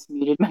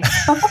muted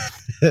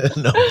myself.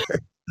 No.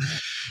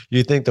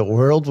 You think the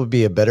world would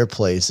be a better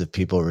place if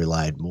people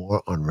relied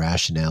more on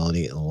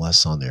rationality and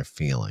less on their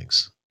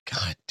feelings.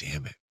 God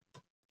damn it.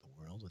 The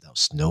world without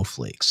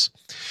snowflakes.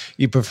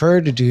 You prefer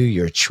to do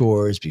your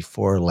chores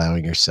before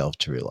allowing yourself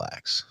to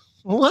relax.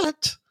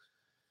 What?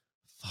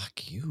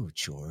 Fuck you,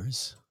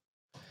 chores.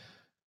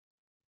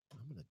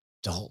 I'm an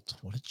adult.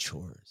 What are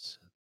chores?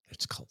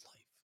 It's called life.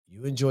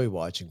 You enjoy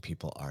watching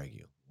people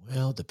argue.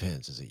 Well, it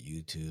depends. Is it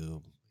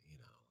YouTube?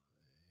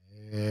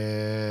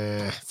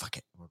 Fuck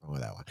it. We're going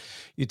with that one.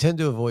 You tend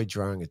to avoid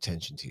drawing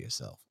attention to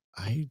yourself.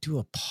 I do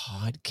a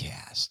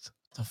podcast.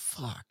 What the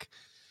fuck?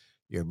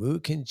 Your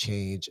mood can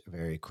change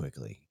very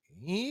quickly.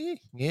 Yeah,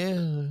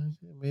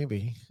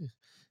 maybe.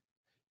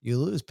 You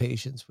lose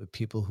patience with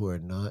people who are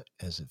not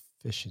as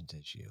efficient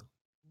as you.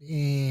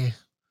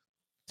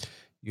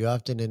 You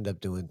often end up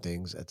doing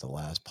things at the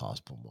last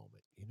possible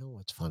moment. You know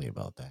what's funny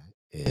about that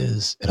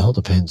is it all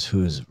depends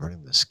who's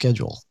running the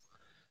schedule.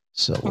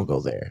 So we'll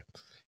go there.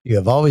 You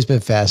have always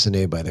been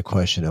fascinated by the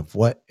question of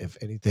what, if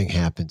anything,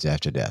 happens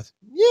after death.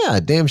 Yeah,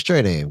 damn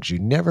straight I am, because you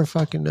never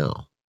fucking know.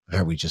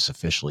 Are we just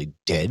officially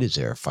dead? Is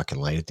there a fucking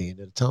light at the end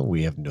of the tunnel?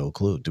 We have no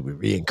clue. Do we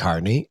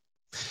reincarnate?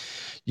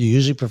 You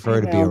usually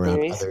prefer to be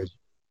around others.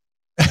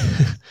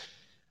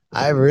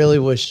 I really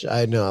wish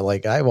I know.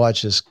 Like, I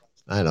watch this.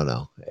 I don't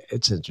know.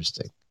 It's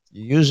interesting.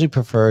 You usually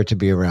prefer to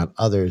be around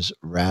others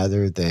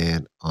rather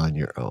than on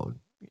your own.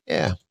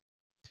 Yeah.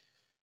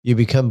 You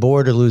become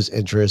bored or lose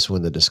interest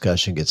when the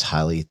discussion gets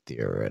highly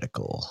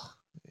theoretical.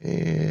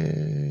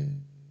 Yeah,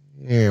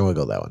 we'll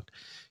go that one.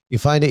 You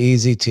find it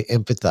easy to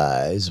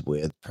empathize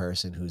with a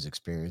person whose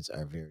experiences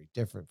are very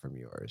different from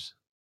yours.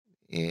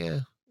 Yeah,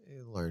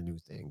 you learn new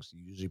things.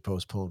 You usually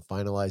postpone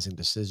finalizing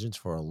decisions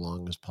for as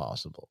long as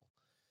possible.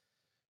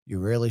 You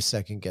rarely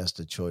second guess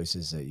the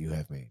choices that you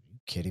have made. Are you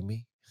kidding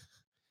me?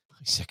 I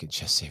second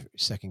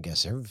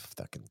guess every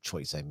fucking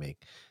choice I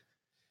make.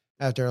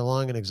 After a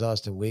long and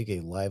exhausting week,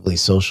 a lively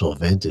social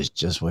event is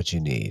just what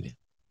you need.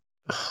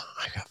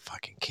 I got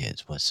fucking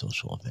kids. What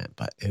social event?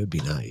 But it would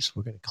be nice.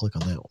 We're going to click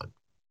on that one.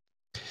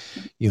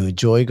 You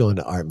enjoy going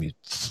to art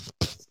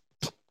museums.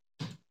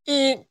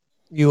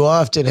 You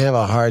often have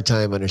a hard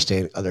time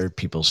understanding other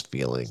people's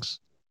feelings.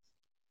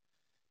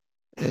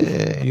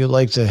 You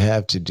like to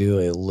have to do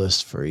a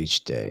list for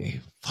each day.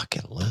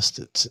 Fucking list.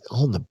 It's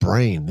all in the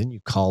brain. Then you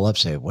call up,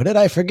 say, what did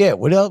I forget?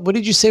 What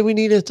did you say we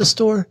needed at the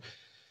store?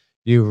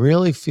 You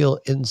really feel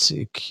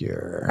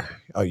insecure.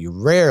 Oh, you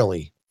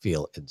rarely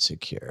feel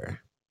insecure.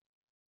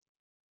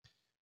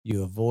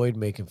 You avoid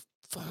making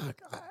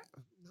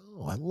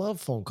I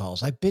love phone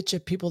calls. I bitch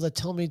at people that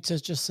tell me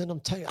to just send them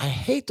text. I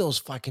hate those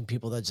fucking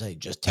people that say,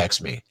 just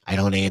text me. I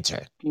don't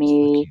answer.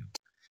 Me.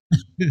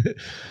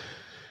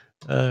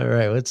 All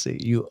right, let's see.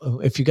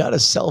 If you got a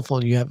cell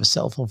phone, you have a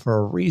cell phone for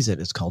a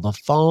reason. It's called a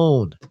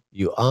phone.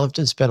 You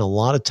often spend a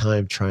lot of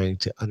time trying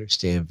to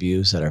understand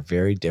views that are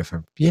very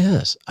different.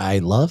 Yes, I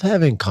love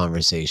having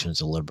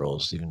conversations with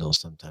liberals, even though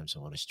sometimes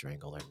I want to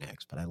strangle their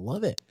necks, but I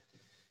love it.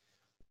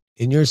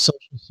 In your social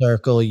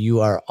circle, you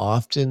are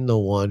often the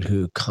one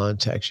who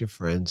contacts your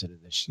friends and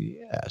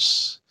initiates.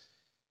 Yes.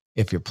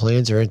 If your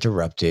plans are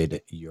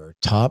interrupted, your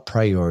top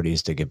priority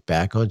is to get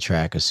back on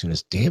track as soon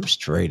as damn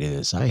straight it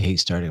is. I hate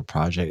starting a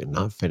project and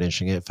not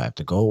finishing it. If I have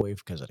to go away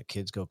because the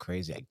kids go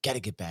crazy, I got to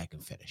get back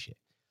and finish it.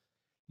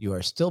 You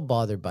are still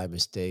bothered by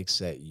mistakes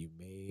that you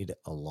made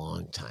a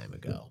long time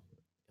ago.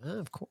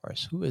 Of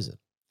course, who isn't?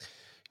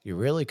 You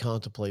rarely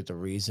contemplate the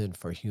reason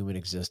for human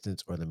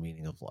existence or the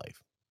meaning of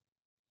life.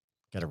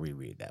 Got to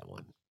reread that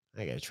one.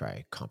 I got to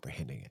try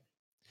comprehending it.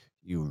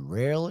 You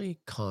rarely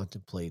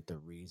contemplate the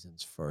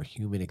reasons for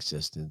human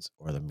existence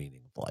or the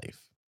meaning of life.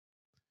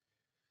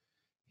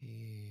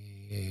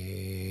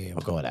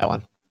 We'll go with that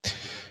one.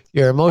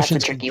 Your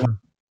emotions. That's a tricky one.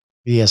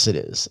 Yes, it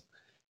is.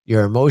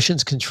 Your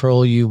emotions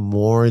control you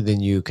more than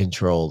you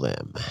control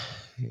them.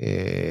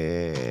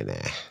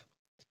 Nah.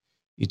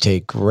 You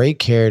take great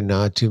care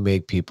not to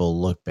make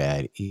people look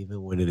bad,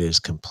 even when it is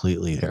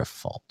completely their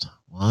fault.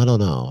 Well, I don't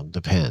know. It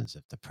depends.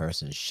 If the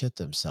person shit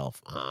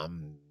themselves,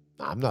 I'm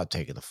not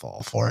taking the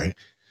fall for it.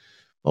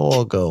 But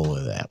we'll go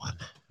with that one.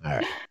 All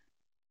right.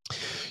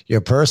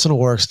 Your personal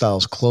work style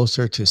is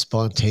closer to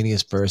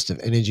spontaneous bursts of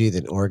energy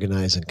than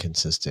organized and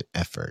consistent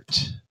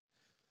effort.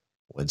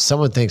 When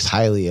someone thinks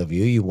highly of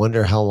you, you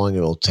wonder how long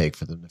it will take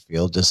for them to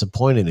feel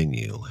disappointed in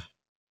you.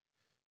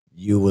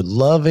 You would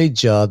love a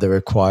job that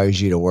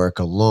requires you to work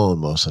alone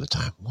most of the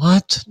time.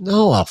 What?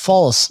 No, I'll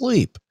fall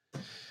asleep.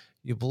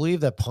 You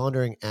believe that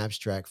pondering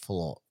abstract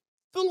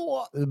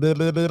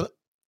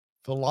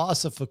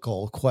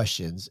philosophical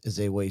questions is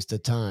a waste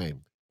of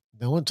time.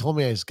 No one told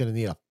me I was going to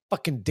need a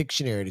fucking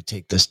dictionary to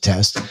take this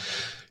test.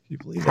 You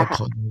believe that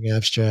pondering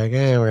abstract?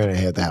 We're going to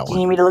hit that one. Do you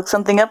need me to look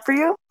something up for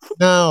you?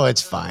 No,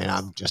 it's fine.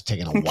 I'm just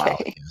taking a wild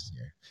guess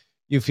here.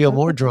 You feel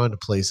more drawn to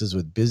places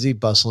with busy,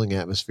 bustling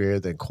atmosphere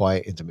than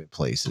quiet, intimate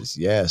places.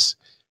 Yes,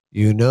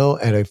 you know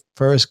at a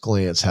first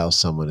glance how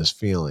someone is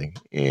feeling.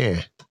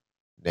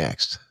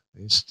 Next.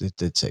 It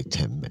did say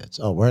 10 minutes.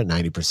 Oh, we're at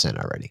 90%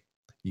 already.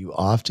 You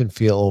often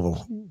feel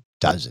overwhelmed.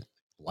 Doesn't.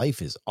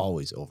 Life is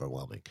always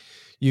overwhelming.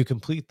 You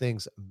complete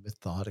things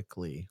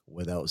methodically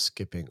without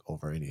skipping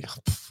over any.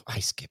 I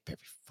skip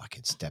every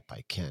fucking step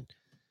I can.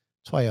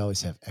 That's why I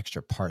always have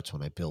extra parts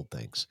when I build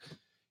things.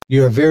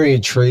 You are very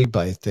intrigued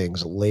by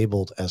things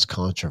labeled as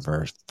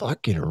controversial.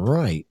 Fucking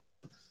right.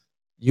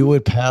 You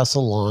would pass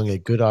along a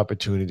good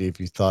opportunity if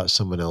you thought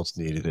someone else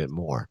needed it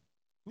more.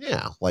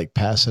 Yeah, like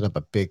passing up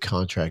a big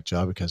contract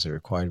job because it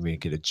required me to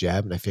get a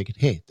jab, and I figured,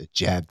 hey, the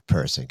jabbed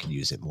person can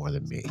use it more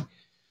than me.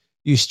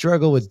 You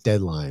struggle with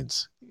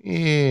deadlines.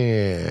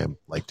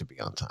 Like to be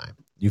on time.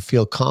 You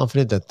feel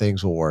confident that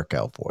things will work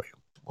out for you.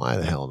 Why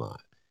the hell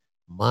not?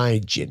 My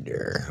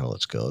gender.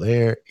 Let's go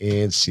there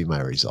and see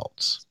my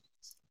results.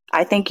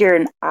 I think you're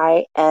an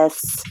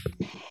ISFP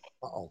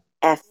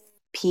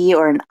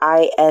or an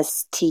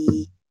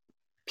ISTP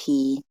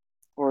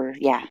or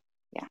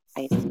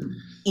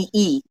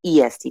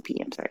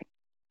ESTP. I'm sorry.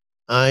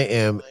 I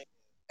am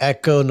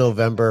Echo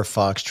November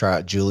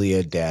Foxtrot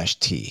Julia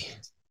 -T.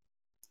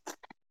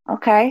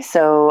 Okay,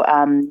 so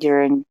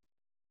you're an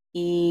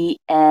ENFJ.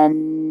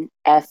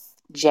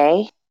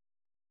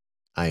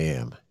 I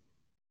am.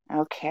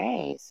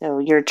 Okay, so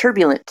you're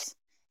turbulent.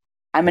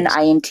 I'm an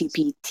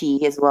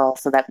INTPT as well,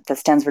 so that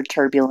stands for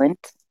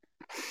turbulent.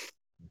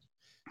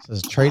 So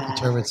this trait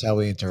determines how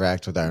we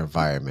interact with our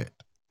environment.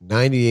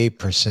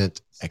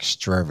 98%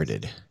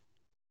 extroverted.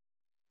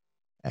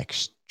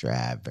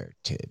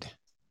 Extraverted.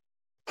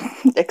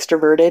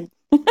 Extroverted.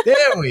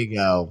 There we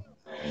go.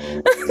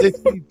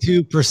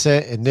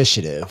 62%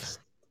 initiative.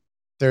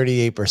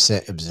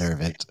 38%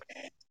 observant.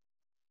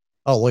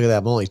 Oh, look at that.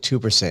 I'm only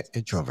 2%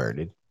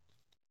 introverted.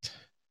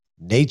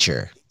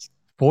 Nature.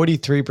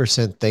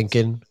 43%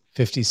 thinking,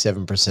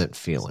 57%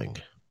 feeling.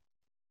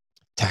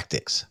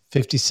 Tactics.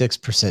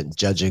 56%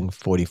 judging,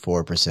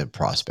 44%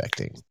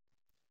 prospecting.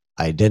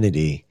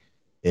 Identity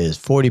is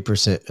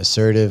 40%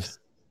 assertive,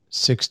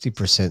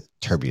 60%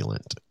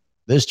 turbulent.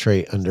 This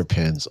trait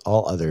underpins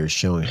all others,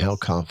 showing how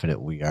confident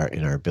we are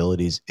in our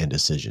abilities and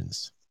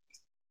decisions.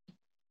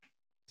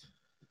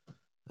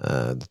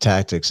 The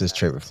tactics, this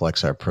trait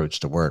reflects our approach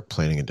to work,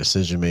 planning, and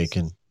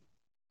decision-making.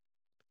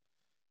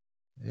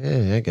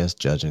 I guess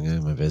judging.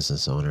 I'm a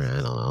business owner.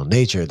 I don't know.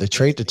 Nature, the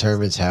trait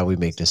determines how we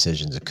make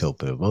decisions and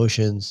cope with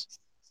emotions.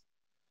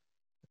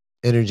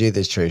 Energy,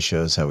 this trait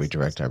shows how we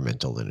direct our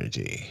mental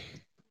energy.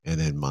 And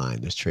then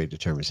mind, this trait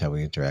determines how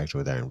we interact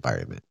with our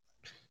environment.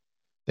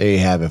 There you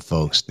have it,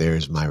 folks.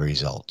 There's my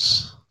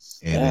results.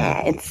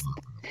 And it's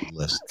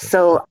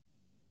so,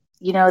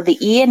 the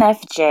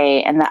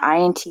ENFJ and the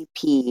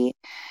INTP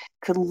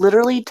could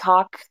literally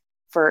talk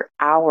for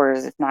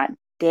hours, if not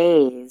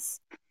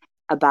days,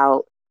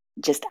 about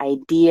just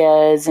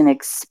ideas and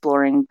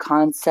exploring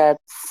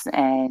concepts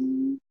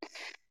and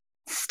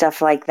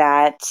stuff like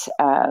that.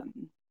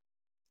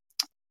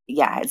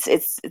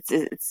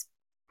 It's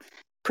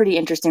pretty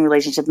interesting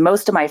relationship.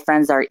 Most of my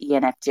friends are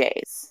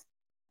ENFJs,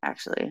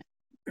 actually.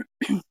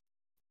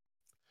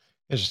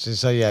 Interesting.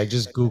 So I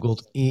just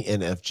Googled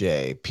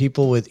ENFJ.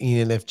 People with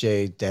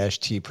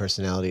ENFJ-T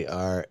personality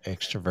are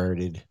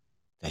extroverted,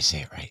 Did I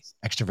say it right?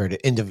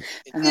 Extroverted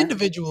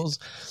individuals.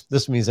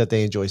 This means that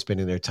they enjoy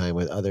spending their time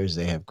with others.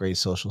 They have great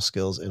social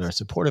skills and are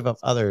supportive of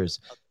others.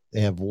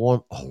 They have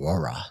warm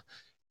aura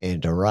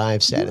and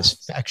derive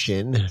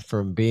satisfaction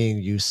from being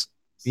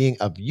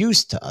of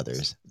use to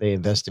others. They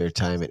invest their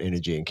time and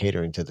energy in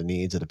catering to the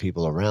needs of the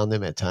people around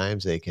them. At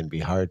times, they can be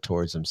hard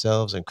towards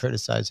themselves and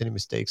criticize any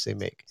mistakes they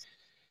make.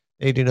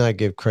 They do not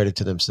give credit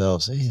to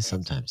themselves.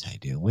 Sometimes I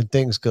do. When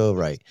things go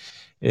right,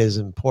 it is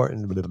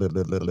important.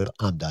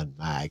 I'm done.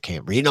 I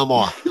can't read no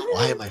more.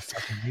 Why am I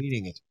fucking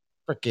reading? It's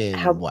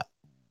freaking what?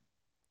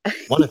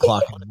 1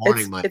 o'clock in the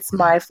morning. It's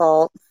my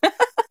fault.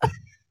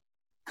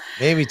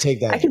 Maybe take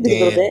that I can do a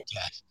little bit.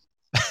 test.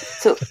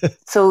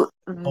 So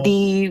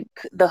the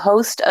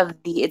host of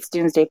the It's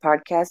Doomsday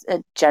podcast,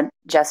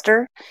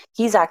 Jester,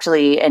 he's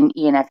actually an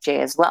ENFJ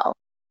as well.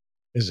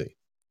 Is he?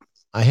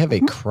 I have a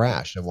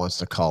Crash that wants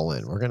to call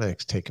in. We're going to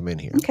take him in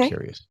here. Okay. I'm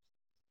curious.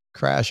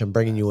 Crash, I'm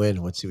bringing you in.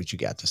 Let's see what you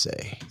got to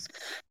say.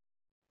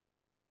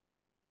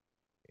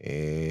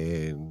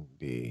 And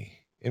the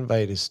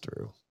invite is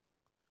through.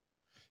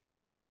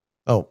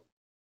 Oh,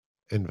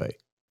 invite.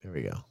 There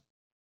we go.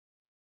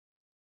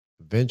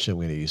 Eventually, I'm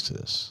going to get used to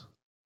this.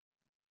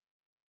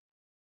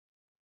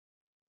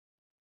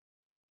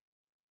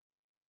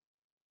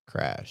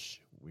 Crash,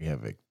 we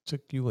have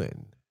took you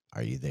in.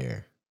 Are you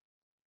there?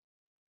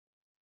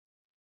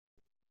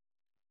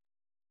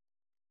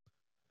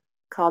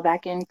 Call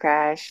back in,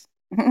 Crash.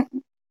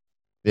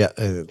 Yeah,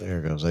 there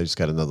it goes. I just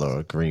got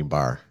another green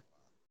bar.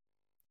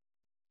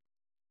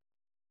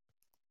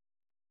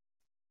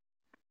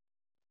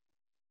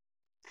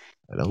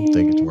 I don't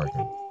think it's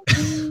working.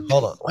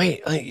 Hold on.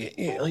 Wait,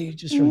 you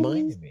just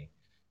reminded me.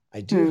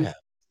 I do have.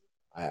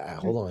 I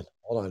hold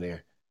on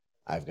here.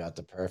 I've got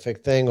the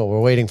perfect thing. Oh, we're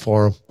waiting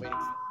for him.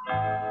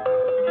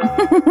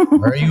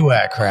 Where are you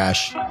at,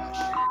 Crash? All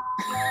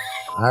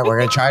right, we're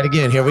gonna try it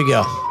again. Here we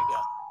go.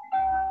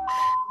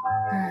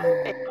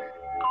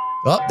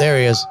 Oh, there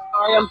he is.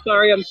 I'm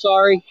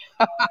sorry.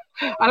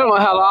 I don't know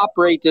how to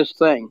operate this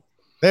thing.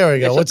 There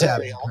we go. What's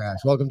happening, Crash?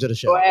 Welcome to the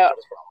show.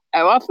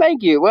 Well,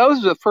 thank you. Well, this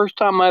is the first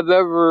time I've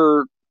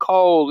ever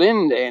called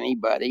into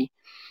anybody,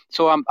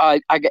 so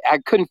I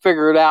couldn't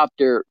figure it out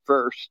there at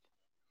first.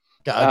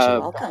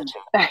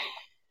 Gotcha.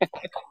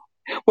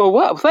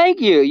 Well,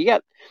 thank you. You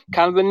got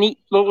kind of a neat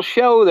little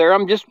show there.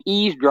 I'm just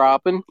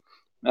eavesdropping.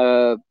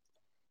 I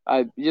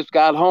just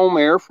got home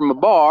here from a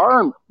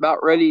bar and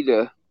about ready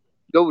to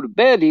go to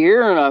bed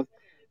here, and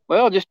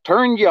just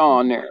turned you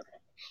on there.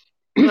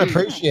 I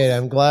appreciate it.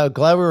 I'm glad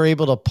we were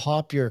able to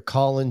pop your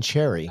call-in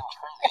cherry.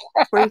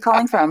 Where are you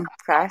calling from,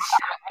 Crash?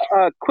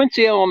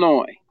 Quincy,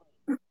 Illinois.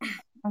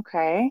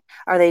 Okay.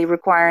 Are they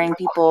requiring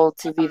people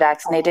to be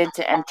vaccinated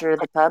to enter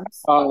the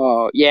pubs?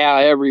 Oh, yeah,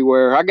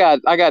 everywhere. I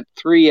got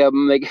 3 of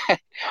them.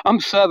 I'm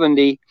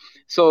 70,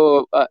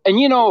 so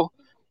and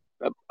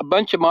a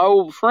bunch of my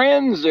old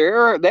friends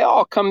there, they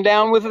all come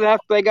down with it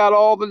after they got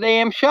all the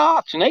damn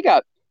shots, and they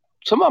got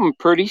some of them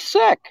pretty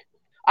sick.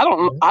 I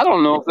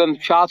don't know if them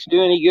shots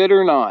do any good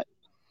or not.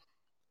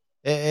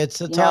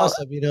 It's a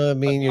toss-up, I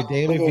mean, you're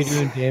damned if you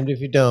do and damned if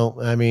you don't.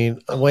 I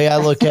mean, the way I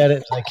look at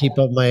it, I keep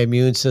up my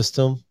immune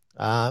system.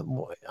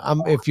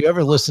 If you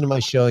ever listen to my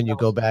show and you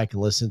go back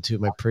and listen to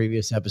my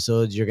previous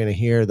episodes, you're going to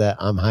hear that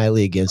I'm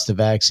highly against the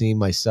vaccine.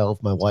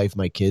 Myself, my wife,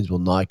 my kids will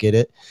not get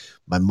it.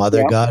 My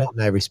mother got it,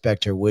 and I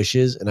respect her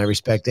wishes, and I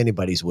respect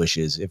anybody's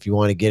wishes. If you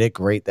want to get it,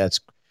 great. That's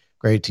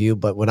great to you.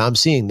 But what I'm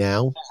seeing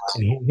now,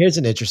 and here's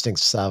an interesting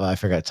stuff I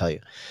forgot to tell you.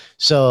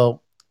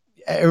 So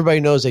everybody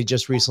knows they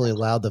just recently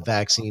allowed the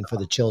vaccine for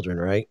the children,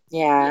 right?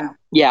 Yeah.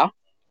 Yeah.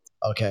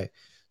 Okay.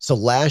 So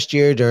last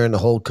year during the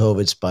whole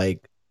COVID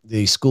spike,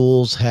 the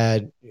schools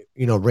had,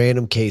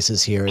 random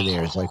cases here and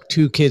there. It's like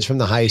 2 kids from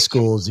the high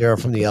school, 0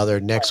 from the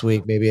other. Next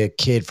week, maybe a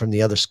kid from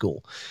the other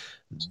school.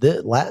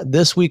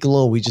 This week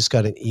alone, we just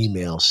got an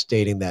email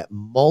stating that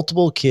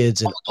multiple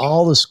kids in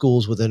all the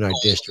schools within our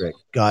district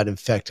got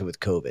infected with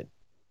COVID.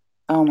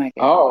 Oh, my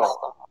God.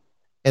 Oh.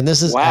 And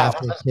this is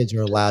after kids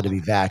are allowed to be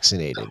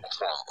vaccinated.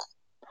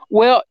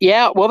 Well,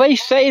 yeah. Well, they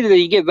say that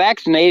you get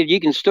vaccinated, you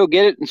can still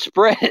get it and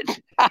spread it.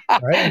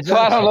 Right, exactly.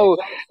 So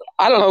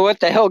I don't know what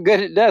the hell good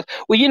it does.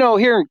 Well,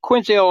 here in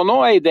Quincy,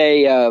 Illinois,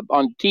 they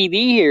on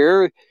TV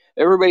here,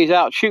 everybody's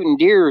out shooting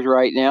deers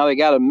right now. They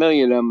got 1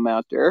 million of them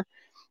out there,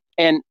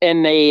 and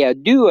they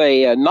do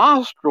a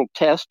nostril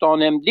test on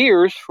them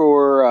deers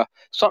for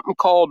something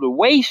called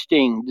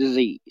wasting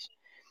disease.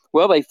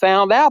 Well, they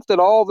found out that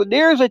all the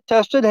deers they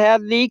tested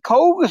had the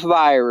COVID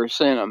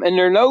virus in them in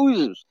their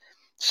noses.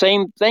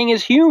 Same thing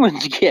as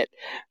humans get.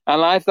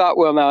 And I thought,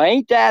 well, now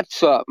ain't that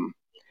something?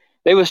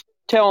 They was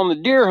telling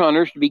the deer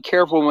hunters to be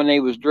careful when they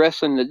was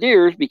dressing the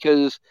deers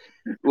because,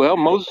 well,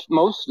 most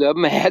of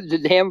them had the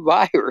damn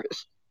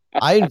virus.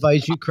 I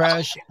invite you,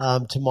 Crash,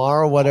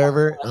 tomorrow,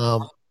 whatever,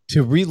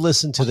 to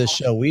re-listen to this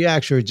show. We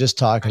actually were just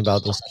talking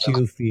about this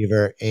Q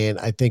fever, and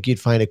I think you'd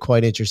find it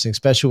quite interesting,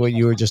 especially what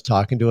you were just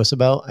talking to us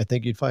about. I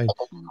think you'd find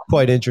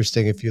quite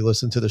interesting if you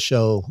listen to the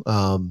show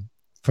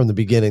from the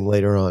beginning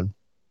later on.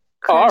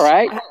 All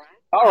right.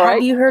 All right.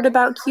 Have you heard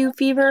about Q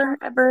fever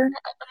ever?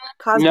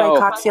 Caused by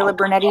Coxiella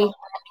burnetii?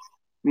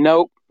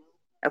 Nope.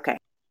 Okay.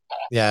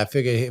 Yeah, I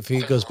figure if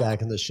he goes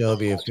back in the show, it'd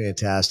be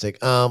fantastic.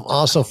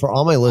 Also, for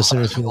all my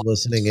listeners who are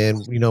listening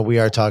in, we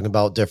are talking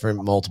about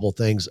different multiple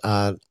things.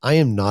 I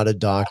am not a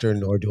doctor,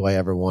 nor do I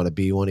ever want to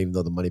be one, even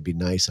though the money would be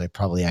nice. And I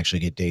probably actually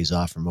get days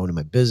off from owning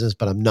my business,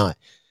 but I'm not.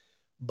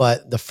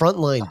 But the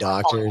frontline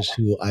doctors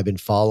who I've been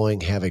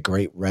following have a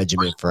great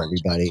regimen for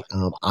everybody.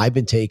 I've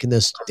been taking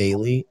this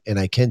daily, and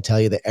I can tell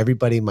you that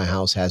everybody in my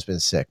house has been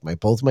sick.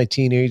 Both my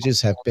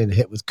teenagers have been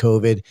hit with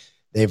COVID.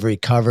 They've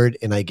recovered,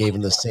 and I gave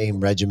them the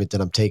same regimen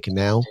that I'm taking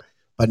now.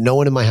 But no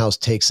one in my house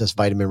takes this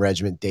vitamin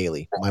regimen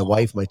daily. My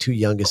wife, my two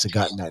youngest, have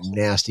gotten that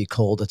nasty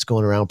cold that's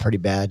going around pretty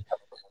bad.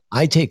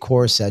 I take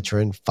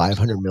Coricidrin,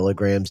 500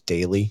 milligrams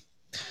daily.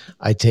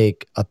 I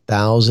take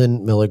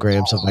 1,000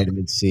 milligrams of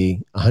vitamin C,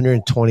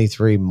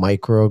 123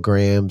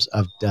 micrograms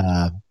of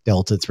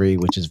Delta 3,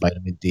 which is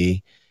vitamin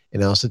D,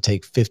 and I also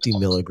take 50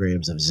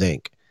 milligrams of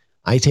zinc.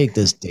 I take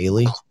this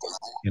daily,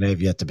 and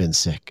I've yet to been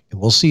sick. And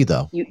we'll see,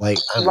 though. You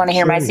want to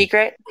hear my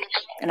secret?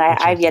 And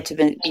I've yet to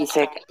be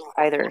sick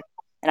either.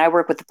 And I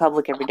work with the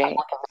public every day.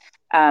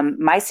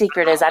 My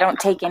secret is I don't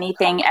take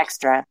anything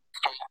extra,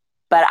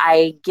 but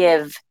I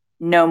give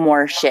no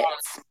more shits.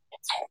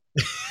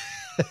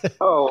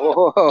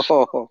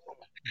 Oh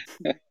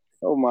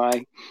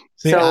my!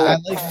 See, so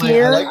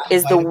fear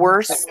is the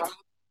worst.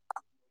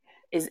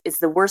 Is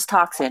the worst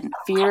toxin.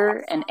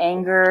 Fear and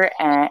anger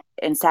and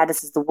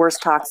sadness is the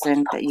worst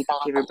toxin that you can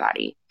give your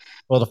body.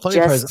 Well, the funny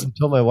part is, I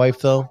told my wife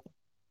though,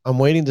 I'm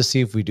waiting to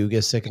see if we do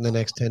get sick in the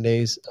next 10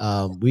 days.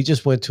 We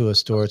just went to a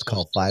store. It's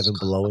called Five and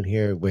Below in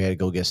here. We had to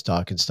go get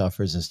stocking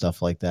stuffers and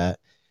stuff like that.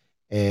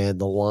 And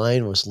the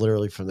line was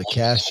literally from the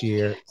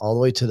cashier all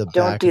the way to the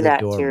back of the door. Don't do that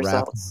to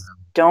yourselves.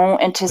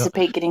 Don't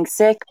anticipate getting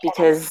sick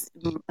because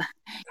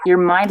your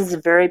mind is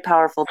a very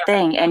powerful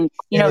thing. And,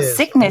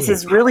 sickness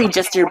is really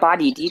just your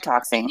body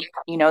detoxing.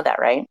 You know that,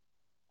 right?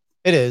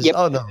 It is. Yep.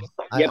 Oh, no.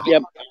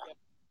 Yep.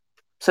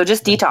 So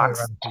just detox.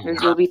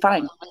 You'll be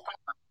fine.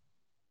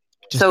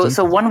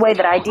 So one way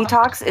that I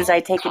detox is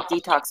I take a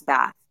detox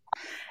bath.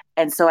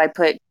 And so I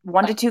put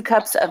 1 to 2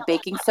 cups of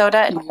baking soda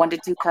and 1 to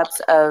 2 cups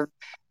of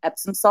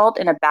Epsom salt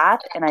in a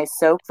bath, and I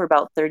soak for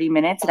about 30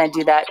 minutes, and I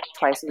do that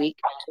twice a week.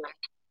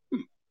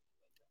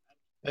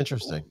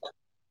 Interesting.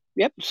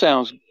 Yep,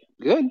 sounds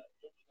good.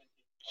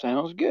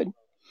 Sounds good.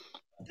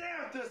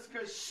 Damn, this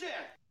good shit.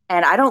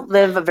 And I don't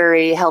live a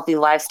very healthy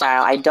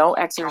lifestyle. I don't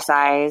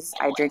exercise.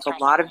 I drink a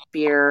lot of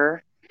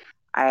beer.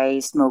 I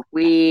smoke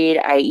weed.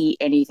 I eat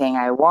anything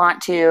I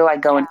want to. I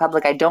go in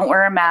public. I don't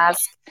wear a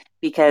mask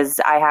because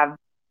I have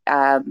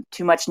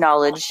too much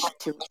knowledge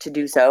to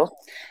do so.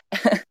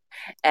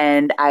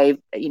 And I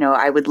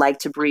would like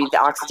to breathe the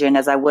oxygen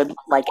as I would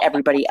like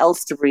everybody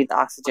else to breathe the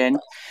oxygen.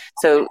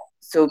 So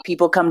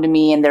people come to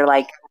me and they're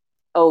like,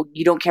 oh,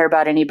 you don't care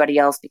about anybody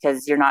else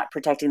because you're not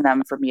protecting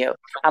them from you.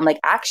 I'm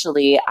like,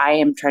 actually, I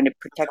am trying to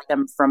protect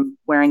them from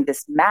wearing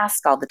this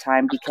mask all the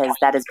time because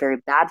that is very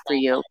bad for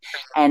you.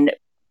 And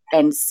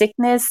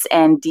sickness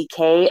and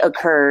decay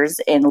occurs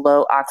in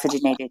low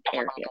oxygenated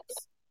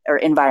areas or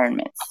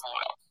environments.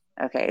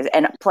 Okay.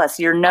 And plus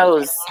your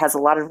nose has a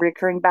lot of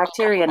recurring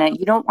bacteria in it.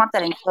 You don't want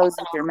that enclosed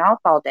with your mouth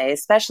all day,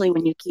 especially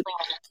when you keep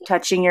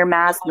touching your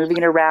mask, moving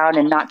it around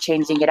and not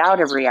changing it out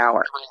every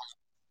hour.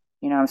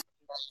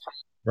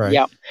 Right.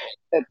 Yeah.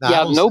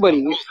 Yeah.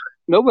 Nobody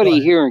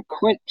here in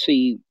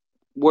Quincy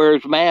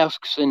wears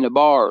masks in the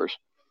bars.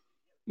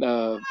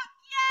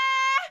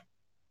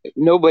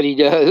 Nobody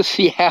does.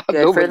 Yeah.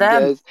 Good nobody for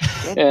them. does.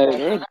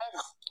 Good.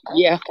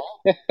 Yeah.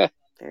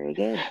 Very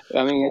good.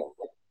 I mean,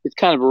 it's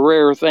kind of a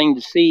rare thing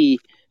to see.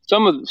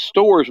 Some of the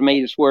stores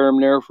made us wear them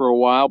there for a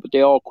while, but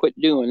they all quit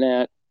doing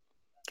that.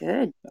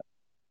 Good.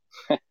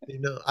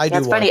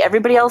 That's funny.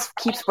 Everybody else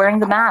keeps wearing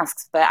the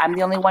masks, but I'm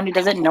the only one who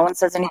doesn't. No one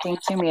says anything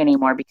to me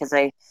anymore because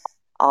I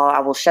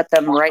will shut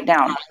them right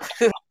down.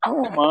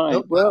 Oh my!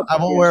 Nope. Well, I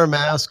won't wear a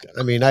mask.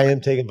 I mean, I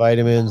am taking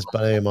vitamins,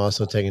 but I am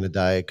also taking a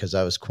diet because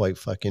I was quite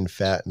fucking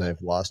fat and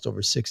I've lost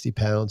over 60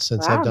 pounds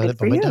since I've done it.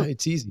 But my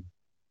diet's easy.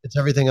 It's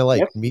everything I like: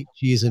 Yep. meat,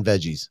 cheese, and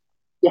veggies.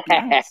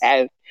 Yes.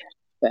 Sounds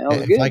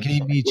If good. I can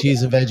eat meat,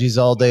 cheese, and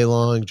veggies all day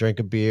long, drink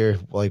a beer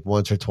like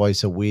once or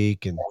twice a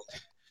week, and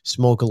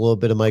smoke a little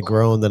bit of my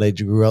grown that I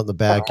grew out in the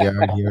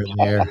backyard here and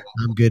there,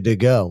 I'm good to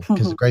go.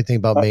 Because the great thing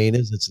about Maine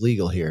is it's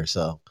legal here.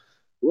 So,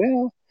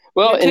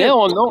 well, in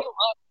Illinois,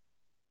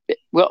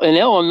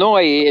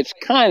 it's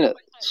kind of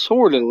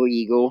sort of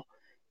legal.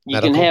 You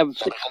medical? can have,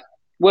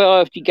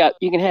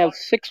 you can have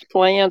 6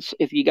 plants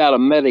if you got a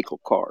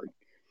medical card.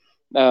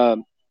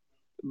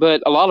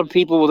 But a lot of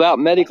people without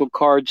medical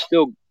cards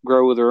still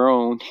grow their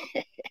own.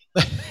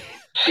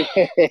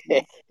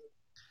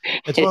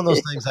 It's one of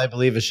those things I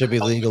believe it should be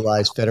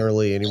legalized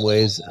federally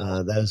anyways.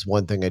 That is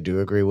one thing I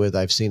do agree with.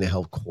 I've seen it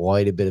help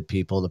quite a bit of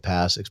people in the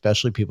past,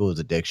 especially people with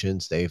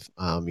addictions. They've,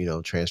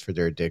 transferred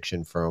their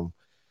addiction from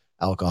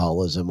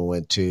alcoholism and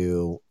went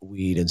to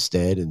weed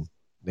instead, and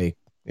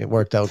it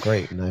worked out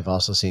great. And I've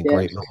also seen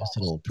great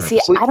medicinal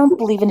purposes. See, I don't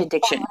believe in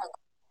addiction.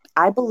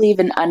 I believe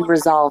in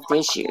unresolved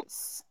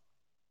issues.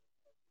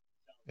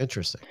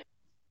 Interesting.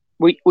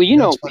 Well, you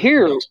know,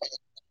 here,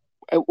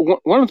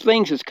 one of the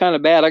things that's kind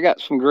of bad, I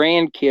got some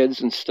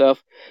grandkids and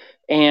stuff,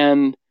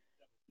 and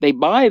they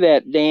buy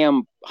that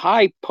damn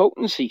high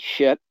potency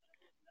shit,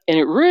 and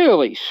it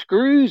really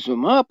screws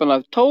them up. And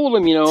I've told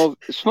them, you know,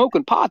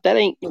 smoking pot, that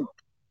ain't a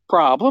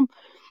problem.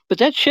 But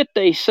that shit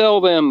they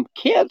sell them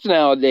kids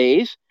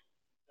nowadays,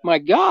 my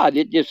God,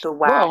 it just,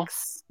 well,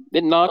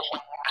 it knocks.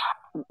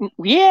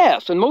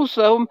 Yes, and most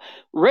of them,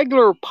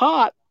 regular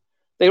pot,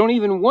 they don't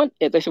even want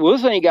it. They say, well,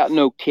 this ain't got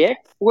no kick.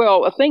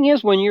 Well, the thing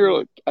is, when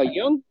you're a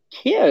young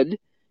kid,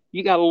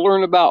 you got to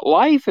learn about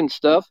life and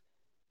stuff,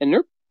 and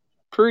they're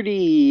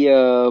pretty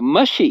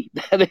mushy.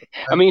 I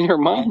mean, their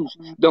minds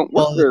don't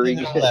work very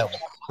good.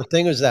 The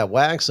thing is that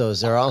wax, though, is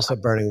they're also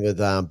burning with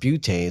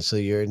butane. So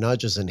you're not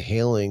just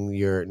inhaling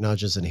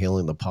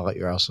the pot,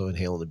 you're also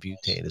inhaling the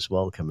butane as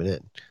well coming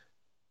in.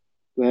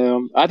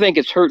 Well, I think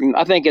it's hurting.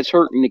 I think it's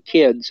hurting the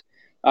kids.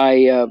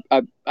 I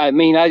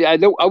mean, I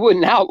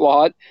wouldn't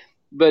outlaw it,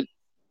 but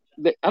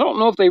I don't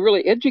know if they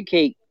really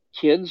educate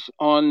kids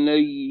on the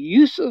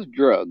use of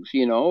drugs.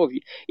 You know,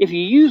 if you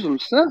use them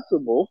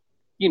sensible,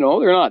 you know,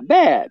 they're not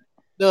bad.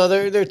 No,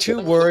 they're too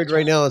worried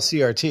right now on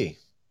CRT.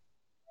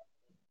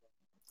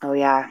 Oh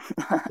yeah.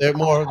 They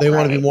want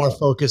to be more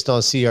focused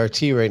on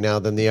CRT right now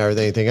than they are with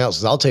anything else.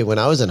 'Cause I'll tell you, when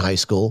I was in high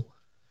school,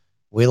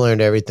 we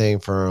learned everything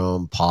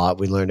from pot,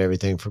 we learned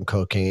everything from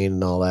cocaine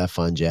and all that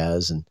fun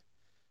jazz. And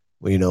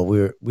we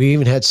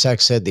even had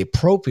sex ed, the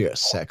appropriate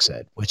sex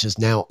ed, which is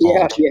now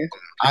odd. Yeah.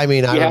 I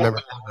mean, I remember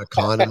having a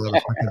condom on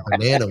a freaking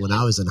banana when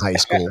I was in high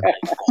school.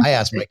 I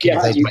asked my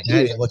kids, my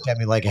daddy looked at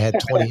me like I had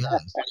 20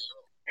 eyes.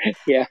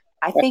 Yeah.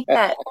 I think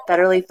that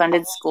federally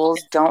funded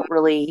schools don't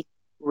really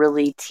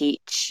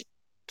teach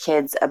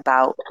kids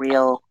about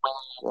real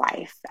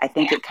life. I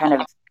think it kind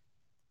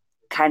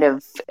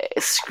of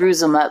screws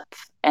them up,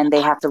 and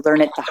they have to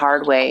learn it the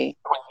hard way.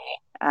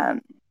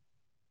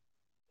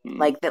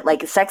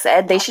 Like sex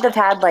ed, they should have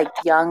had like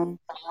young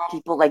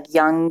people, like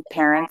young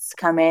parents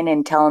come in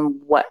and tell them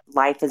what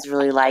life is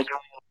really like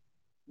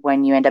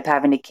when you end up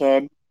having a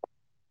kid.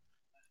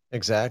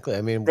 Exactly.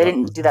 I mean, they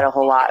didn't do that a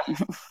whole lot.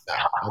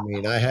 I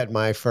mean, I had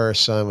my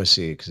first son,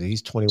 because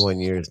he's 21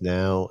 years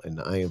now and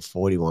I am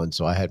 41.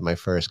 So I had my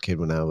first kid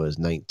when I was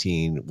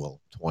 19,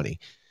 20.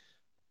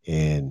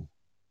 And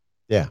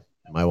yeah,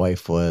 my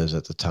wife was,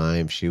 at the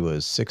time, she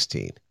was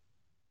 16.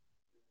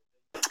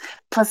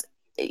 Plus,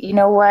 you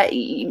know what?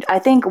 I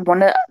think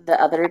one of the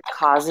other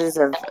causes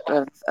of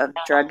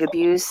drug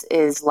abuse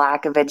is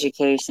lack of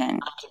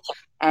education.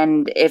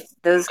 And if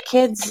those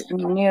kids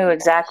knew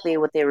exactly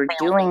what they were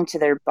doing to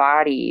their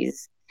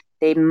bodies,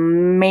 they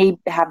may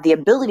have the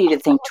ability to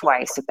think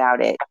twice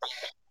about it.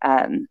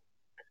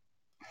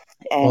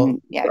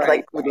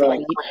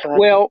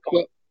 Well,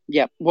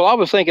 yeah. Well, I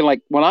was thinking,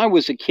 like, when I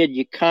was a kid,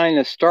 you kind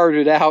of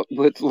started out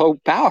with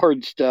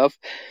low-powered stuff,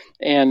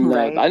 and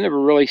I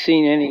never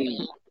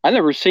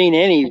seen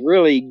any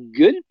really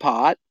good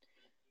pot.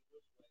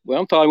 Well,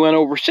 until I went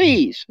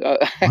overseas.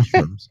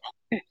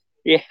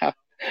 Yeah.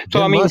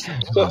 So I mean,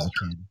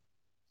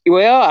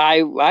 well,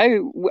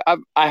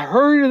 I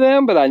heard of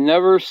them, but I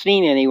never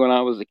seen any when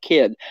I was a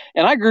kid,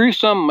 and I grew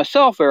some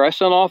myself there. I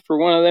sent off for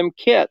one of them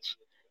kits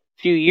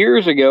a few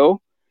years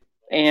ago,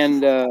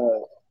 and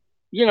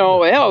you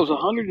know, hell, it was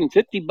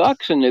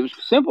 $150, and it was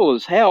simple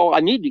as hell. I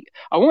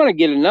want to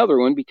get another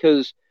one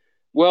because,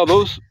 well,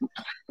 those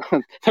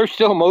they're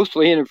still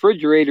mostly in the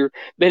refrigerator.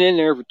 Been in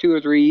there for 2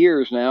 or 3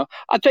 years now.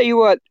 I'll tell you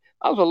what.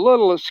 I was a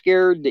little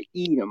scared to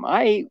eat them.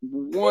 I ate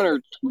 1 or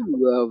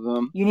 2 of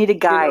them. You need a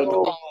guide. You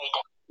know,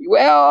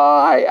 well,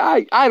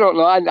 I don't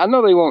know. I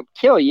know they won't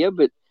kill you,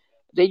 but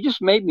they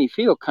just made me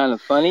feel kind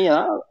of funny. And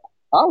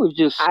I was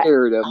just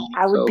scared of them.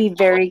 I would be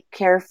very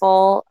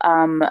careful.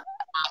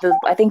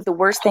 I think the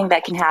worst thing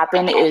that can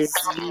happen is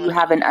you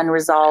have an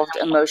unresolved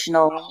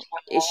emotional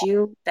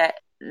issue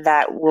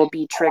that will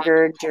be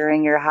triggered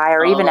during your high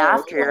or even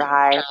after your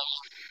high.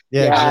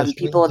 Yeah,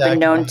 people have been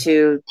known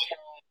to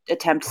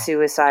attempt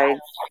suicide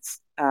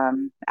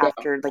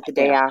after, like the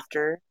day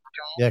after.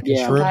 Yeah,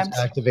 because shrooms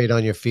activate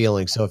on your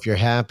feelings. So if you're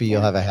happy,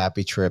 you'll have a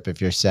happy trip. If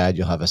you're sad,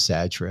 you'll have a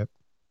sad trip.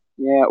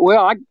 Yeah,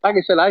 well, like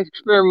I said, I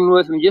experimented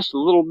with them just a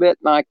little bit,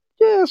 and I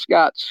just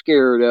got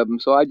scared of them.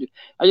 So I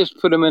just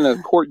put them in a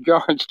quart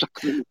jar and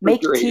stuck them in the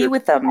refrigerator. Make tea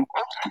with them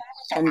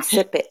and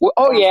sip it. Well,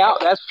 oh yeah,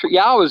 that's true.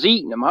 Yeah, I was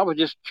eating them. I was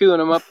just chewing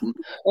them up,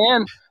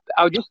 and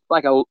I was just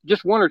like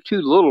just 1 or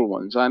 2 little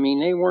ones. I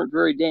mean, they weren't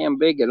very damn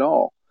big at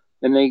all,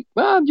 and they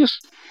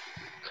just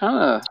kind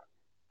of.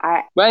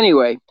 But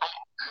anyway.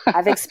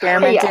 I've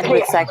experimented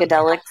with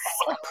psychedelics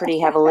pretty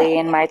heavily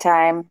in my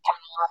time.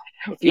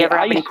 If you ever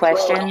have any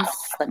questions,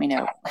 let me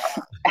know.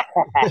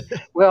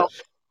 Well,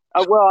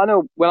 I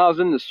know when I was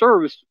in the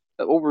service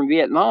over in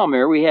Vietnam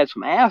there, we had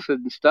some acid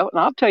and stuff. And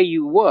I'll tell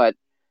you what,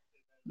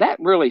 that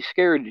really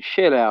scared the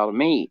shit out of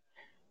me.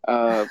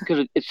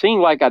 Because it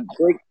seemed like I'd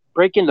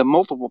break into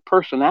multiple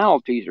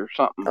personalities or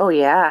something. Oh,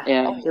 yeah.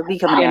 And you'll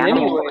become an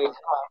animal. Anyway,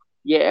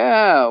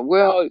 yeah,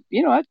 well,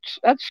 you know,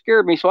 that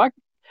scared me. So I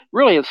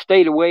really have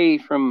stayed away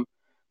from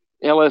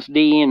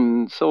LSD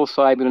and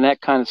psilocybin and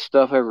that kind of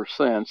stuff ever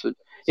since. It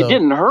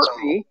didn't hurt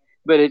me,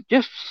 but it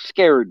just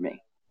scared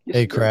me.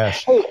 Hey,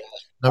 Crash.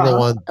 Number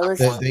one,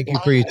 thank you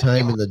for your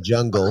time in the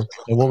jungle.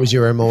 And what was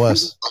your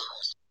MOS?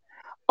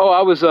 Oh,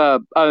 I was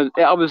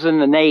in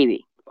the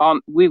Navy.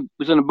 We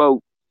was in a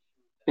boat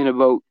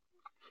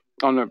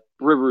on the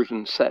rivers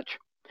and such.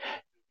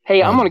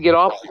 Hey, I'm gonna get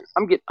off.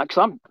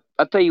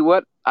 I tell you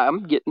what,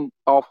 I'm getting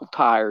awful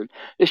tired.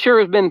 It sure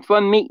has been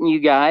fun meeting you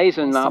guys,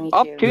 and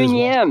I'll tune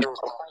you in.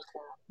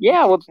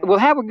 Yeah, we'll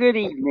have a good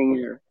evening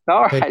here.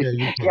 All right.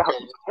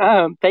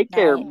 Take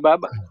care. Bye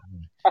bye.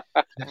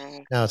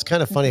 Now, it's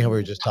kind of funny how we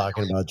were just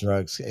talking about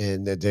drugs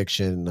and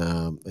addiction,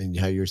 and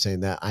how you were saying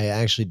that. I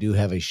actually do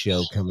have a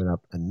show coming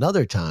up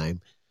another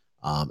time.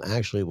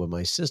 Actually, with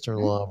my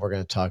sister-in-law, we're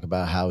going to talk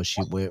about how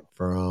she went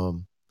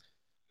from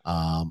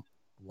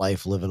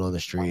life living on the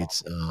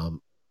streets,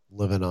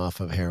 living off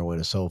of heroin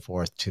and so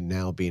forth, to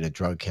now being a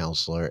drug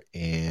counselor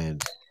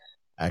and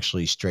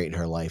actually straighten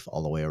her life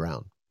all the way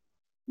around.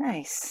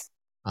 Nice.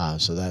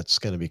 So that's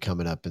going to be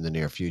coming up in the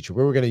near future.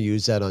 We were going to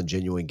use that on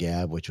Genuine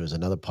Gab, which was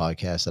another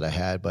podcast that I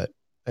had, but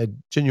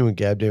Genuine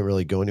Gab didn't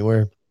really go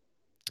anywhere.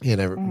 And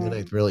then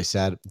I really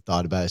thought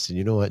about it. I said,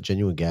 you know what?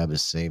 Genuine Gab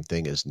is the same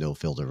thing as No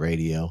Filter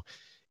Radio,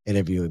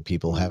 interviewing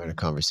people, having a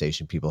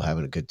conversation, people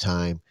having a good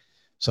time.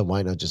 So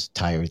why not just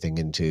tie everything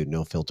into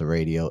No Filter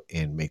Radio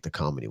and make the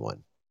comedy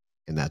one?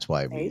 And that's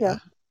why we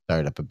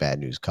started up a Bad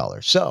News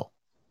Caller. So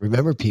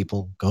remember,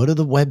 people, go to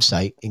the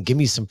website and give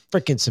me some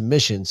freaking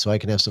submissions so I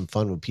can have some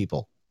fun with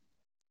people.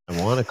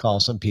 I want to call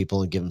some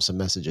people and give them some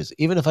messages.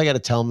 Even if I got to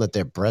tell them that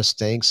their breath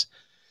stinks,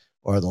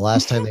 or the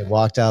last time they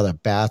walked out of their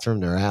bathroom,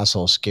 their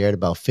asshole scared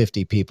about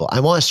 50 people.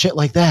 I want shit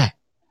like that.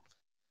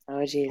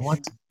 Oh, geez. I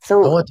want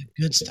the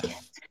good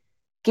stuff.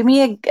 Give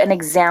me an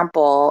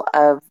example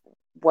of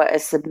what a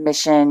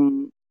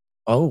submission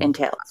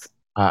entails.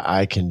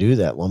 I can do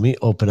that. Let me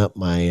open up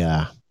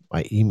my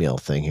my email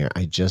thing here.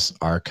 I just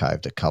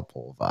archived a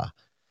couple of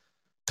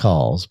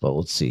calls, but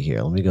let's see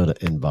here. Let me go to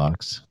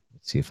inbox.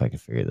 Let's see if I can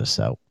figure this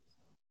out.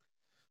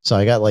 So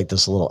I got like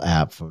this little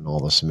app from all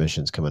the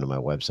submissions coming to my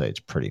website. It's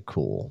pretty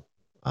cool.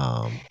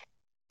 Let's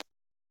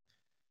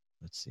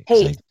see.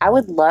 Hey, I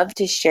would love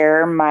to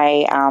share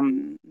my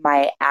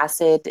my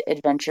acid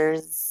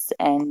adventures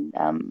and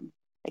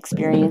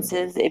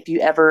experiences if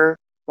you ever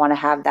want to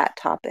have that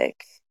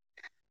topic,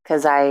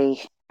 because I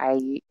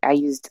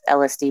used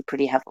LSD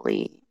pretty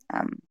heavily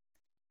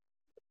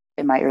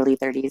in my early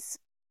 30s.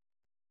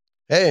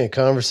 Hey,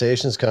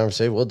 conversation.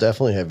 We'll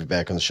definitely have you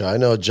back on the show. I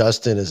know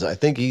Justin I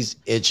think he's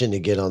itching to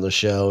get on the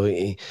show.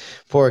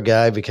 Poor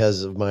guy,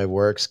 because of my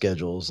work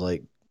schedules,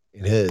 like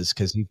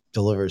because he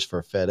delivers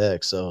for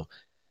FedEx. So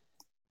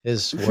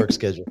his work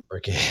schedule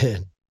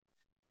freaking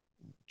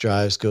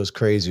goes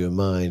crazy with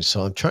mine.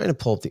 So I'm trying to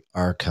pull up the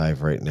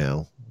archive right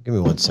now. Give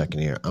me 1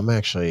 second here. I'm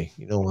actually,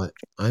 you know what?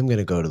 I'm going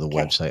to go to the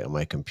website on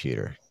my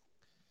computer.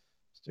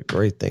 The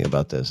great thing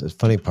about this, the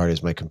funny part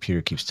is my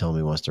computer keeps telling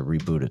me it wants to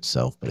reboot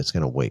itself, but it's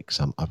going to wait because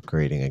I'm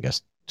upgrading, I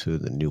guess, to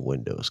the new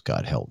Windows.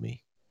 God help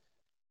me.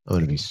 I'm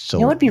going to be so...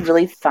 You know what would be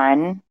really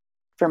fun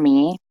for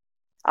me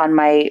on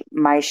my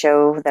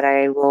show that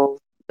I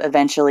will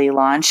eventually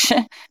launch,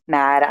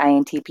 Mad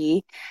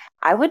INTP?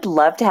 I would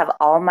love to have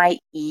all my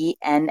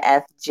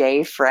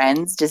ENFJ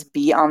friends just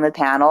be on the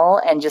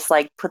panel and just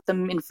like put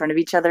them in front of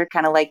each other,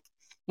 kind of like,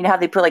 you know how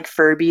they put like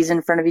Furbies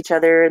in front of each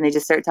other and they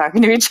just start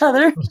talking to each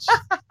other?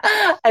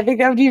 I think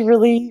that would be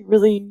really,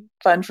 really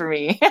fun for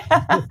me.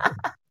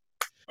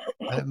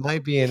 That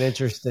might be an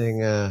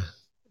interesting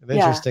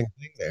thing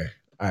there.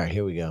 All right,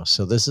 here we go.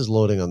 So this is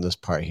loading on this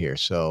part here.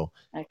 So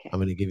I'm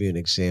going to give you an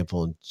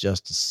example in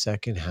just a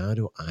second. How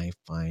do I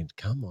find,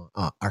 come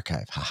on,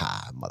 archive.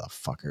 Haha,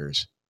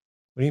 motherfuckers.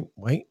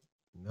 Wait,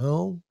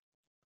 no.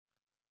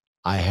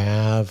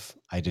 I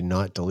did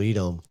not delete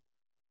them.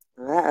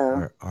 Uh-oh.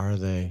 Where are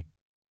they?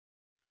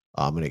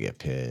 Oh, I'm going to get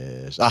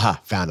pissed.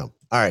 Aha, found them.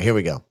 All right, here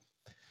we go.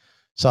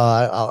 So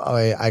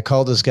I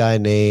called this guy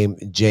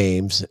named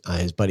James.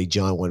 His buddy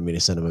John wanted me to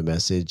send him a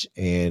message.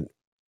 And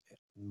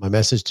my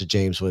message to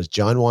James was,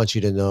 John wants you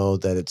to know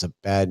that it's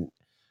bad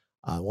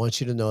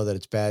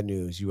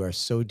news. You are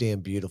so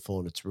damn beautiful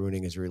and it's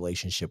ruining his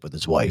relationship with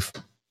his wife.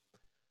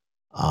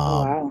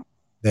 Wow.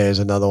 There's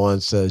another one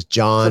that says,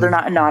 John. So they're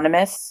not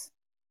anonymous?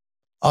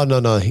 Oh,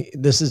 no.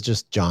 This is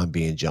just John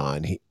being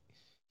John.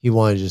 He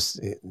wanted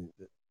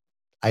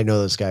I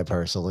know this guy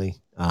personally.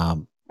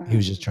 He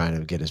was just trying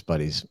to get his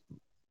buddies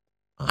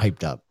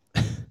hyped up.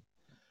 So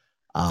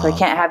I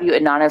can't have you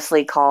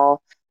anonymously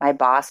call my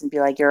boss and be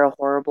like, you're a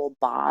horrible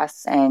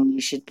boss and you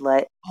should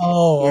let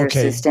your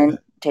assistant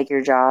take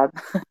your job.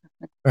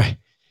 Right.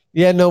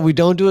 Yeah, no, we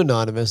don't do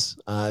anonymous.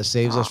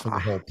 Saves us from the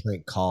whole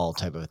prank call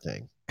type of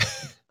thing.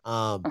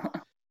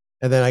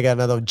 And then I got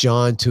another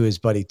John to his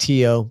buddy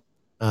Tio.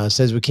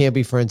 Says we can't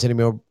be friends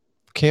anymore.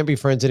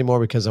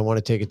 Because I want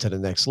to take it to the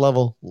next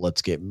level.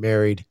 Let's get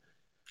married.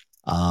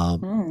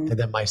 And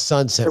then my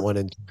son sent one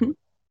into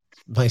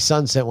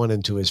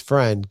his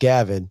friend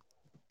Gavin,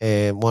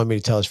 and wanted me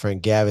to tell his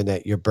friend Gavin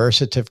that your birth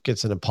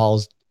certificates and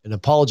an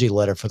apology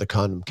letter for the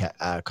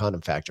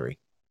condom factory.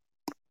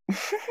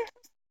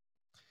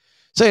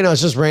 So,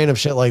 it's just random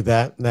shit like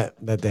that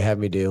they have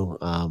me do.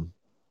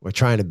 We're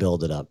trying to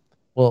build it up.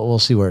 We'll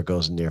see where it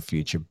goes in the near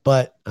future.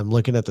 But I'm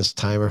looking at this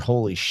timer.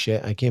 Holy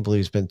shit. I can't believe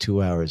it's been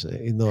 2 hours.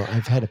 Even though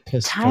I've had a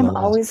piss. Time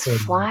always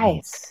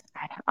flies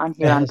on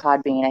here on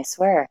Podbean, I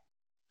swear.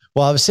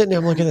 Well, I was sitting there,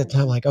 I'm looking at the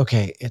time like,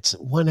 okay, it's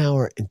 1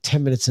 hour and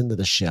 10 minutes into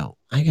the show.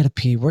 I got to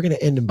pee. We're going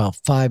to end in about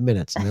 5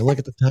 minutes. And I look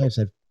at the time and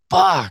said,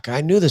 fuck, I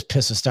knew this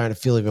piss was starting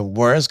to feel even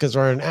worse because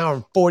we're an hour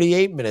and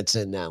 48 minutes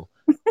in now.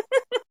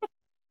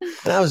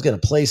 And I was going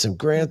to play some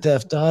Grand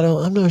Theft Auto.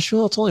 I'm not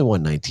sure. It's only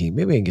 119.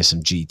 Maybe I can get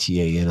some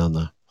GTA in on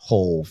the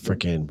whole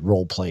freaking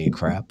role-playing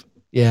crap.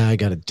 Yeah, I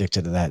got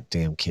addicted to that,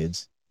 damn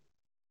kids.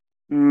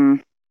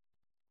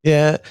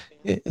 Yeah,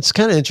 it's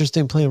kind of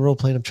interesting playing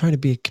role-playing. I'm trying to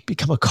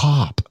become a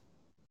cop.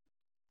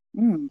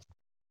 And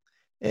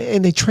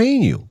they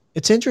train you.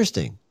 It's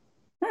interesting.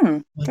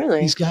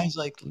 Really? These guys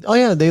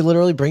they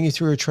literally bring you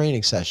through a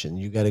training session.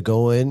 You got to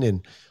go in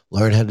and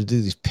learn how to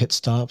do these pit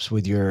stops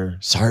with your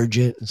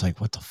sergeant. It's like,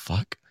 what the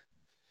fuck?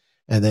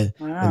 And then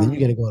you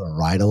got to go on a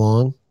ride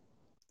along.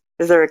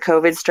 Is there a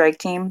COVID strike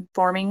team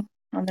forming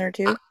on there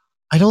too?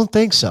 I don't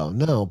think so.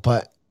 No,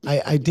 but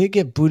I did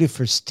get booted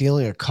for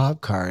stealing a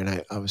cop car,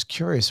 and I was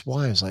curious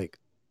why. I was like,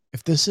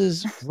 if this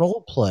is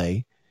role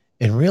play,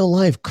 in real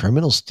life,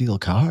 criminals steal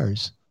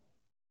cars.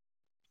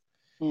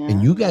 Yeah.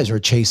 And you guys were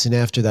chasing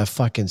after that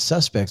fucking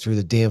suspect through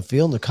the damn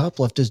field, and the cop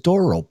left his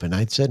door open.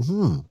 I said,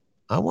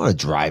 I want to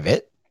drive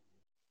it.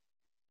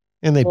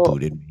 And they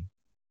booted me.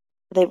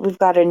 We've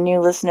got a new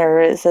listener.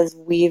 It says,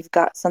 we've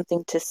got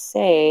something to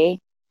say.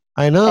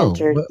 I know.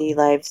 Entered the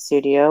live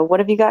studio. What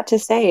have you got to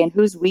say? And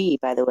who's we,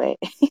 by the way?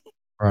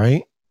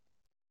 Right?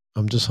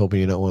 I'm just hoping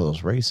you're not one of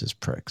those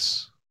racist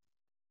pricks.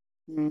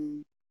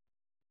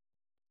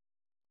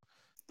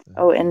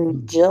 Oh,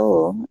 and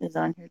Jill is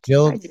on here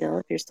too. Hi, Jill,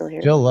 if you're still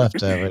here. Jill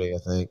left already, I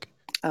think.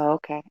 Oh,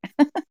 okay.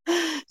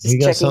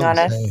 Just checking on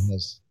us. He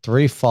has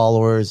 3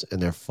 followers, and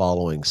they're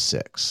following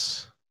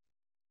 6.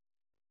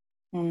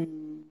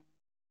 Who's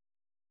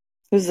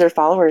their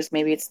followers?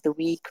 Maybe it's the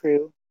We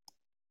crew.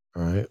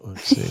 All right,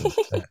 let's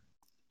see.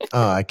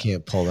 I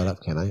can't pull that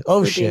up, can I? Oh,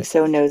 We're shit. being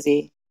so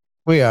nosy.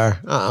 We are.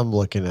 I'm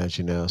looking at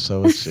you now,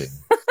 so let's see.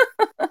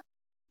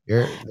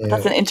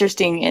 That's an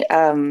interesting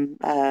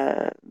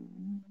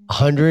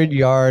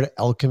 100-yard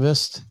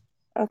alchemist.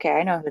 Okay,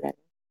 I know who that is.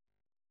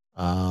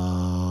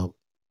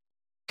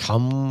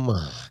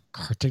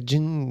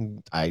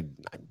 Cartagen. I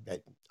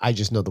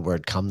just know the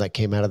word "cum" that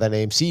came out of that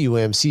name.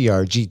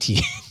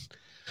 CUMCRGT.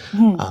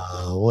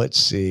 Let's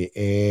see.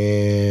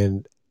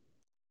 And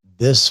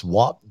this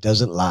WAP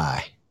doesn't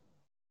lie.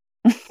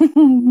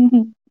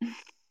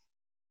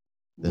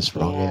 This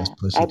wrong ass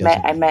pussy doesn't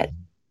lie. I met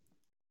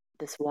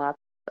this WAP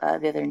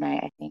the other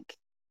night, I think.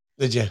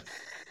 Did you?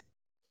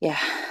 Yeah.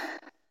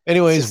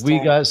 Anyways, we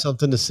got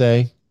something to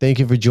say. Thank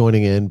you for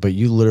joining in, but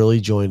you literally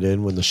joined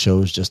in when the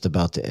show's just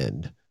about to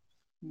end.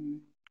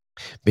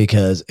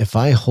 Because if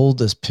I hold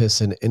this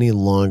piss in any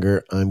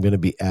longer, I'm going to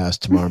be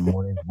asked tomorrow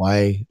morning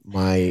why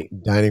my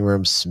dining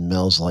room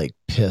smells like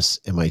piss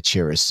and my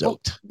chair is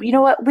soaked. Well, you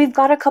know what? We've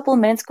got a couple of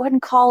minutes. Go ahead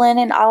and call in,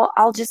 and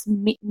I'll just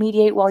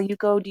mediate while you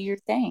go do your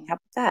thing. How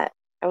about that?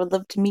 I would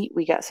love to meet.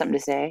 We got something to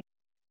say.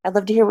 I'd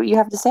love to hear what you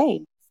have to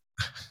say.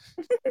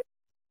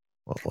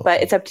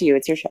 But it's up to you.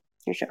 It's your show.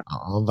 It's your show.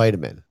 I'll invite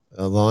him in.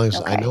 As long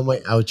as I know my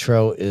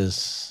outro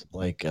is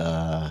like,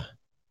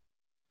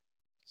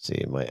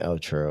 see, my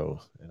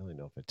outro. I don't even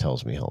know if it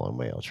tells me how long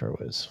my outro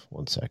is.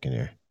 1 second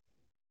here.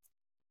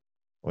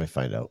 Let me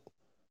find out.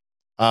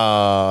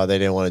 They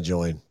didn't want to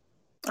join.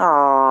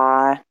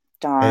 Aw,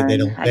 darn. They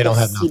don't have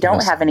nothing. You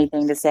don't have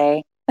anything to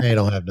say. They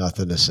don't have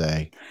nothing to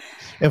say.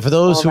 And for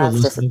those who are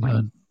listening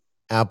on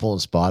Apple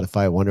and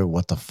Spotify, wondering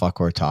what the fuck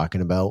we're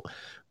talking about,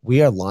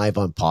 we are live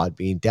on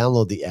Podbean.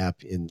 Download the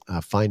app and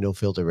find No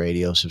Filter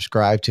Radio.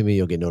 Subscribe to me.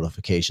 You'll get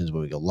notifications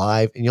when we go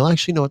live, and you'll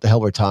actually know what the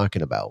hell we're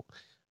talking about.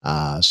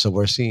 So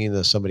we're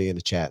seeing somebody in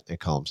the chat. They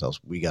call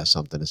themselves We Got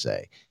Something to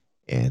Say,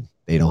 and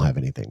they don't have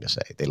anything to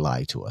say. They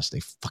lied to us.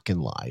 They fucking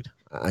lied.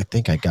 I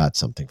think I got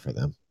something for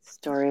them.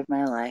 Story of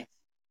my life.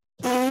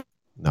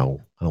 No,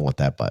 I don't want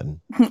that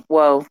button.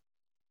 Whoa.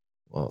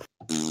 Well,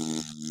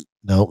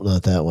 nope,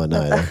 not that one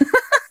either.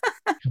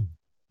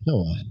 Come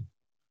on.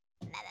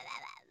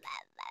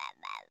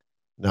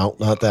 No,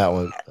 not that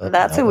one.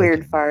 That's a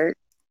weird fart.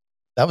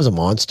 That was a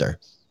monster.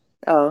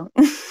 Oh.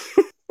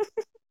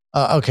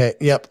 Okay.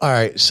 Yep. All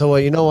right. So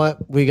you know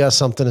what? We got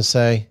something to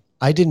say.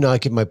 I did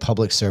not get my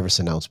public service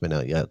announcement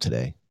out yet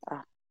today.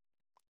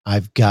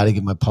 I've got to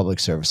get my public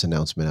service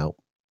announcement out.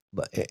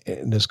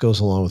 And this goes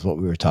along with what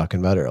we were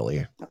talking about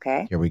earlier.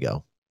 Okay. Here we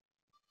go.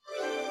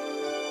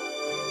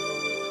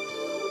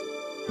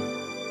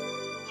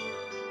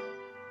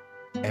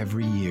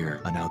 Every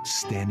year, an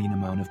outstanding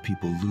amount of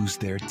people lose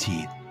their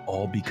teeth,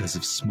 all because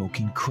of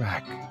smoking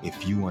crack.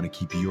 If you want to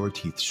keep your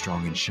teeth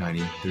strong and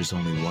shiny, there's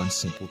only one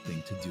simple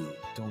thing to do.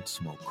 Don't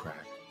smoke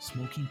crack.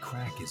 Smoking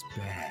crack is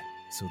bad.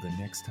 So the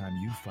next time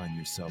you find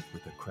yourself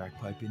with a crack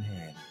pipe in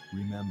hand,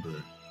 remember,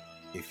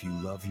 If you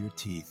love your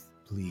teeth,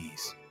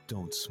 please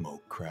don't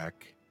smoke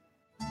crack.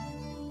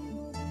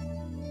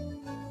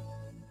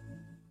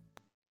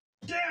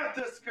 Damn,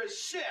 this good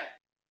shit.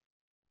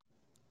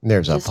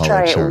 There's Just a try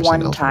public it service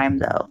one announcement. time,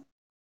 though.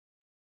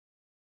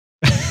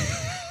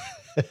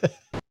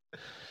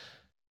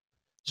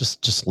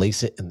 Just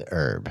lace it in the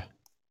herb.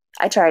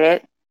 I tried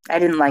it. I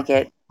didn't like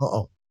it.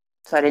 Uh-oh.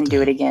 So I didn't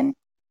do it again.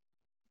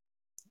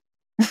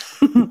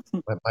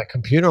 My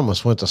computer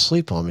almost went to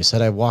sleep on me.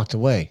 Said I walked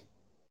away.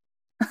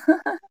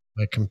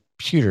 My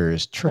computer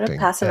is What tripping. a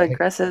passive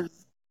aggressive.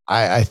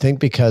 I think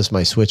because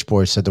my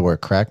switchboard said the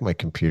word crack, my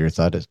computer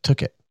thought it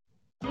took it.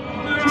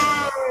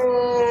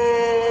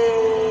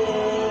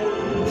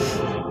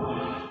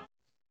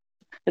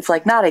 It's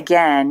like, not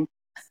again.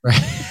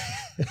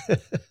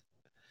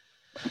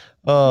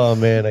 Oh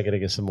man, I gotta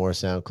get some more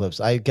sound clips.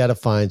 I gotta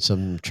find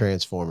some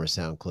Transformer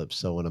sound clips.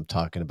 So when I'm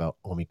talking about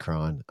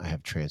Omicron, I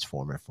have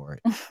Transformer for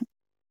it.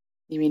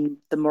 You mean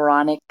the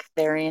moronic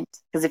variant?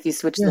 Because if you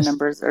switch the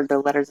numbers or the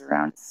letters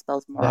around, it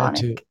spells That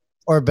moronic. too.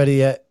 Or better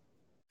yet,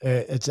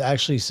 it's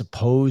actually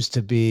supposed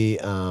to be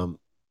what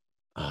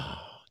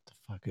the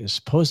fuck? It's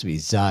supposed to be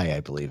Xi, I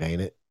believe,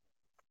 ain't it?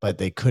 But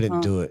they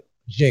couldn't do it.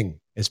 Xing.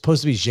 It's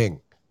supposed to be Xing,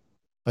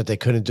 but they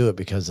couldn't do it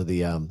because of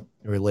the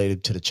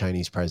related to the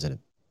Chinese president.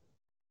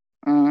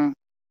 Mm.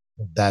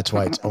 That's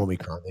why it's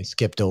Omicron. They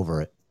skipped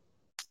over it.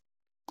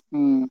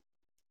 Mm.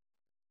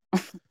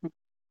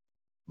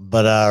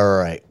 But all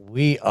right,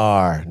 we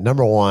are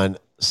number one.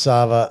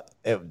 Sava,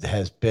 it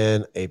has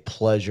been a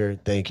pleasure.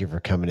 Thank you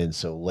for coming in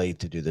so late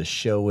to do this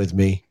show with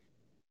me.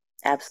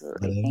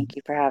 Absolutely. Thank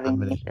you for having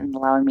me and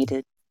allowing me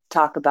to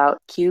talk about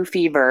Q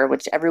fever,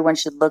 which everyone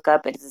should look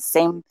up. It's the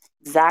same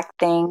exact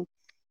thing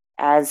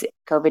as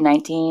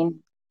COVID-19.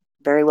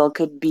 Very well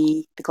could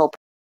be the culprit.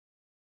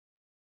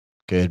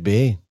 Could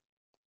be.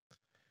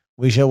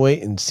 We shall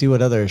wait and see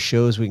what other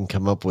shows we can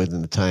come up with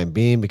in the time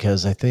being,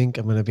 because I think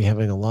I'm going to be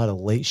having a lot of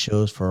late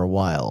shows for a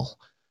while.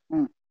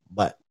 Mm.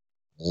 But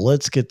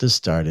let's get this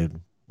started.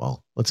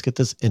 Well, let's get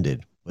this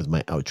ended with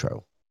my outro.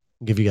 I'll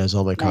give you guys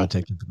all my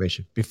contact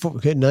information.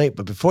 Good night.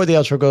 But before the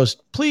outro goes,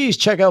 please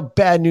check out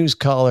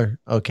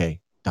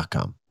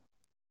badnewscaller.com.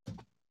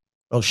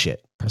 Oh,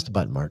 shit. Press the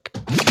button, Mark.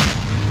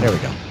 There we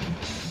go.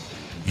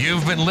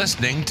 You've been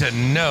listening to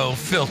No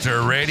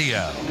Filter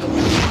Radio.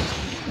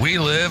 We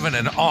live in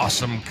an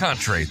awesome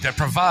country that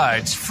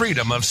provides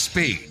freedom of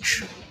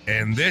speech.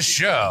 And this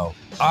show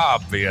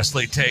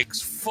obviously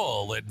takes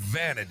full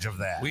advantage of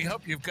that. We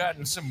hope you've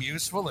gotten some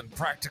useful and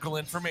practical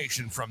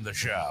information from the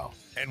show.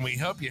 And we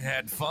hope you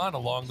had fun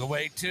along the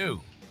way,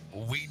 too.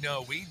 We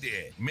know we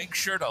did. Make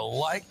sure to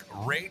like,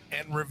 rate,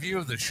 and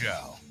review the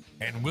show.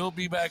 And we'll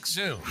be back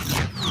soon.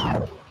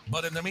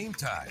 But in the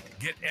meantime,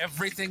 get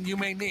everything you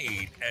may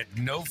need at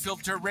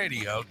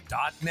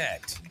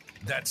nofilterradio.net.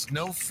 That's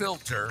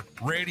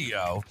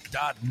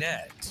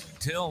nofilterradio.net.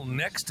 Till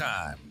next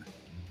time,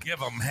 give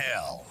them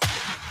hell.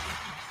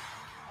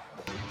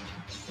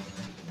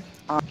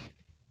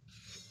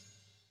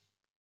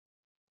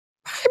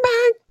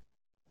 Bye-bye.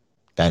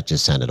 That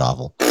just sounded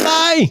awful.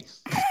 Bye.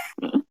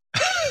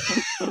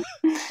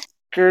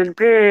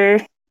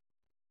 Goodbye.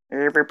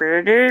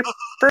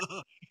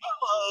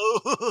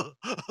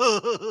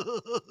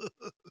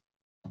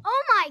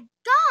 Oh my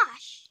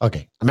gosh!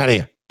 Okay, I'm out of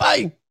here.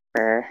 Bye.